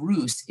history of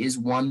Rus is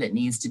one that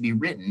needs to be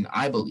written,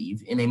 I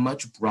believe, in a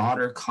much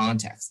broader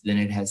context than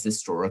it has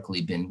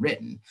historically been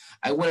written.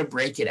 I want to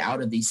break it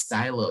out of these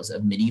silos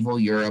of medieval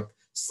Europe,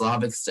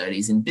 Slavic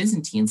studies, and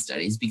Byzantine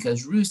studies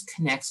because Rus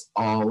connects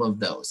all of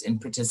those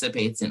and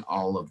participates in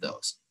all of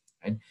those.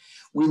 Right?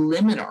 We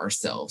limit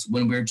ourselves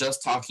when we're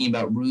just talking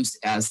about Rus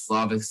as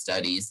Slavic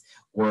studies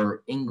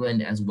or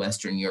England as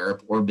Western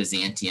Europe or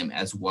Byzantium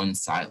as one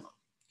silo.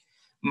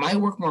 My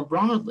work more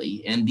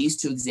broadly, and these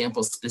two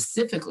examples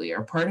specifically,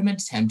 are part of an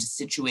attempt to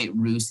situate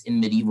Rus in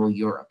medieval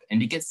Europe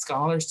and to get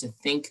scholars to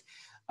think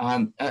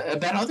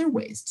about other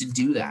ways to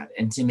do that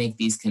and to make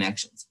these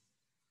connections.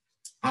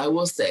 I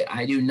will say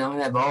I do not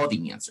have all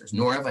the answers,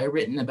 nor have I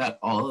written about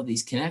all of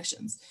these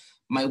connections.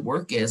 My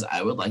work is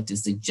I would like to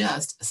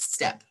suggest a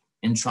step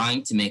in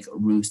trying to make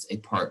Rus a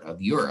part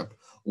of Europe,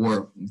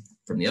 or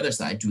from the other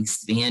side, to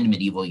expand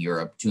medieval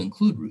Europe to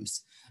include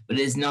Rus, but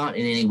it is not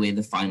in any way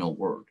the final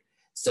word.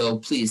 So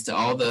please, to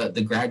all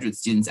the graduate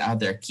students out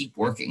there, keep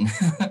working.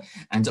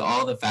 And to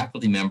all the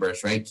faculty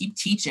members, right, keep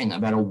teaching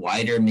about a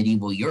wider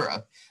medieval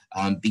Europe,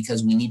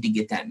 because we need to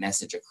get that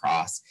message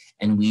across,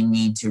 and we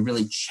need to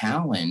really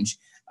challenge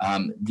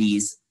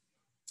these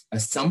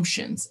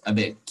assumptions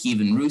about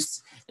Kyivan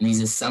Rus and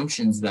these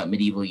assumptions about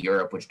medieval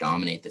Europe which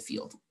dominate the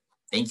field.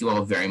 Thank you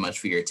all very much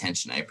for your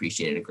attention. I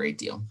appreciate it a great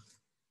deal.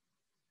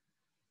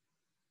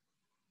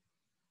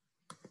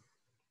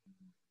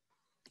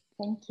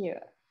 Thank you.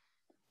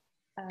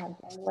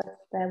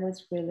 That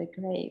was really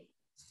great.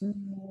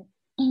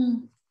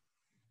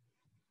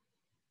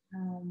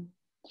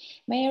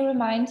 May I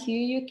remind you,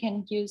 you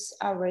can use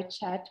our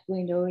chat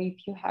window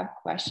if you have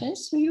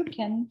questions, so you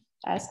can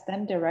ask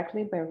them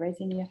directly by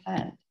raising your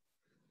hand.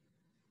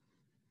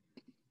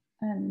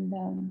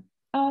 And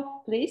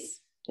please,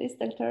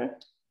 Dr.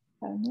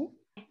 Pevny.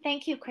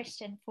 Thank you,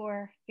 Christian,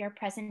 for your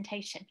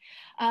presentation.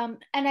 And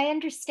I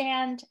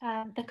understand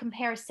the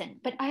comparison,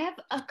 but I have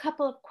a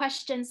couple of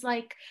questions,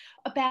 like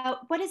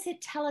about what does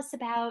it tell us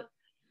about,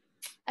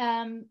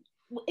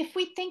 if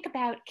we think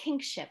about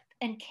kingship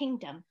and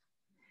kingdom,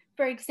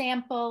 for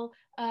example,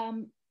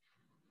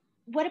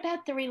 what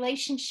about the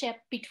relationship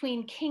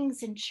between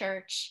kings in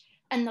church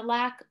and the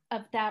lack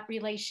of that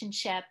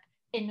relationship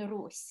in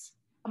Rus,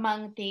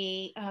 among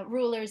the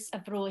rulers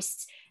of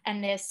Rus,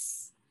 and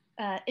this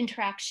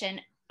interaction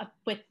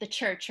with the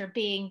church, or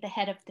being the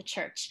head of the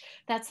church?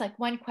 That's like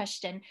one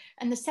question.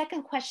 And the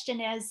second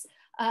question is,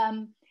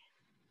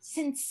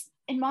 since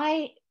in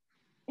my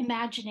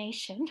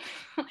imagination,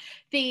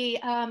 the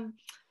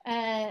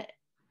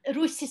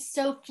Rus is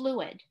so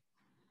fluid,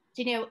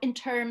 you know, in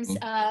terms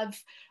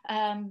of,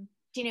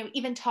 you know,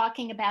 even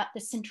talking about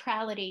the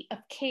centrality of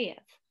Kyiv.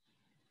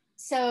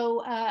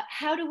 So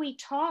how do we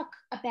talk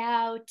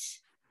about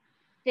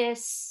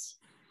this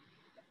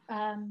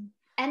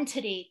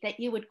entity that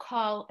you would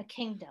call a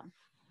kingdom?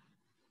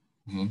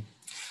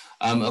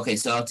 Okay,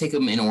 so I'll take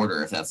them in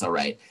order, if that's all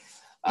right.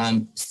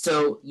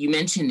 So you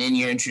mentioned in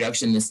your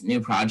introduction this new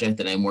project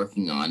that I'm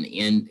working on,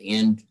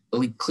 and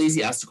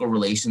ecclesiastical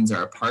relations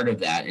are a part of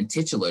that, and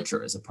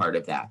titulature is a part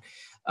of that.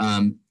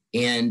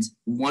 And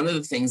one of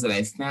the things that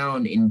I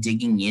found in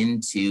digging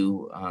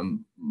into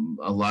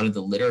a lot of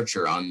the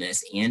literature on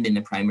this and in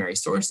the primary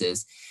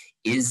sources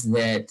is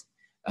that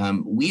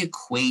we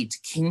equate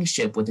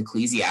kingship with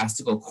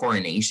ecclesiastical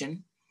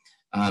coronation.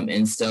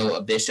 And so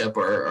a bishop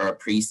or a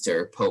priest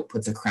or pope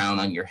puts a crown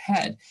on your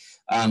head.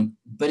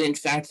 But in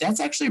fact, that's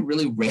actually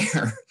really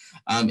rare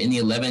in the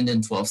 11th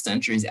and 12th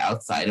centuries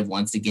outside of,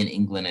 once again,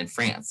 England and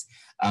France.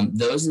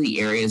 Those are the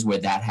areas where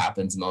that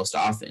happens most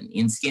often.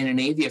 In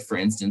Scandinavia, for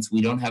instance,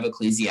 we don't have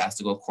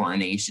ecclesiastical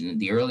coronation.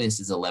 The earliest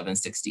is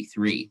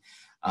 1163.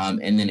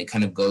 And then it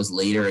kind of goes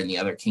later in the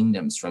other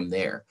kingdoms from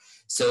there.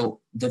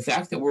 So the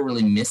fact that we're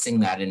really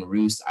missing that in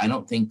Rus, I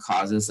don't think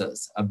causes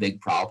us a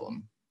big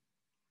problem.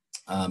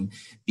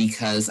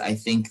 Because I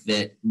think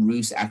that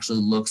Rus actually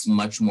looks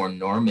much more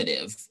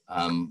normative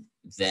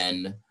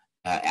than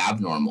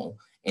abnormal.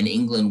 And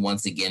England,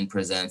 once again,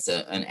 presents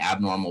an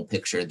abnormal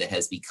picture that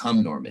has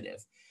become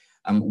normative.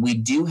 We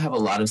do have a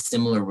lot of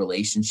similar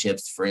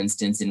relationships, for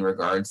instance, in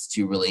regards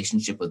to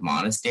relationship with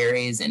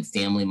monasteries and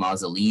family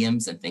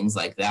mausoleums and things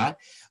like that.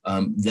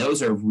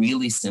 Those are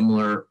really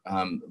similar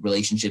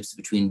relationships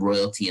between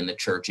royalty and the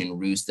church in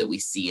Rus that we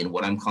see in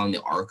what I'm calling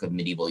the arc of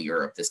medieval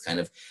Europe, this kind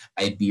of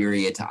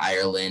Iberia to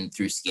Ireland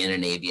through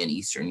Scandinavia and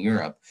Eastern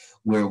Europe,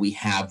 where we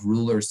have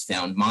rulers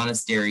found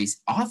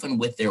monasteries, often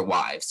with their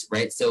wives,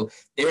 right? So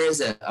there is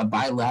a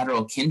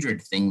bilateral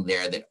kindred thing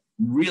there that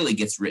really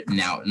gets written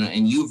out,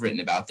 and you've written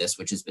about this,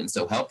 which has been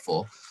so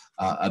helpful,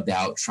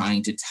 about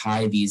trying to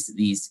tie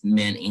these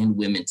men and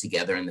women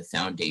together in the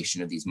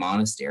foundation of these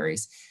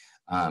monasteries.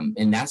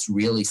 And that's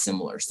really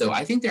similar. So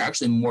I think there are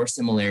actually more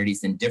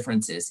similarities than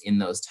differences in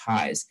those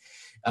ties.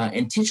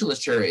 And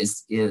titulature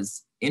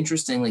is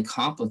interestingly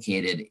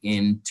complicated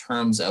in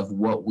terms of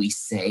what we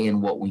say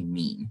and what we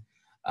mean.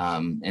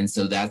 And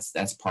so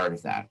that's part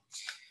of that.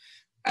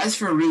 As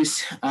for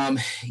Rus,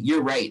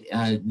 you're right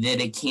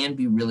that it can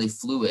be really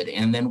fluid.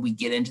 And then we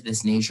get into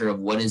this nature of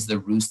what is the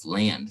Rus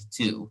land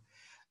too.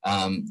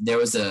 There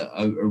was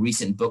a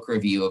recent book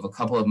review of a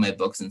couple of my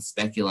books in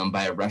Speculum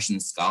by a Russian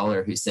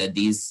scholar who said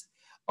these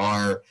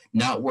are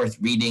not worth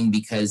reading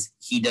because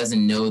he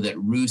doesn't know that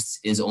Rus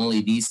is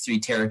only these 3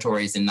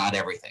 territories and not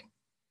everything.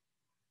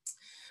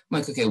 I'm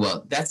like, okay,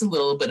 well, that's a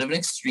little bit of an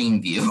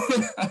extreme view.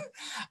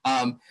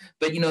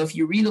 But, you know, if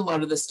you read a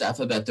lot of the stuff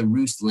about the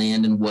Rus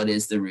land and what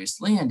is the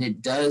Rus land,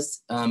 it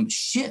does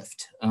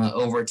shift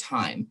over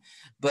time.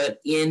 But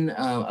in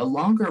a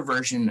longer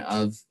version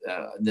of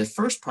the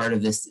first part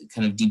of this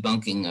kind of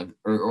debunking of,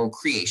 or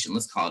creation,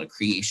 let's call it a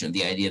creation of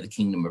the idea of the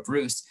kingdom of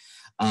Rus,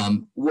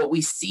 what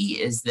we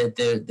see is that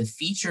the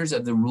features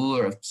of the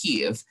ruler of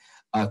Kyiv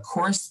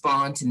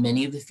correspond to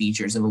many of the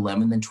features of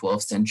 11th and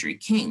 12th century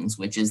kings,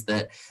 which is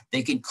that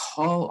they could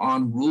call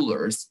on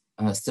rulers,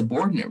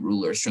 subordinate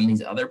rulers from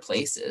these other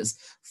places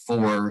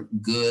for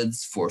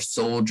goods, for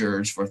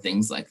soldiers, for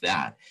things like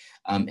that.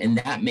 And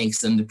that makes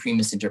them the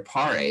primus inter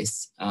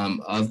pares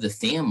of the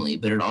family,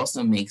 but it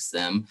also makes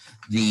them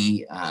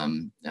the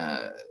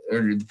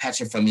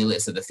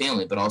paterfamilias of the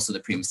family, but also the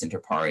primus inter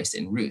pares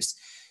in Rus.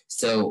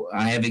 So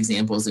I have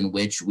examples in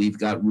which we've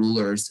got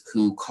rulers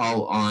who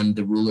call on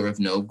the ruler of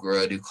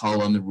Novgorod, who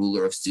call on the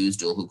ruler of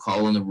Suzdal, who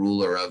call on the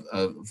ruler of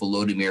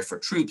Volodymyr for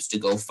troops to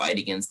go fight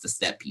against the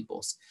steppe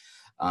peoples.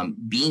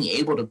 Being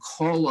able to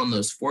call on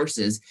those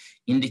forces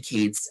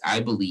indicates, I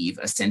believe,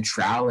 a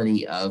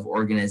centrality of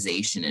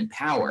organization and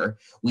power.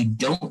 We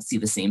don't see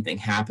the same thing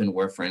happen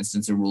where, for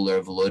instance, a ruler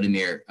of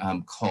Volodymyr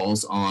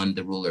calls on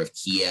the ruler of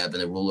Kiev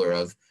and the ruler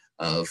of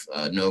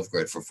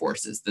Novgorod for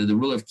forces. The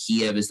ruler of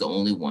Kiev is the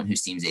only one who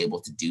seems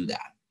able to do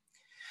that.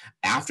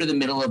 After the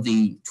middle of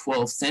the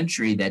 12th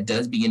century, that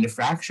does begin to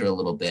fracture a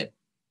little bit,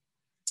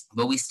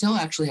 but we still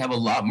actually have a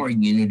lot more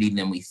unity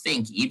than we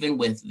think, even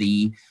with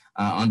the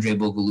Andrei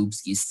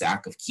Bogolubsky's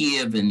sack of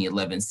Kiev in the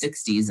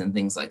 1160s and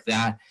things like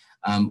that.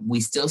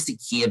 We still see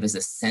Kiev as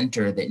a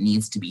center that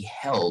needs to be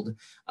held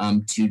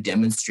to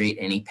demonstrate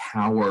any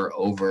power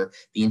over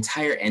the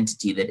entire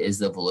entity that is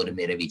the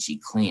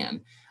Volodymyrovichi clan.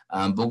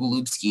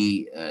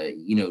 Bogolubsky,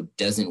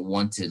 doesn't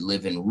want to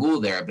live and rule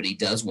there, but he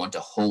does want to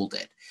hold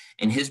it.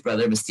 And his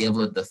brother,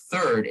 Vsevolod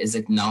III, is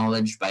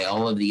acknowledged by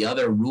all of the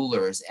other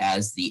rulers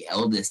as the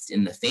eldest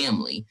in the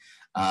family.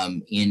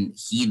 And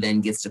he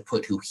then gets to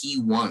put who he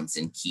wants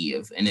in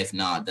Kiev. And if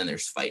not, then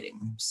there's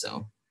fighting.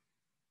 So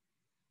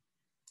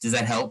does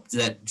that help?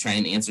 Does that try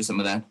and answer some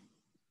of that?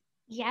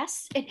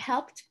 Yes, it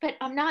helped, but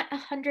I'm not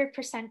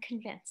 100%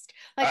 convinced.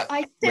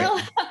 Like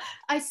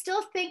I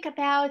still think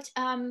about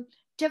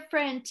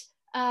different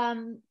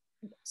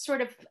sort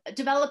of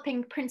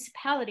developing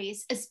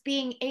principalities as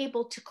being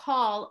able to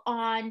call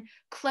on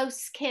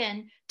close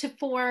kin to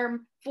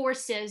form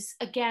forces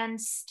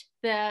against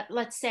the,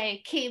 let's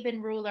say,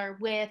 Kyivan ruler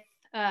with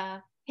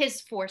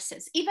his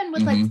forces. Even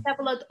with like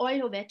Vsevolod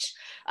Oylovich,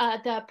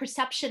 the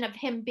perception of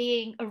him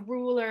being a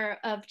ruler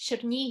of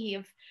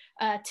Chernihiv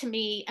to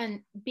me,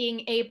 and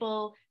being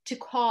able to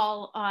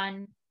call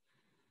on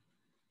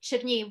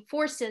Chernihiv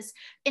forces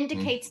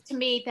indicates to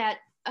me that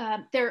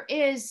there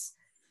is,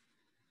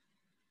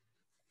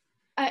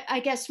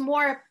 I guess,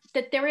 more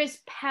that there is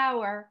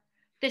power,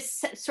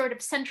 this sort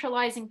of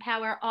centralizing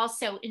power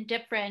also in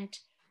different,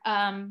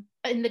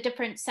 in the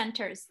different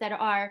centers that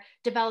are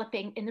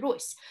developing in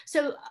Rus.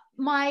 So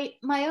my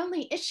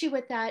only issue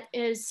with that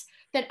is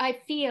that I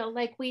feel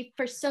like we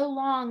for so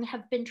long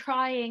have been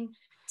trying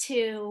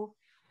to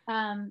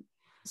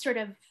sort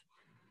of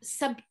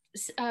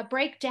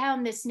break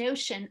down this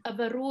notion of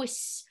a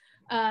Rus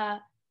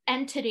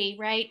entity,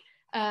 right?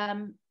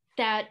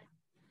 That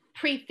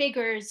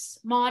prefigures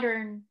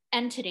modern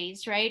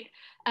entities, right?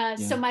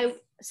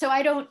 So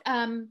I don't,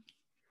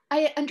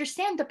 I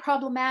understand the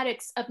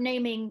problematics of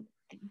naming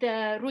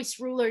the Rus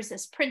rulers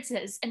as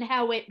princes and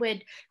how it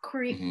would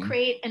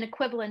create an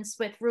equivalence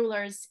with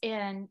rulers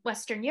in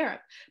Western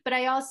Europe. But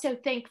I also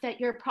think that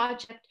your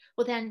project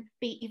will then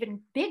be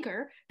even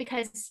bigger,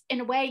 because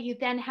in a way you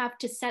then have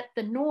to set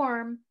the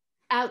norm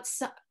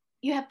outside.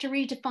 You have to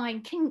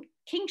redefine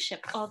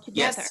kingship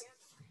altogether. Yes.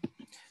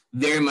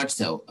 Very much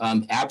so.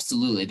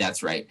 Absolutely,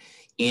 that's right.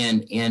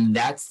 And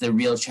that's the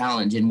real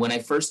challenge. And when I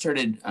first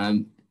started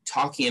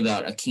talking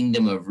about a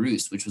kingdom of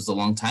Rus, which was a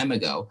long time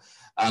ago,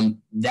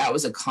 that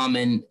was a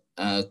common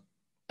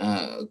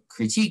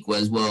critique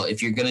was, well,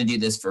 if you're going to do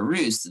this for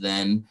Rus,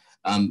 then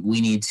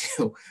we need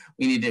to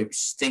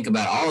think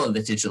about all of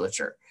the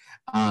titulature.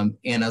 And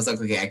I was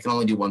like, okay, I can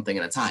only do one thing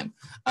at a time.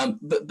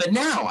 But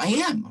now I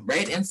am,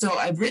 right? And so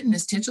I've written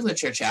this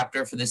titulature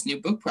chapter for this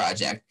new book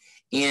project.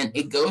 And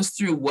it goes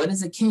through what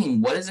is a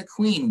king, what is a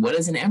queen, what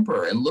is an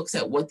emperor, and looks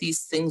at what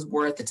these things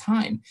were at the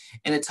time.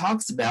 And it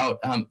talks about,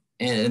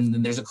 and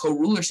there's a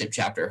co-rulership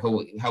chapter,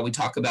 how we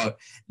talk about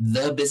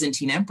the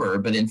Byzantine emperor,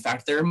 but in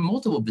fact, there are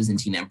multiple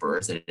Byzantine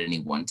emperors at any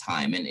one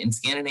time. And in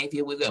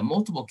Scandinavia, we've got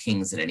multiple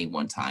kings at any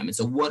one time. And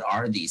so what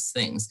are these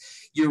things?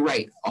 You're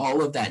right,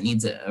 all of that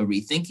needs a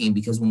rethinking,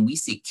 because when we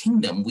say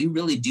kingdom, we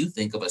really do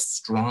think of a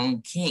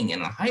strong king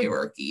and a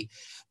hierarchy.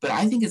 But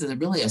I think it's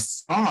really a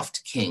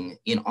soft king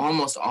in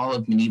almost all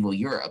of medieval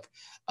Europe.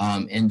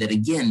 And that,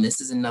 again, this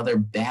is another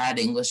bad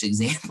English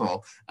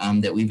example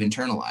that we've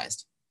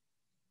internalized.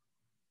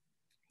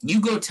 You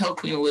go tell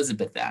Queen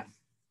Elizabeth that.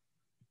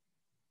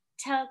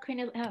 Tell Queen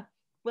Elizabeth, oh,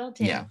 will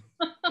do. Yeah,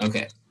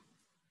 okay.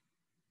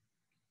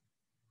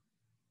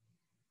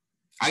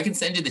 I can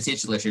send you the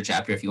titulature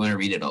chapter if you want to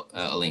read it,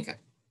 Olenka.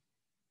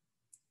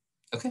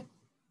 Okay.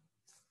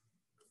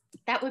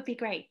 That would be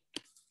great.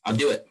 I'll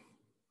do it.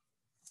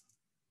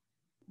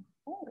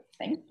 Oh,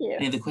 thank you.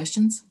 Any other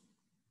questions?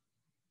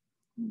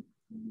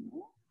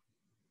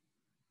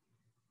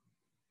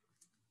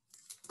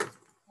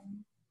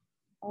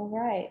 All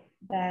right,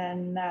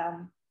 then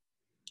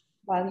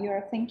while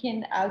you're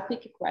thinking, I'll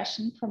pick a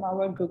question from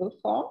our Google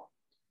form.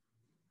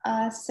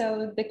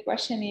 So the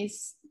question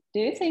is, do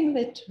you think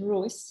that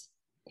Rus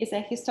is a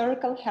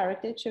historical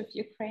heritage of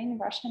Ukraine,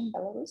 Russia, and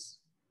Belarus?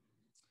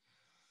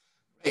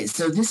 Right,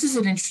 so this is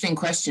an interesting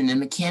question,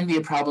 and it can be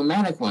a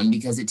problematic one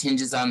because it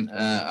tinges on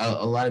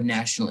a lot of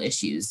national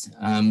issues.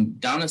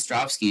 Don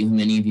Ostrovsky, who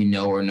many of you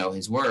know or know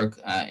his work,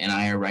 and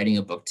I are writing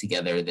a book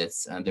together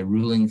that's The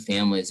Ruling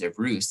Families of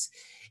Rus.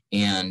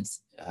 And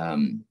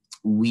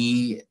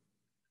we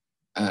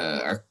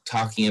are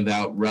talking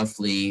about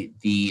roughly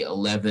the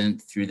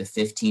 11th through the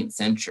 15th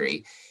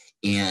century.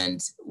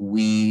 And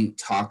we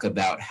talk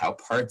about how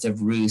parts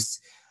of Rus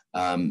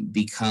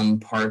become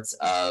parts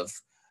of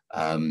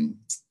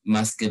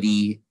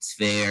Muscovy,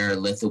 Tver,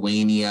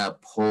 Lithuania,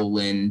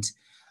 Poland,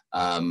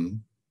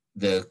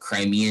 the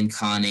Crimean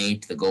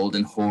Khanate, the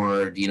Golden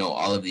Horde, you know,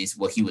 all of these.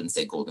 Well, he wouldn't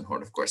say Golden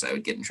Horde, of course, I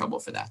would get in trouble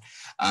for that.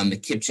 The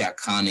Kipchak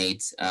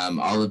Khanate,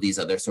 all of these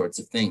other sorts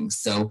of things.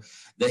 So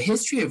the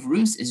history of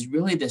Rus is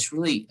really this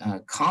really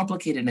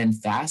complicated and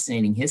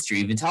fascinating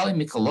history. Vitaly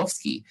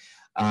Mikhailovsky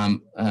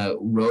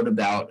wrote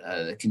about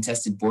the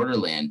contested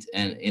borderland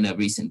and in a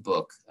recent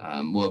book,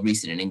 well,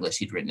 recent in English,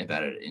 he'd written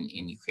about it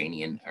in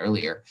Ukrainian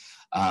earlier.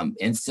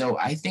 And so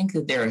I think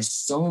that there is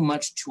so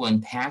much to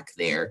unpack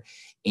there.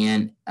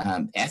 And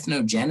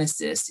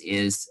ethnogenesis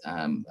is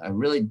a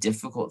really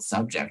difficult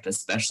subject,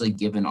 especially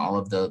given all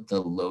of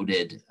the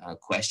loaded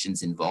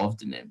questions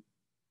involved in it.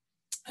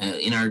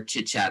 In our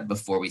chit chat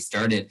before we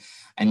started,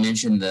 I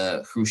mentioned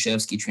the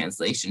Hrushevsky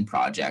translation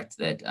project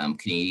that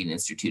Canadian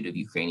Institute of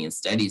Ukrainian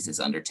Studies has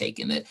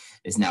undertaken that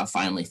is now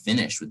finally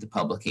finished with the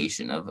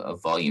publication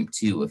of volume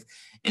 2. If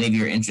any of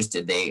you are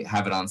interested, they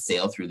have it on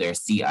sale through their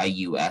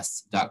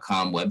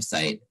CIUS.com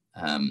website,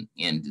 and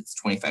it's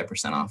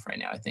 25% off right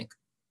now, I think.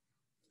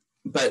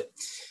 But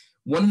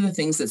one of the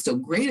things that's so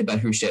great about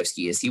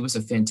Hrushevsky is he was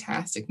a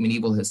fantastic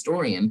medieval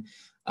historian.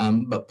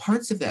 But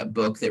parts of that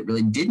book that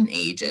really didn't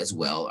age as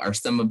well are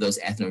some of those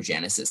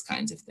ethnogenesis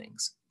kinds of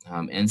things.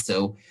 And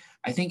so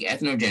I think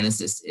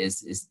ethnogenesis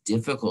is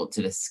difficult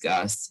to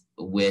discuss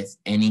with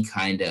any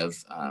kind of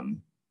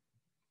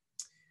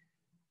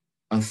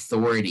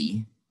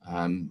authority.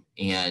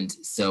 And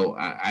so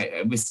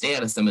I would stay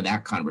out of some of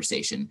that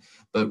conversation.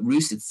 But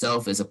Rus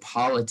itself is a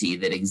polity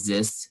that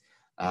exists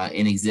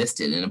and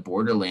existed in a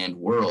borderland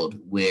world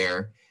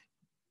where,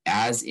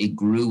 as it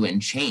grew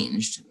and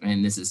changed,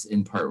 and this is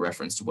in part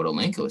reference to what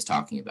Olenka was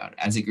talking about,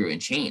 as it grew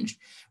and changed,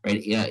 right,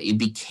 it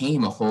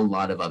became a whole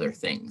lot of other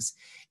things.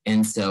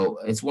 And so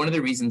it's one of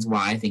the reasons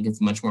why I think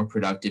it's much more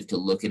productive to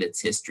look at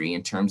its history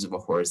in terms of a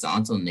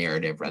horizontal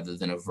narrative rather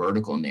than a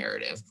vertical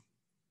narrative.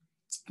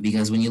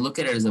 Because when you look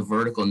at it as a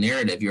vertical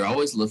narrative, you're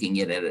always looking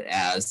at it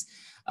as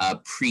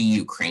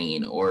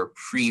pre-Ukraine or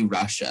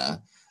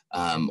pre-Russia,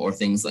 or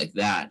things like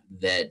that,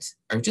 that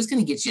are just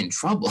going to get you in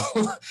trouble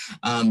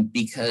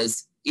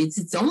because it's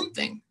its own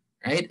thing,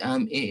 right?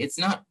 It's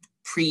not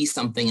pre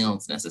something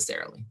else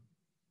necessarily.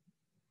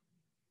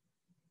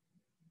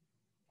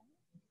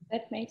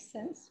 That makes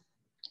sense.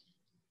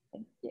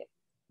 Thank you.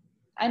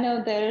 I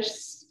know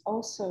there's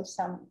also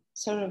some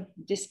sort of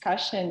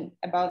discussion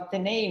about the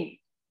name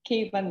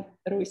Kyivan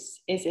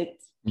Rus. Is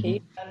it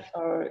Kyivan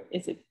or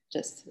is it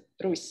just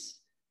Rus?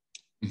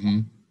 Mm-hmm.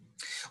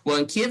 Well,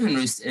 and Kyivan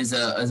Rus is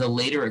a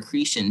later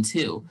accretion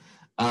too.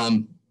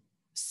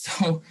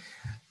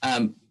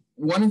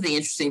 One of the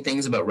interesting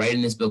things about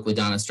writing this book with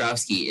Don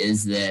Ostrovsky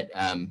is that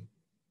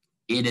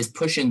it is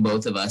pushing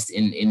both of us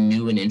in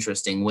new and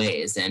interesting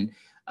ways. And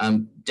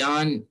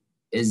Don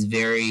is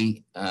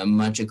very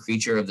much a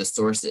creature of the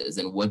sources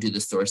and what do the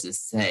sources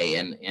say.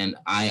 And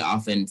I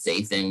often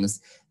say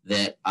things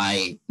that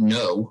I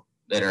know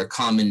that are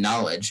common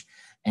knowledge.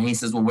 And he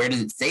says, well, where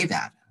does it say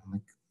that? I'm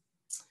like,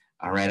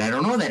 all right, I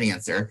don't know that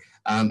answer.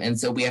 And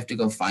so we have to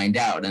go find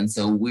out. And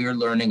so we're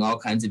learning all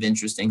kinds of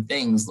interesting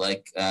things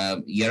like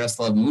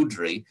Yaroslav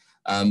Mudry.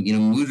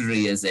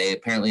 Mudry is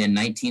apparently a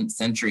 19th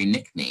century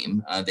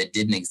nickname that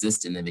didn't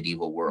exist in the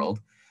medieval world.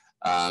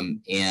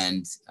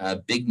 And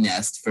Big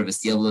Nest for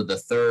Vasilia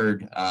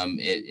III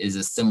is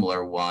a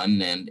similar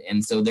one.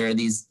 And so there are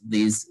these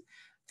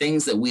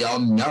things that we all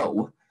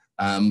know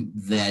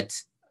that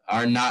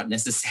are not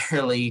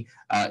necessarily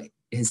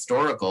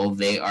historical.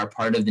 They are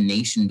part of the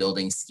nation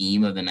building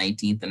scheme of the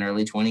 19th and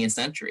early 20th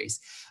centuries.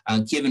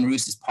 Kyivan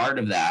Rus is part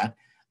of that.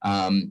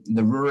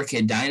 The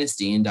Rurikid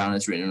dynasty, and Don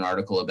has written an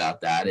article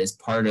about that, is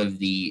part of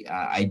the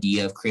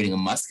idea of creating a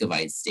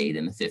Muscovite state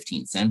in the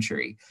 15th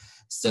century.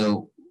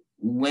 So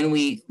when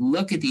we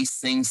look at these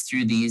things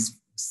through these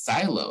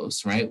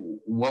silos, right,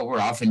 what we're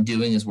often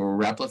doing is we're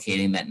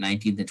replicating that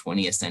 19th and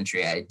 20th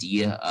century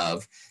idea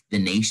of the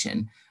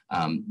nation.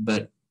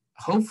 But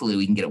hopefully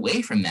we can get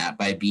away from that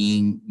by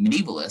being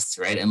medievalists,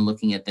 right, and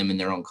looking at them in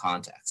their own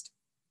context.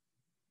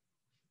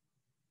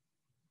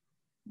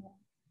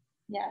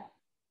 Yeah,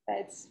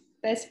 that's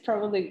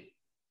probably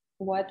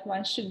what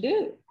one should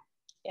do.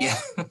 Yeah.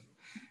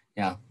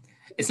 Yeah.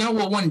 It's not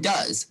what one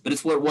does, but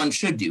it's what one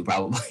should do,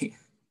 probably.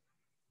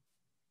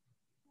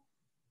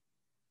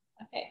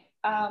 Okay,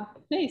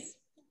 please,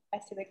 I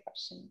see the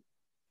question.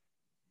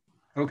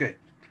 Okay.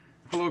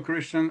 Hello,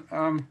 Christian.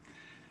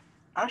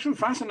 Actually,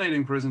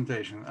 fascinating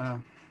presentation.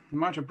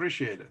 Much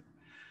appreciated.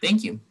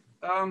 Thank you.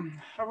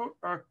 Have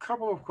a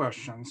couple of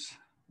questions.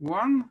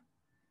 One,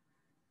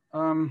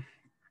 I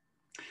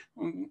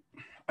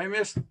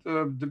missed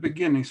the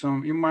beginning,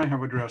 so you might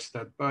have addressed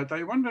that, but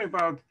I wonder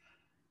about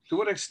to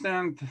what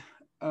extent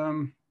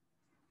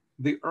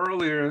the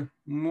earlier,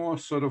 more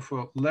sort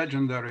of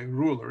legendary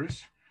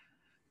rulers,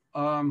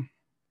 well,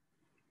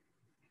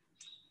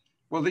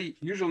 they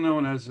usually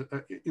known as,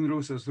 in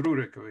Rus as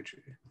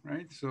Rurikovichi,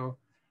 right? So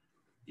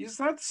is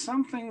that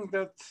something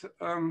that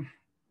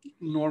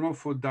normal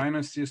for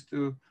dynasties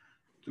to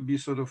be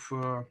sort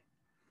of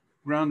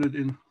grounded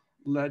in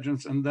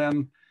legends? And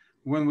then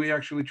when we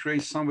actually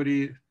trace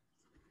somebody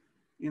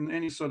in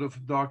any sort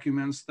of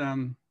documents,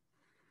 then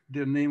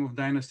the name of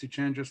dynasty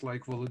changes,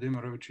 like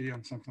Volodymyrovich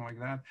and something like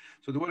that.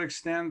 So to what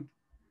extent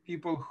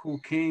people who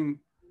came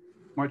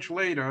much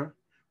later,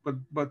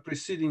 but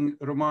preceding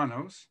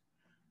Romanovs,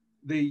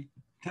 they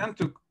tend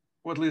to,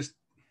 or at least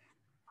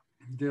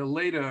the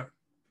later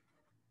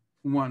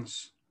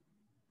ones,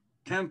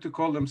 tend to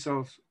call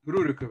themselves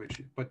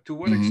Rurikovichi, but to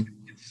what extent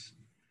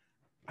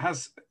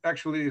it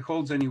actually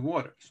holds any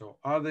water? So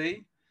are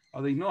they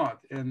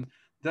not? And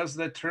does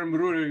that term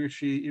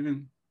Rurikovichi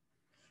even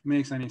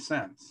makes any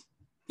sense?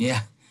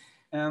 Yeah.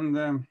 And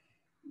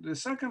the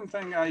second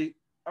thing I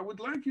would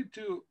like you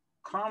to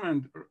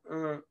comment,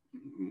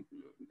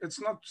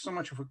 it's not so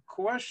much of a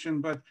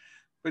question, but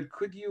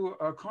could you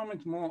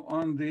comment more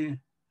on the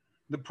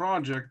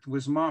project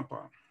with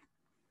MAPA?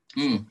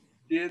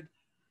 Did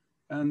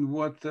and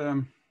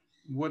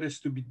what is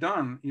to be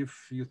done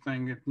if you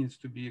think it needs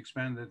to be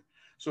expanded?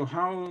 So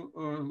how,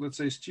 let's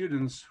say,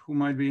 students who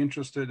might be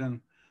interested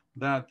in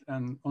that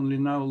and only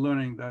now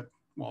learning that,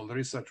 well, there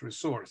is such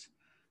resource,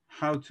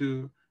 how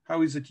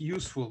is it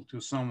useful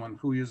to someone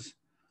who is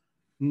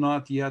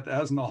not yet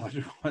as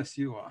knowledgeable as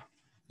you are?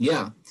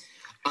 Yeah,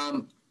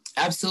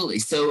 absolutely.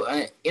 So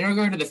in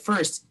regard to the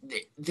first,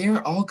 there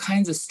are all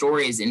kinds of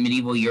stories in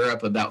medieval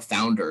Europe about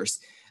founders.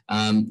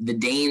 The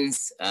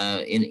Danes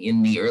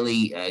in the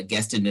early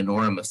Gesta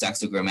Danorum of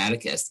Saxo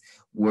Grammaticus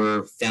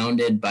were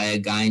founded by a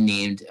guy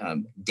named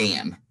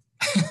Dan.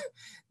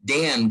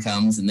 Dan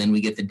comes, and then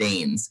we get the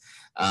Danes.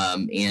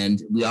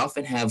 And we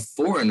often have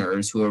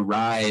foreigners who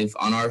arrive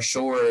on our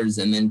shores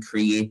and then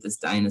create this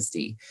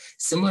dynasty.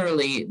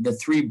 Similarly, the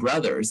three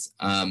brothers,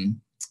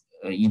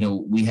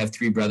 we have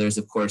three brothers,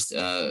 of course,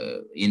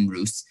 in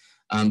Rus,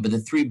 but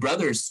the three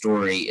brothers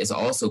story is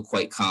also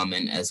quite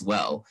common as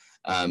well.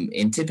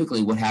 And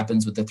typically what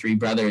happens with the three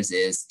brothers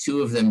is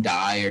two of them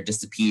die or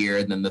disappear,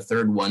 and then the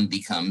third one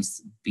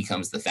becomes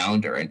the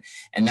founder.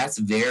 And that's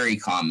very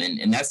common.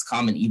 And that's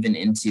common even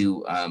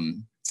into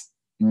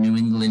New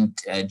England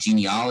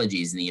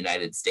genealogies in the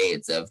United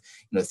States of,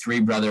 three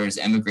brothers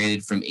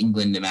emigrated from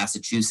England to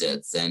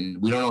Massachusetts,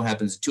 and we don't know what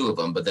happens to two of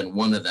them, but then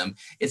one of them,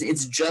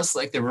 it's just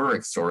like the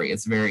Rurik story.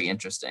 It's very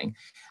interesting.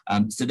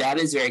 So that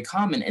is very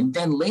common. And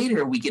then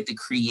later we get the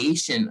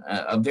creation,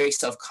 a very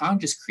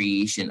self-conscious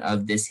creation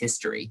of this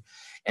history.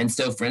 And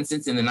so, for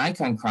instance, in the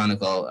Nikon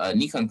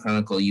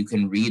Chronicle, you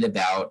can read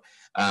about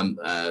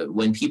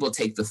when people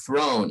take the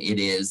throne, it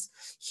is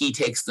he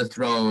takes the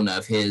throne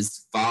of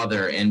his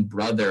father and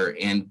brother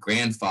and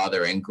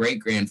grandfather and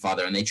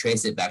great-grandfather, and they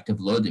trace it back to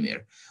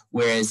Vladimir.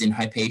 Whereas in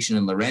Hypatian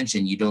and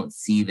Laurentian, you don't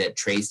see that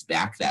traced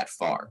back that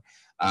far.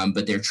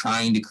 But they're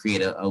trying to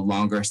create a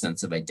longer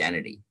sense of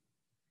identity.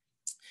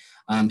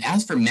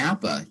 As for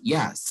MAPA,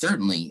 yeah,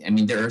 certainly. I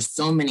mean, there are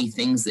so many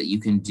things that you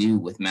can do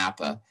with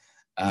MAPA.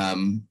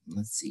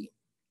 Let's see.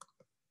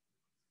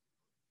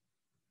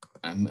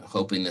 I'm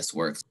hoping this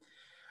works.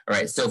 All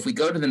right, so if we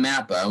go to the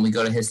MAPA and we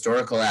go to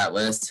Historical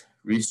Atlas,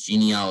 Rus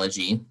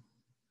Genealogy,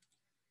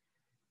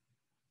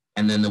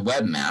 and then the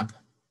web map,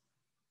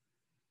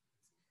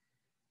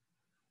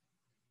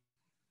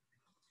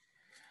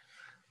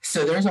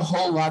 so there's a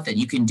whole lot that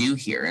you can do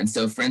here. And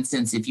so, for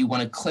instance, if you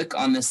want to click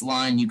on this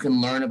line, you can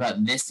learn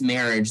about this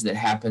marriage that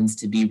happens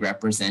to be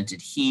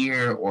represented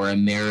here, or a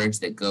marriage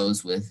that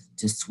goes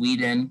to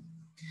Sweden.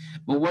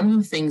 But one of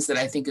the things that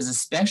I think is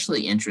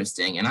especially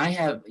interesting,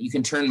 and you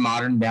can turn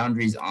modern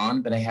boundaries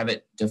on, but I have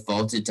it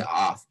defaulted to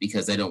off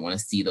because I don't want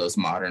to see those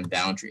modern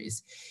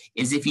boundaries,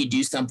 is if you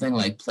do something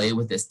like play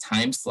with this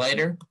time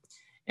slider.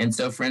 And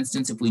so, for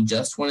instance, if we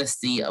just want to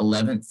see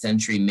 11th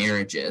century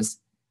marriages,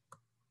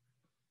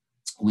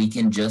 we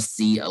can just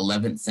see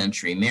 11th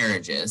century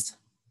marriages.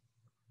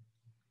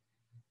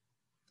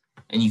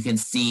 And you can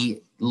see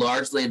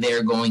largely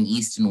they're going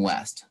east and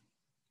west,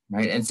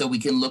 right? And so we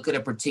can look at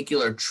a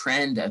particular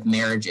trend of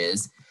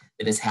marriages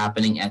that is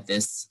happening at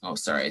this,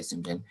 I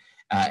zoomed in,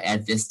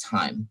 at this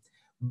time.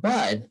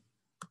 But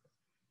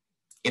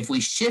if we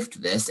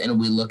shift this and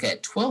we look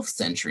at 12th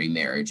century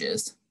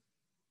marriages,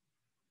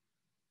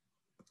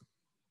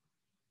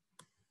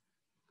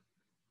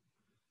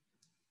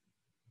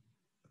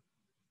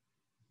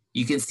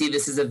 you can see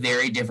this is a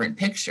very different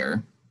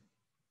picture.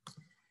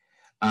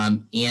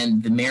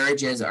 And the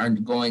marriages are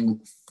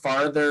going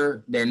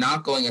farther, they're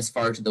not going as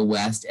far to the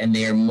west, and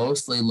they are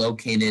mostly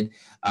located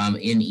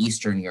in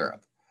Eastern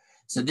Europe.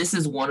 So this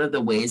is one of the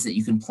ways that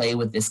you can play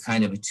with this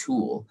kind of a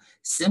tool.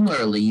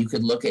 Similarly, you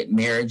could look at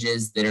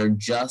marriages that are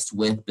just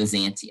with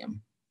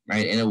Byzantium,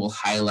 right? And it will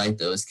highlight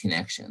those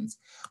connections.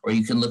 Or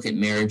you can look at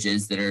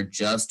marriages that are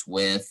just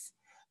with,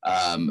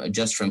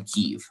 just from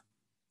Kyiv,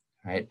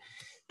 right?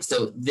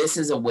 So this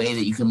is a way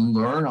that you can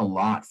learn a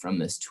lot from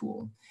this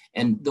tool.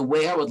 And the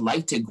way I would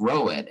like to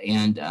grow it,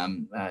 and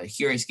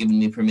here he's given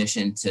me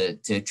permission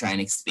to try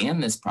and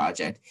expand this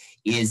project,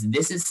 is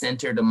this is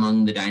centered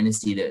among the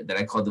dynasty that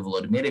I call the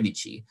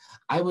Volodymyrovichi.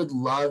 I would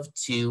love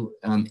to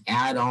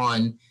add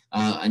on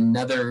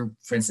another,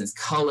 for instance,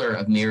 color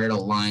of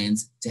marital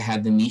lines to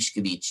have the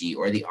Mishkevichi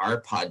or the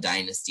Arpad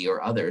dynasty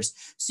or others,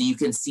 so you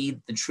can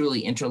see the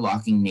truly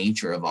interlocking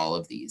nature of all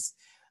of these.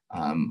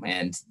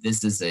 And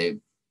this is a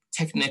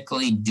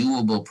technically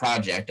doable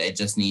project. I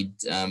just need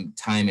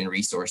time and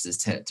resources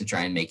to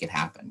try and make it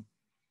happen.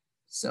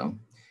 So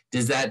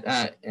does that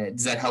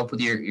help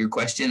with your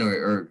question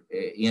or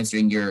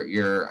answering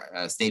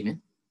your statement?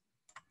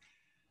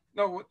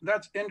 No,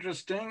 that's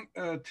interesting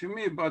to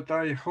me, but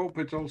I hope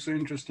it's also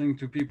interesting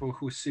to people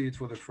who see it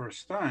for the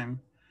first time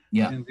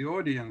in the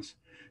audience.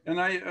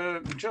 And I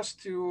just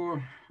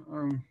to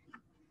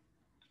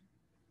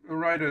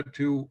write it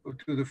to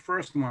the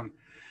first one.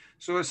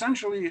 So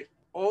essentially,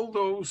 all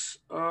those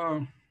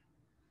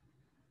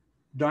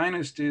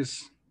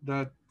dynasties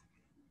that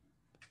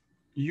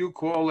you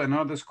call and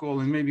others call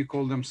and maybe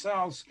call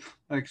themselves,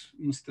 like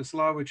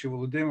Mstislavichi,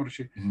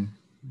 Volodymyrovichi,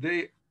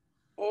 they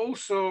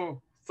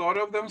also thought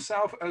of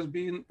themselves as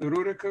being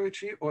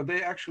Rurikovichi, or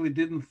they actually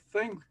didn't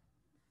think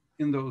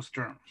in those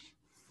terms.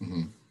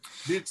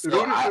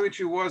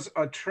 Rurikovichi was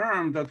a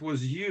term that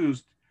was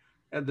used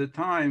at the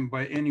time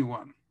by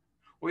anyone,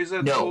 or is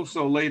that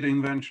also late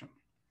invention?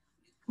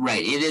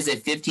 Right, it is a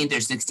 15th or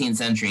 16th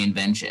century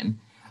invention.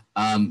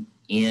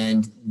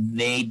 And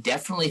they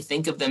definitely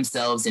think of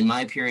themselves in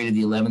my period of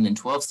the 11th and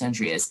 12th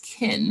century as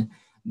kin.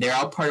 They're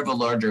all part of a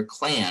larger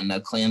clan, a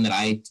clan that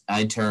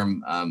I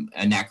term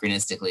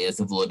anachronistically as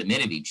the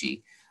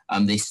Volodymyrovichi.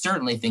 They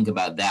certainly think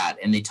about that,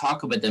 and they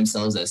talk about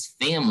themselves as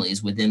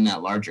families within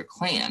that larger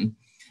clan.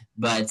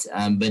 But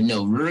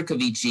no,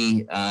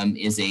 Rurikovichi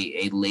is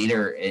a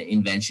later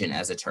invention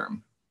as a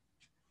term.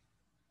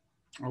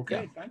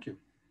 Okay, thank you.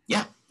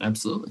 Yeah,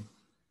 absolutely.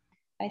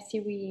 I see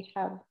we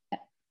have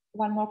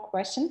one more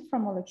question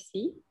from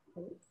Alexei.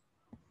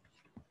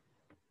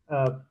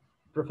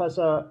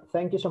 Professor,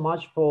 thank you so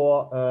much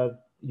for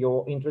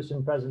your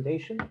interesting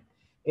presentation.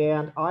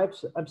 And I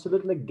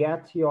absolutely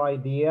get your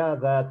idea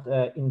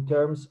that in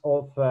terms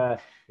of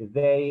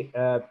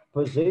their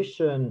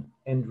position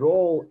and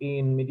role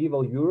in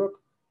medieval Europe,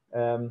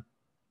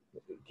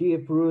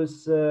 Kiev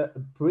Rus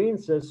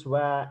princes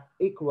were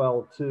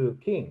equal to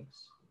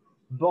kings.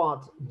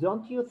 But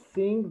don't you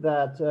think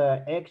that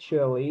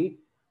actually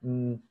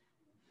the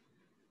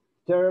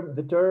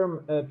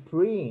term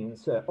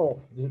prince,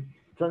 or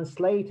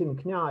translating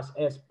knyaz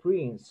as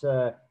prince,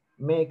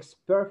 makes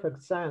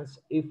perfect sense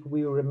if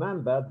we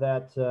remember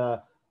that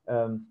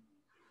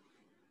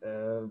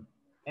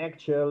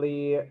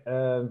actually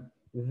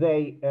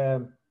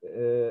the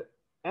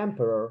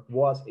emperor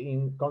was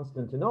in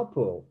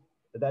Constantinople.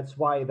 That's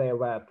why they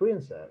were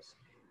princes.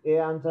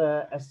 And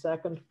a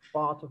second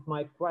part of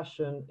my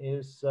question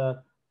is,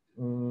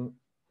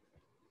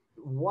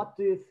 what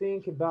do you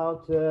think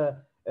about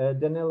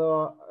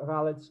Danilo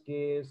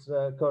Raletsky's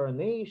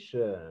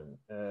coronation?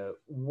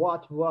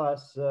 What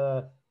was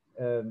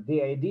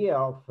the idea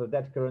of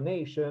that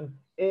coronation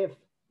if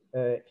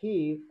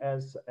he,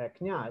 as a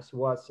knyaz,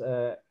 was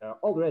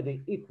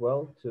already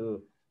equal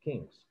to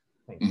kings?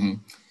 Thank you.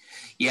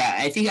 Yeah,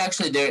 I think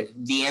actually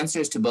the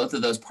answers to both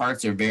of those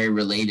parts are very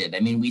related. I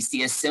mean, we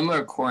see a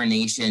similar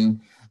coronation,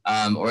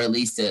 or at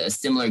least a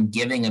similar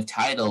giving of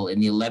title in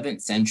the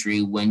 11th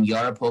century when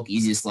Yaropolk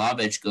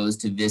Izyaslawicz goes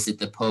to visit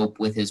the Pope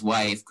with his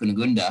wife,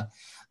 Kunigunda,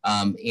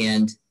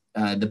 and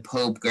the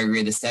Pope,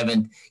 Gregory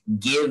VII,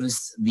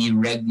 gives the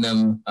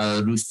regnum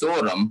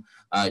Rusorum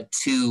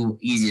to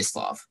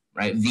Izyaslav,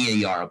 right,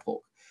 via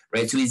Yaropolk.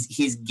 Right, so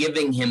he's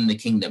giving him the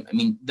kingdom. I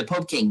mean, the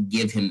Pope can't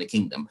give him the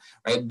kingdom,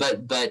 right?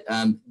 But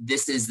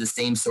this is the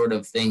same sort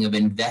of thing of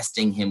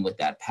investing him with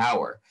that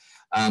power.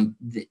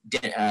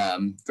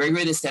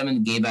 Gregory VII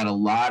gave out a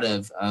lot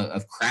of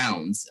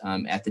crowns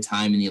at the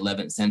time in the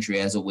 11th century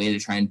as a way to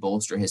try and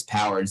bolster his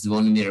power.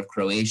 Zvonimir of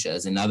Croatia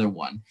is another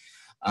one.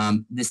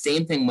 The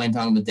same thing went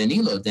on with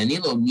Danilo.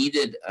 Danilo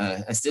needed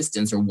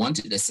assistance or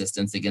wanted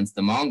assistance against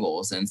the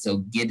Mongols, and so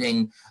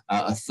getting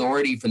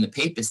authority from the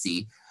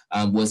papacy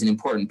was an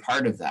important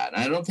part of that.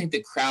 And I don't think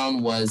the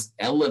crown was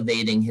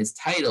elevating his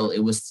title. It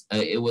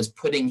was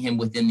putting him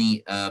within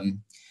the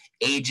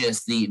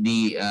aegis,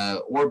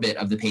 the orbit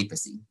of the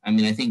papacy. I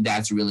mean, I think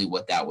that's really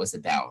what that was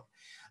about.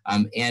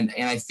 And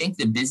I think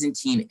the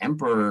Byzantine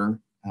emperor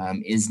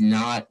is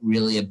not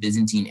really a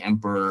Byzantine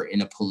emperor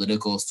in a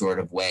political sort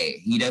of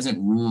way. He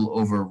doesn't rule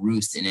over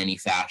Rus in any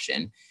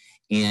fashion.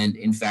 And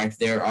in fact,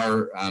 there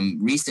are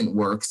recent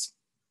works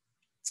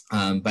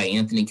by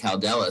Anthony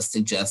Caldelas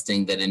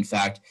suggesting that, in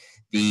fact,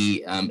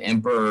 the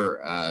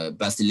Emperor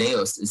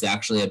Basileus is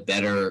actually a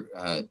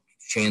better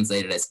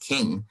translated as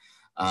king,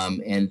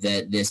 and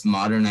that this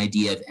modern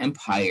idea of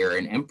empire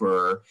and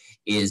emperor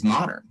is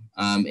modern,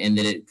 and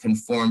that it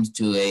conforms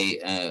to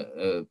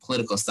a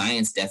political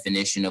science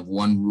definition of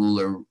one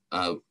ruler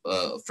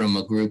from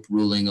a group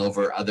ruling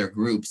over other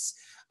groups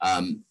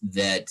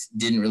that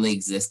didn't really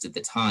exist at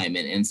the time.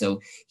 And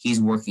so he's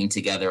working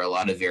together a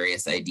lot of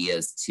various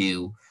ideas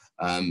to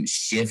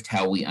shift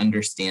how we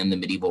understand the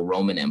medieval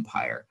Roman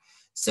Empire.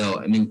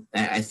 So, I mean,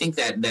 I think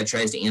that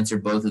tries to answer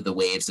both of the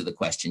waves of the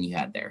question you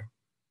had there.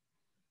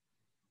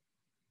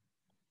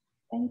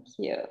 Thank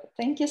you.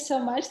 Thank you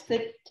so much.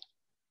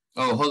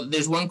 Oh,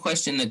 there's one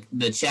question in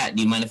the chat.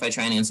 Do you mind if I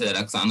try and answer that,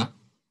 Oksana?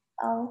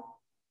 Oh,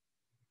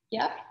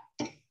 yeah.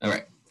 All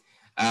right.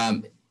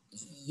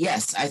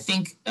 Yes, I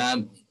think,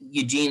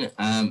 Eugene,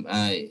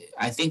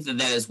 I think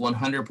that is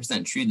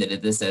 100% true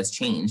that this has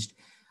changed.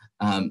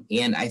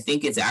 And I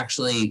think it's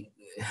actually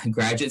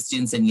graduate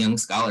students and young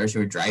scholars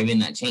who are driving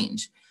that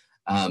change.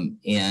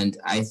 And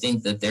I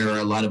think that there are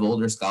a lot of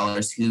older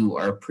scholars who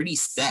are pretty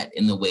set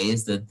in the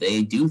ways that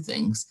they do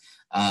things.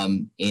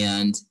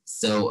 And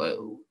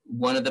so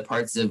one of the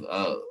parts of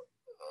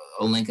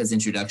Olenka's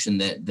introduction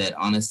that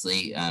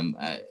honestly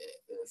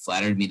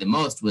flattered me the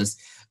most was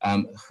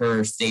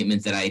her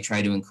statement that I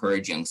try to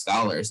encourage young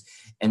scholars.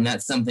 And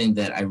that's something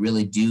that I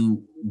really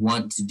do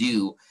want to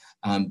do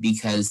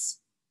because,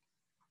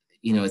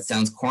 you know, it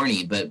sounds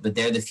corny, but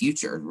they're the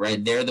future,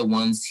 right? They're the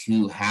ones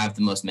who have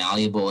the most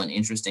malleable and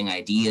interesting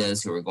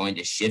ideas, who are going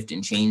to shift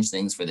and change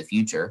things for the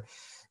future.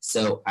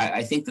 So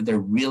I think that there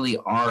really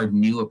are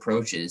new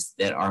approaches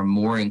that are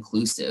more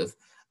inclusive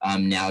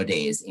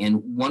nowadays. And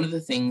one of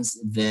the things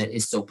that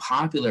is so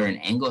popular in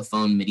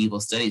Anglophone medieval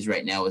studies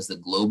right now is the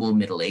global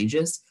Middle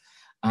Ages.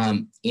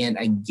 And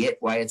I get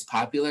why it's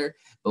popular,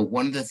 but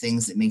one of the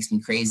things that makes me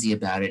crazy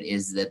about it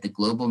is that the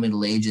global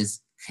Middle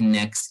Ages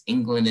connects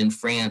England and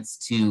France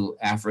to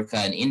Africa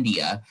and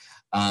India,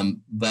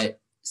 but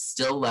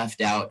still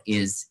left out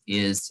is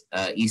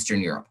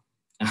Eastern Europe.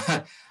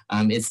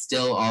 It's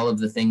still all of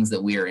the things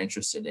that we are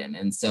interested in.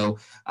 And so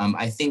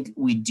I think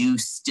we do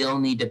still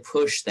need to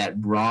push that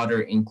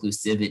broader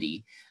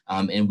inclusivity,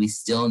 and we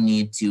still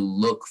need to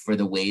look for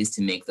the ways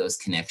to make those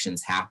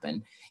connections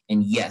happen.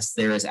 And yes,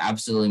 there is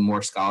absolutely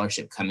more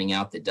scholarship coming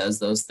out that does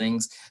those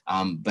things,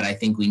 but I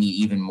think we need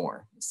even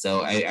more.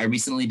 So I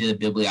recently did a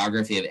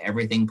bibliography of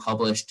everything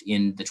published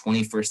in the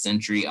 21st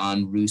century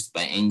on Rus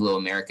by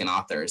Anglo-American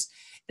authors,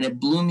 and it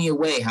blew me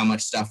away how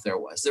much stuff there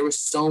was. There was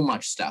so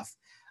much stuff.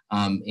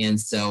 And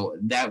so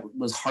that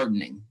was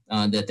heartening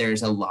that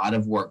there's a lot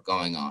of work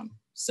going on.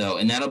 So,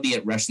 and that'll be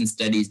at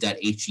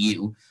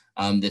russianstudies.hu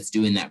that's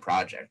doing that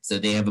project. So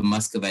they have a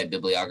Muscovite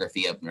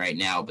bibliography up right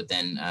now, but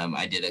then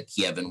I did a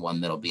Kyivan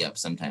one that'll be up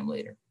sometime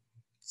later.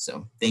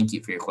 So thank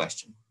you for your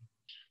question.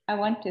 I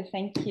want to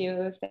thank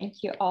you.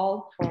 Thank you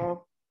all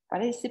for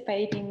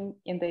participating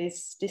in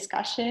this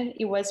discussion.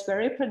 It was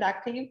very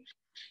productive.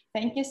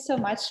 Thank you so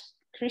much,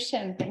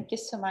 Christian. Thank you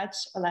so much,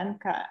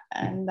 Olenka.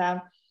 And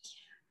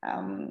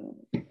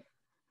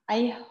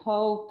I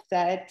hope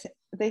that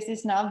this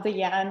is not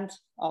the end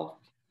of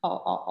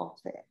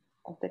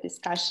the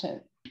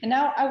discussion. And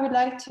now I would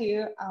like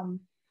to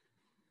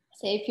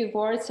say a few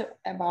words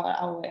about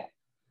our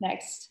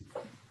next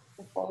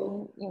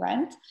following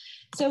event.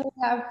 So we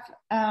have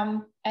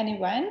an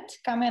event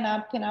coming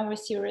up in our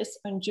series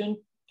on June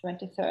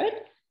 23rd.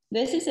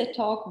 This is a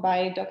talk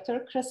by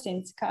Dr.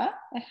 Krasinska,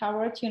 a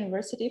Harvard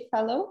University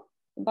fellow,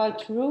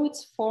 about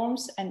roots,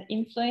 forms, and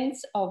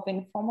influence of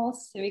informal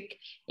civic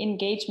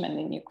engagement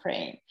in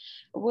Ukraine.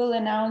 We'll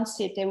announce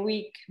it a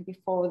week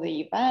before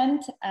the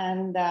event,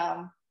 and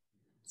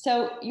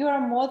so you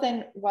are more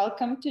than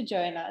welcome to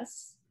join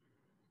us.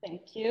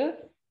 Thank you,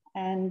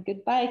 and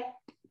goodbye.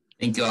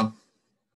 Thank you all.